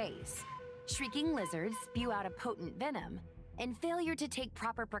two ways. Shrieking lizards spew out a potent venom, and failure to take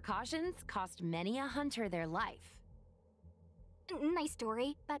proper precautions cost many a hunter their life. Nice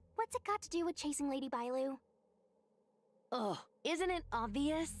story, but what's it got to do with chasing Lady Bailu? Ugh, isn't it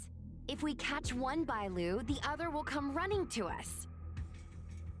obvious? If we catch one Bailu, the other will come running to us.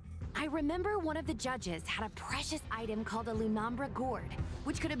 I remember one of the judges had a precious item called a Lunambra gourd,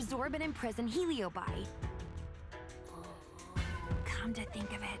 which could absorb and imprison Heliobi. Come to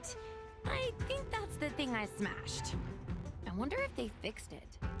think of it, I think that's the thing I smashed. I wonder if they fixed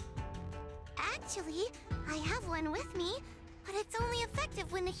it. Actually, I have one with me, but it's only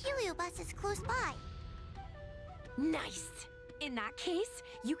effective when the Heliobus is close by. Nice! In that case,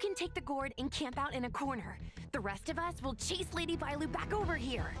 you can take the gourd and camp out in a corner. The rest of us will chase Lady Bailu back over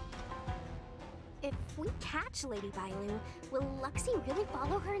here. If we catch Lady Bailu, will Luxie really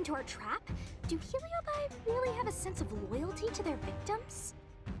follow her into our trap? Do Heliobi really have a sense of loyalty to their victims?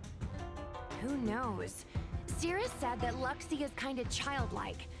 Who knows? Cirrus said that Luxie is kinda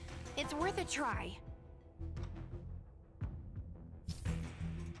childlike. It's worth a try.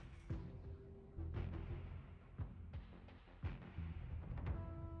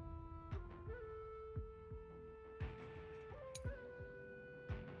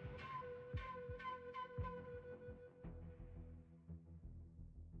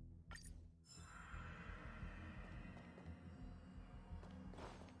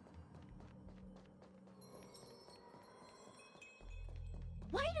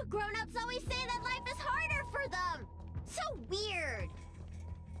 Why do grown-ups always say that life is harder for them? So weird.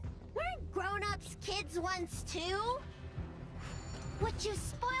 Weren't grown-ups kids once too? Would you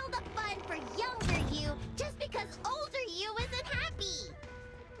spoil the fun for younger you just because older you isn't happy?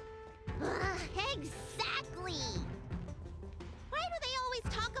 Ugh, exactly. Why do they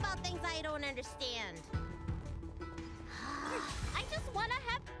always talk about things I don't understand? I just want to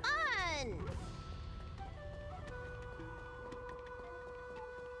have fun!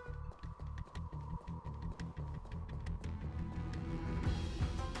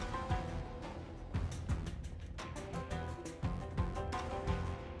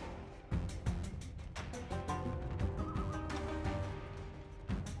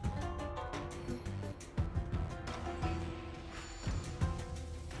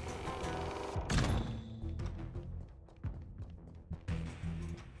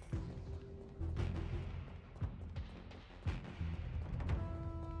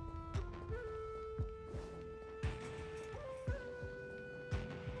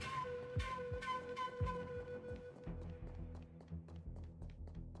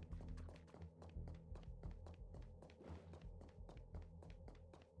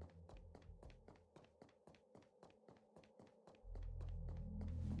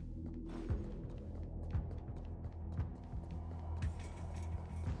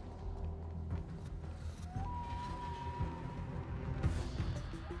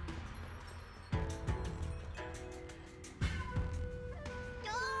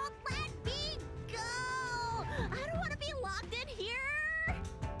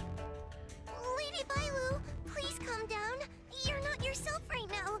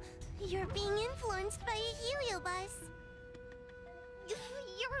 You're being influenced by a Heliobus.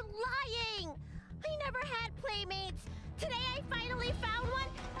 You're lying! I never had playmates. Today I finally found one,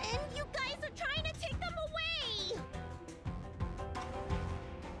 and you guys are trying to take them away!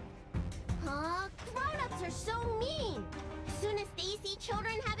 Grown-ups are so mean. As soon as they see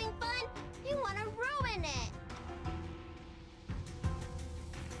children having fun, they want to ruin it.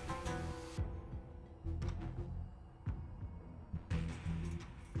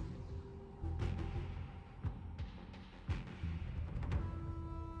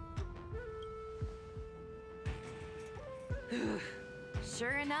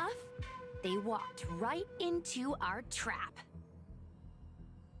 Sure enough, they walked right into our trap.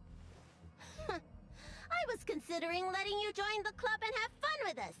 I was considering letting you join the club and have fun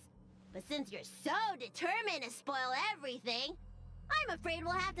with us. But since you're so determined to spoil everything, I'm afraid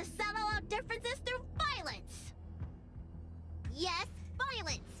we'll have to settle our differences through violence. Yes,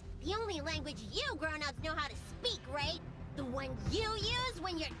 violence. The only language you grown-ups know how to speak, right? The one you use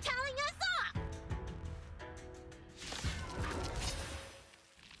when you're telling us off!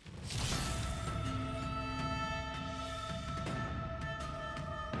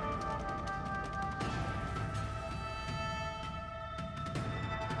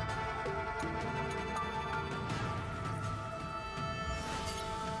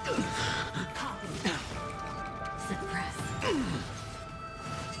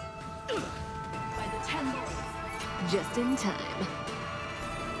 By the 10 lords. Just in time.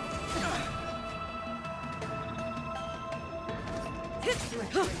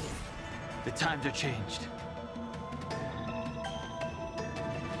 The times are changed.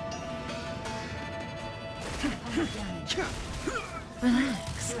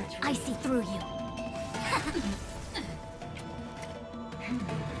 Relax. I see through you.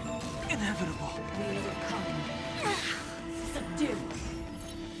 Inevitable. We will come. Subdue.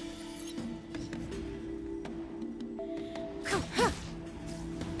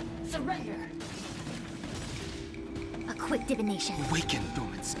 Surrender. A quick divination. Awaken,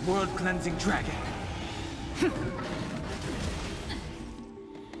 Doomins. World-cleansing dragon.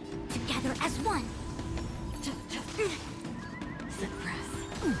 Together as one. Suppress.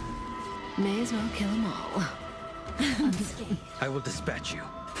 May as well kill them all. Unscathed. I will dispatch you.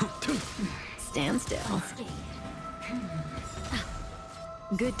 Stand still.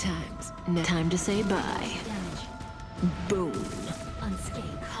 Good times. No time to say bye. Boom.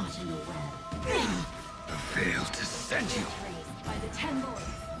 Unscathed, caught in the web. I failed to set you. By the 10 lords.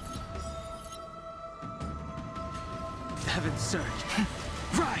 Heaven surge.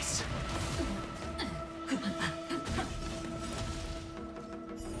 Rise!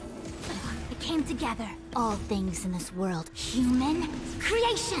 It came together. All things in this world. Human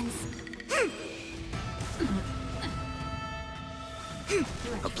creations.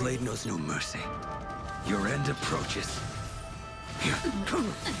 A blade knows no mercy. Your end approaches.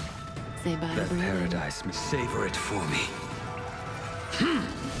 Say bye, That breathe in. paradise may savor it for me.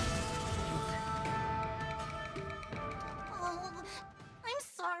 Oh, I'm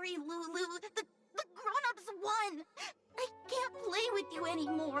sorry, Lulu. The grown-ups won. I can't play with you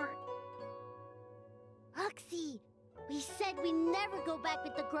anymore. Huxie, we said we'd never go back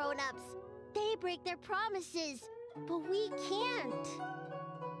with the grown-ups. They break their promises, but we can't.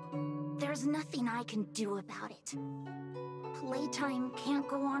 there's nothing I can do about it. Playtime can't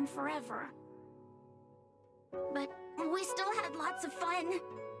go on forever. But we still had lots of fun.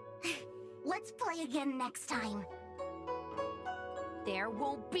 Let's play again next time. There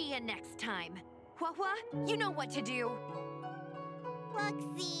won't be a next time. Hua, you know what to do.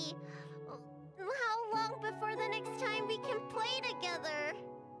 Luxie, how long before the next time we can play together?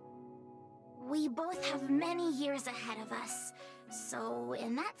 We both have many years ahead of us, so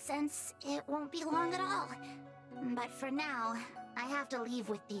in that sense, it won't be long at all. But for now, I have to leave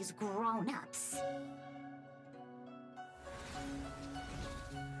with these grown-ups.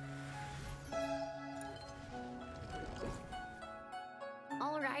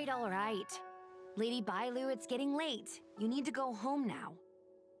 All right. Lady Bailu, it's getting late. You need to go home now.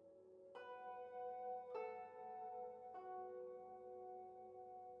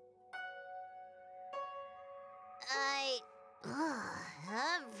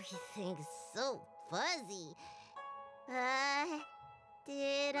 Everything's so fuzzy.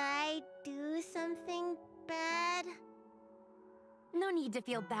 Did I do something bad? No need to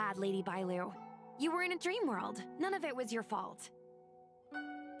feel bad, Lady Bailu. You were in a dream world. None of it was your fault.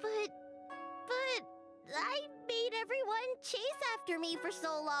 But I made everyone chase after me for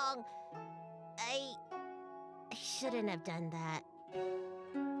so long. I shouldn't have done that.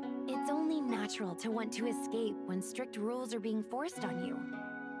 It's only natural to want to escape when strict rules are being forced on you.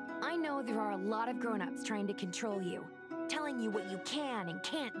 I know there are a lot of grown-ups trying to control you, telling you what you can and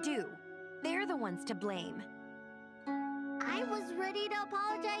can't do. They're the ones to blame. I was ready to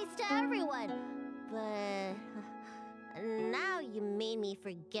apologize to everyone, but now you made me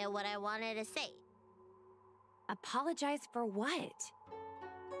forget what I wanted to say. Apologize for what?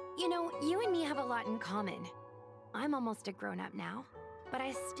 You know, you and me have a lot in common. I'm almost a grown-up now, but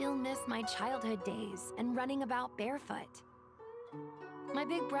I still miss my childhood days and running about barefoot. My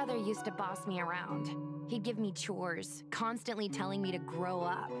big brother used to boss me around. He'd give me chores, constantly telling me to grow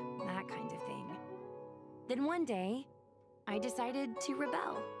up, that kind of thing. Then one day, I decided to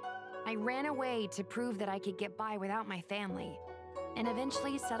rebel. I ran away to prove that I could get by without my family, and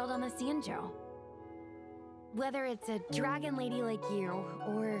eventually settled on the Xianzhou. Whether it's a dragon lady like you,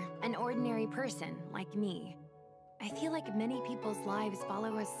 or an ordinary person like me, I feel like many people's lives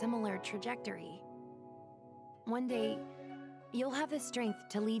follow a similar trajectory. One day, you'll have the strength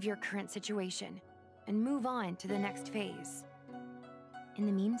to leave your current situation and move on to the next phase. In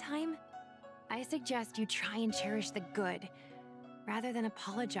the meantime, I suggest you try and cherish the good, rather than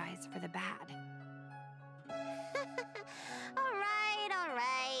apologize for the bad. All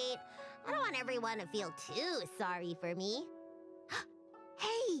right. I don't want everyone to feel too sorry for me.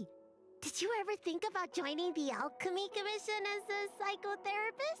 Hey, did you ever think about joining the Alchemy Commission as a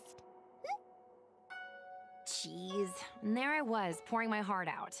psychotherapist? Jeez, and there I was, pouring my heart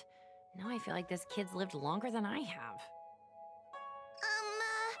out. Now I feel like this kid's lived longer than I have.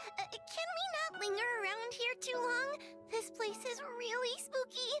 Can we not linger around here too long? This place is really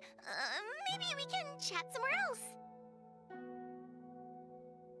spooky. Maybe we can chat somewhere else.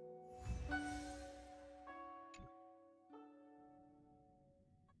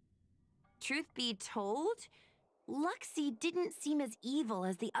 Truth be told, Luxie didn't seem as evil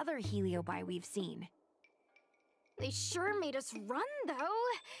as the other Heliobi we've seen. They sure made us run, though.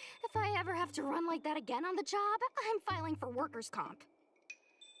 If I ever have to run like that again on the job, I'm filing for workers' comp.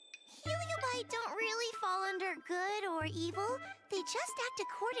 Heliobi don't really fall under good or evil. They just act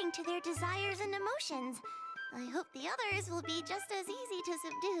according to their desires and emotions. I hope the others will be just as easy to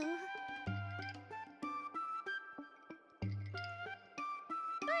subdue.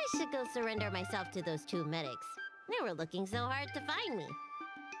 I should go surrender myself to those two medics. They were looking so hard to find me.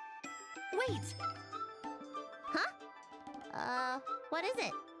 Wait! Huh? What is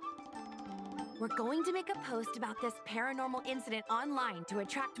it? We're going to make a post about this paranormal incident online to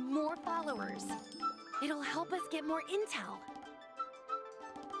attract more followers. It'll help us get more intel.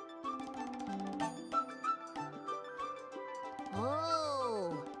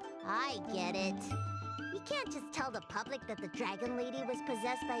 Oh, I get it. We can't just tell the public that the Dragon Lady was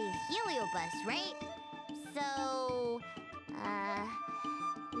possessed by a Heliobus, right? So,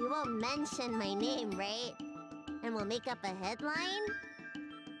 you won't mention my name, right? And we'll make up a headline?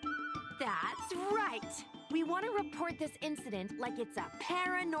 That's right! We want to report this incident like it's a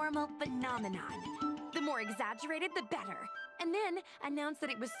paranormal phenomenon. The more exaggerated, the better. And then announce that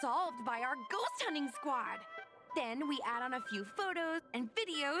it was solved by our ghost hunting squad. Then we add on a few photos and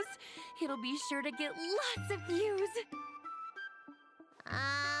videos. It'll be sure to get lots of views.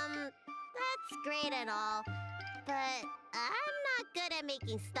 That's great and all, but I'm not good at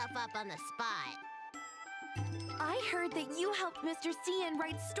making stuff up on the spot. I heard that you helped Mr. Cian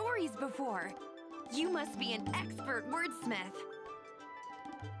write stories before. You must be an expert wordsmith.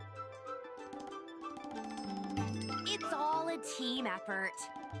 It's all a team effort.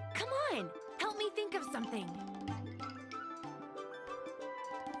 Come on, help me think of something.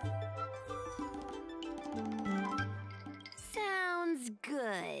 Sounds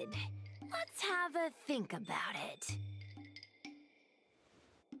good. Let's have a think about it.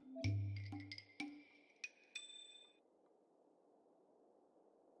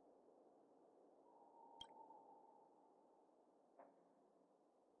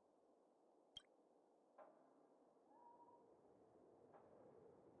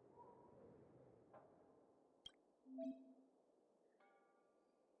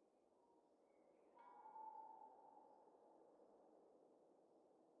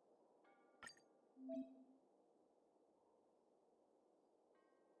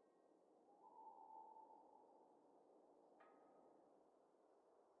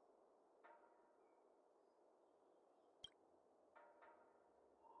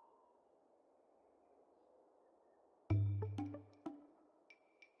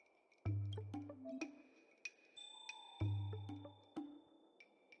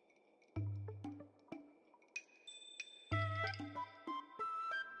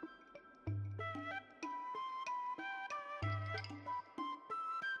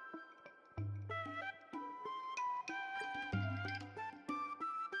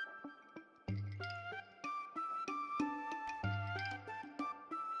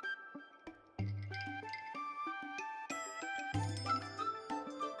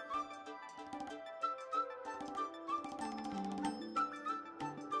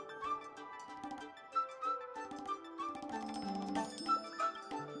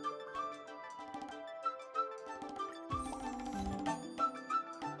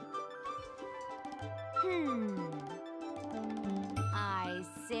 I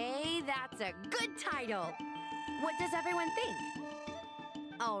say that's a good title. What does everyone think?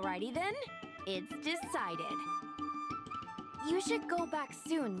 Alrighty then, it's decided. You should go back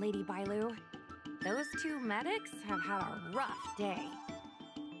soon, Lady Bailu. Those two medics have had a rough day.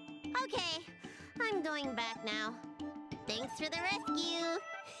 Okay, I'm going back now. Thanks for the rescue.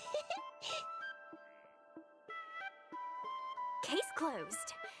 Case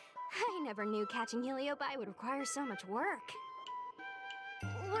closed. I never knew catching Heliobi would require so much work.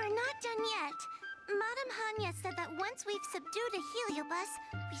 We're not done yet. Madame Hanya said that once we've subdued a Heliobus,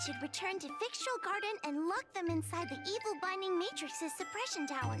 we should return to Fixtral Garden and lock them inside the evil binding matrix's suppression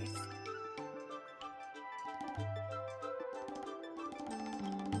towers.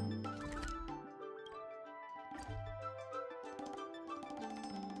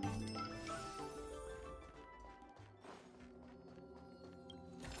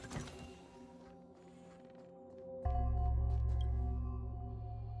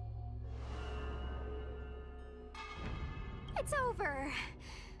 It's over.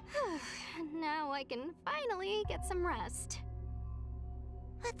 Now I can finally get some rest.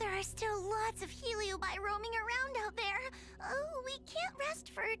 But there are still lots of Heliobi roaming around out there. Oh, we can't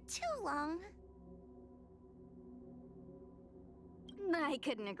rest for too long. I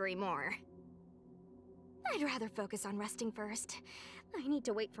couldn't agree more. I'd rather focus on resting first. I need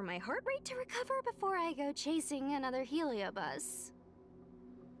to wait for my heart rate to recover before I go chasing another Heliobus.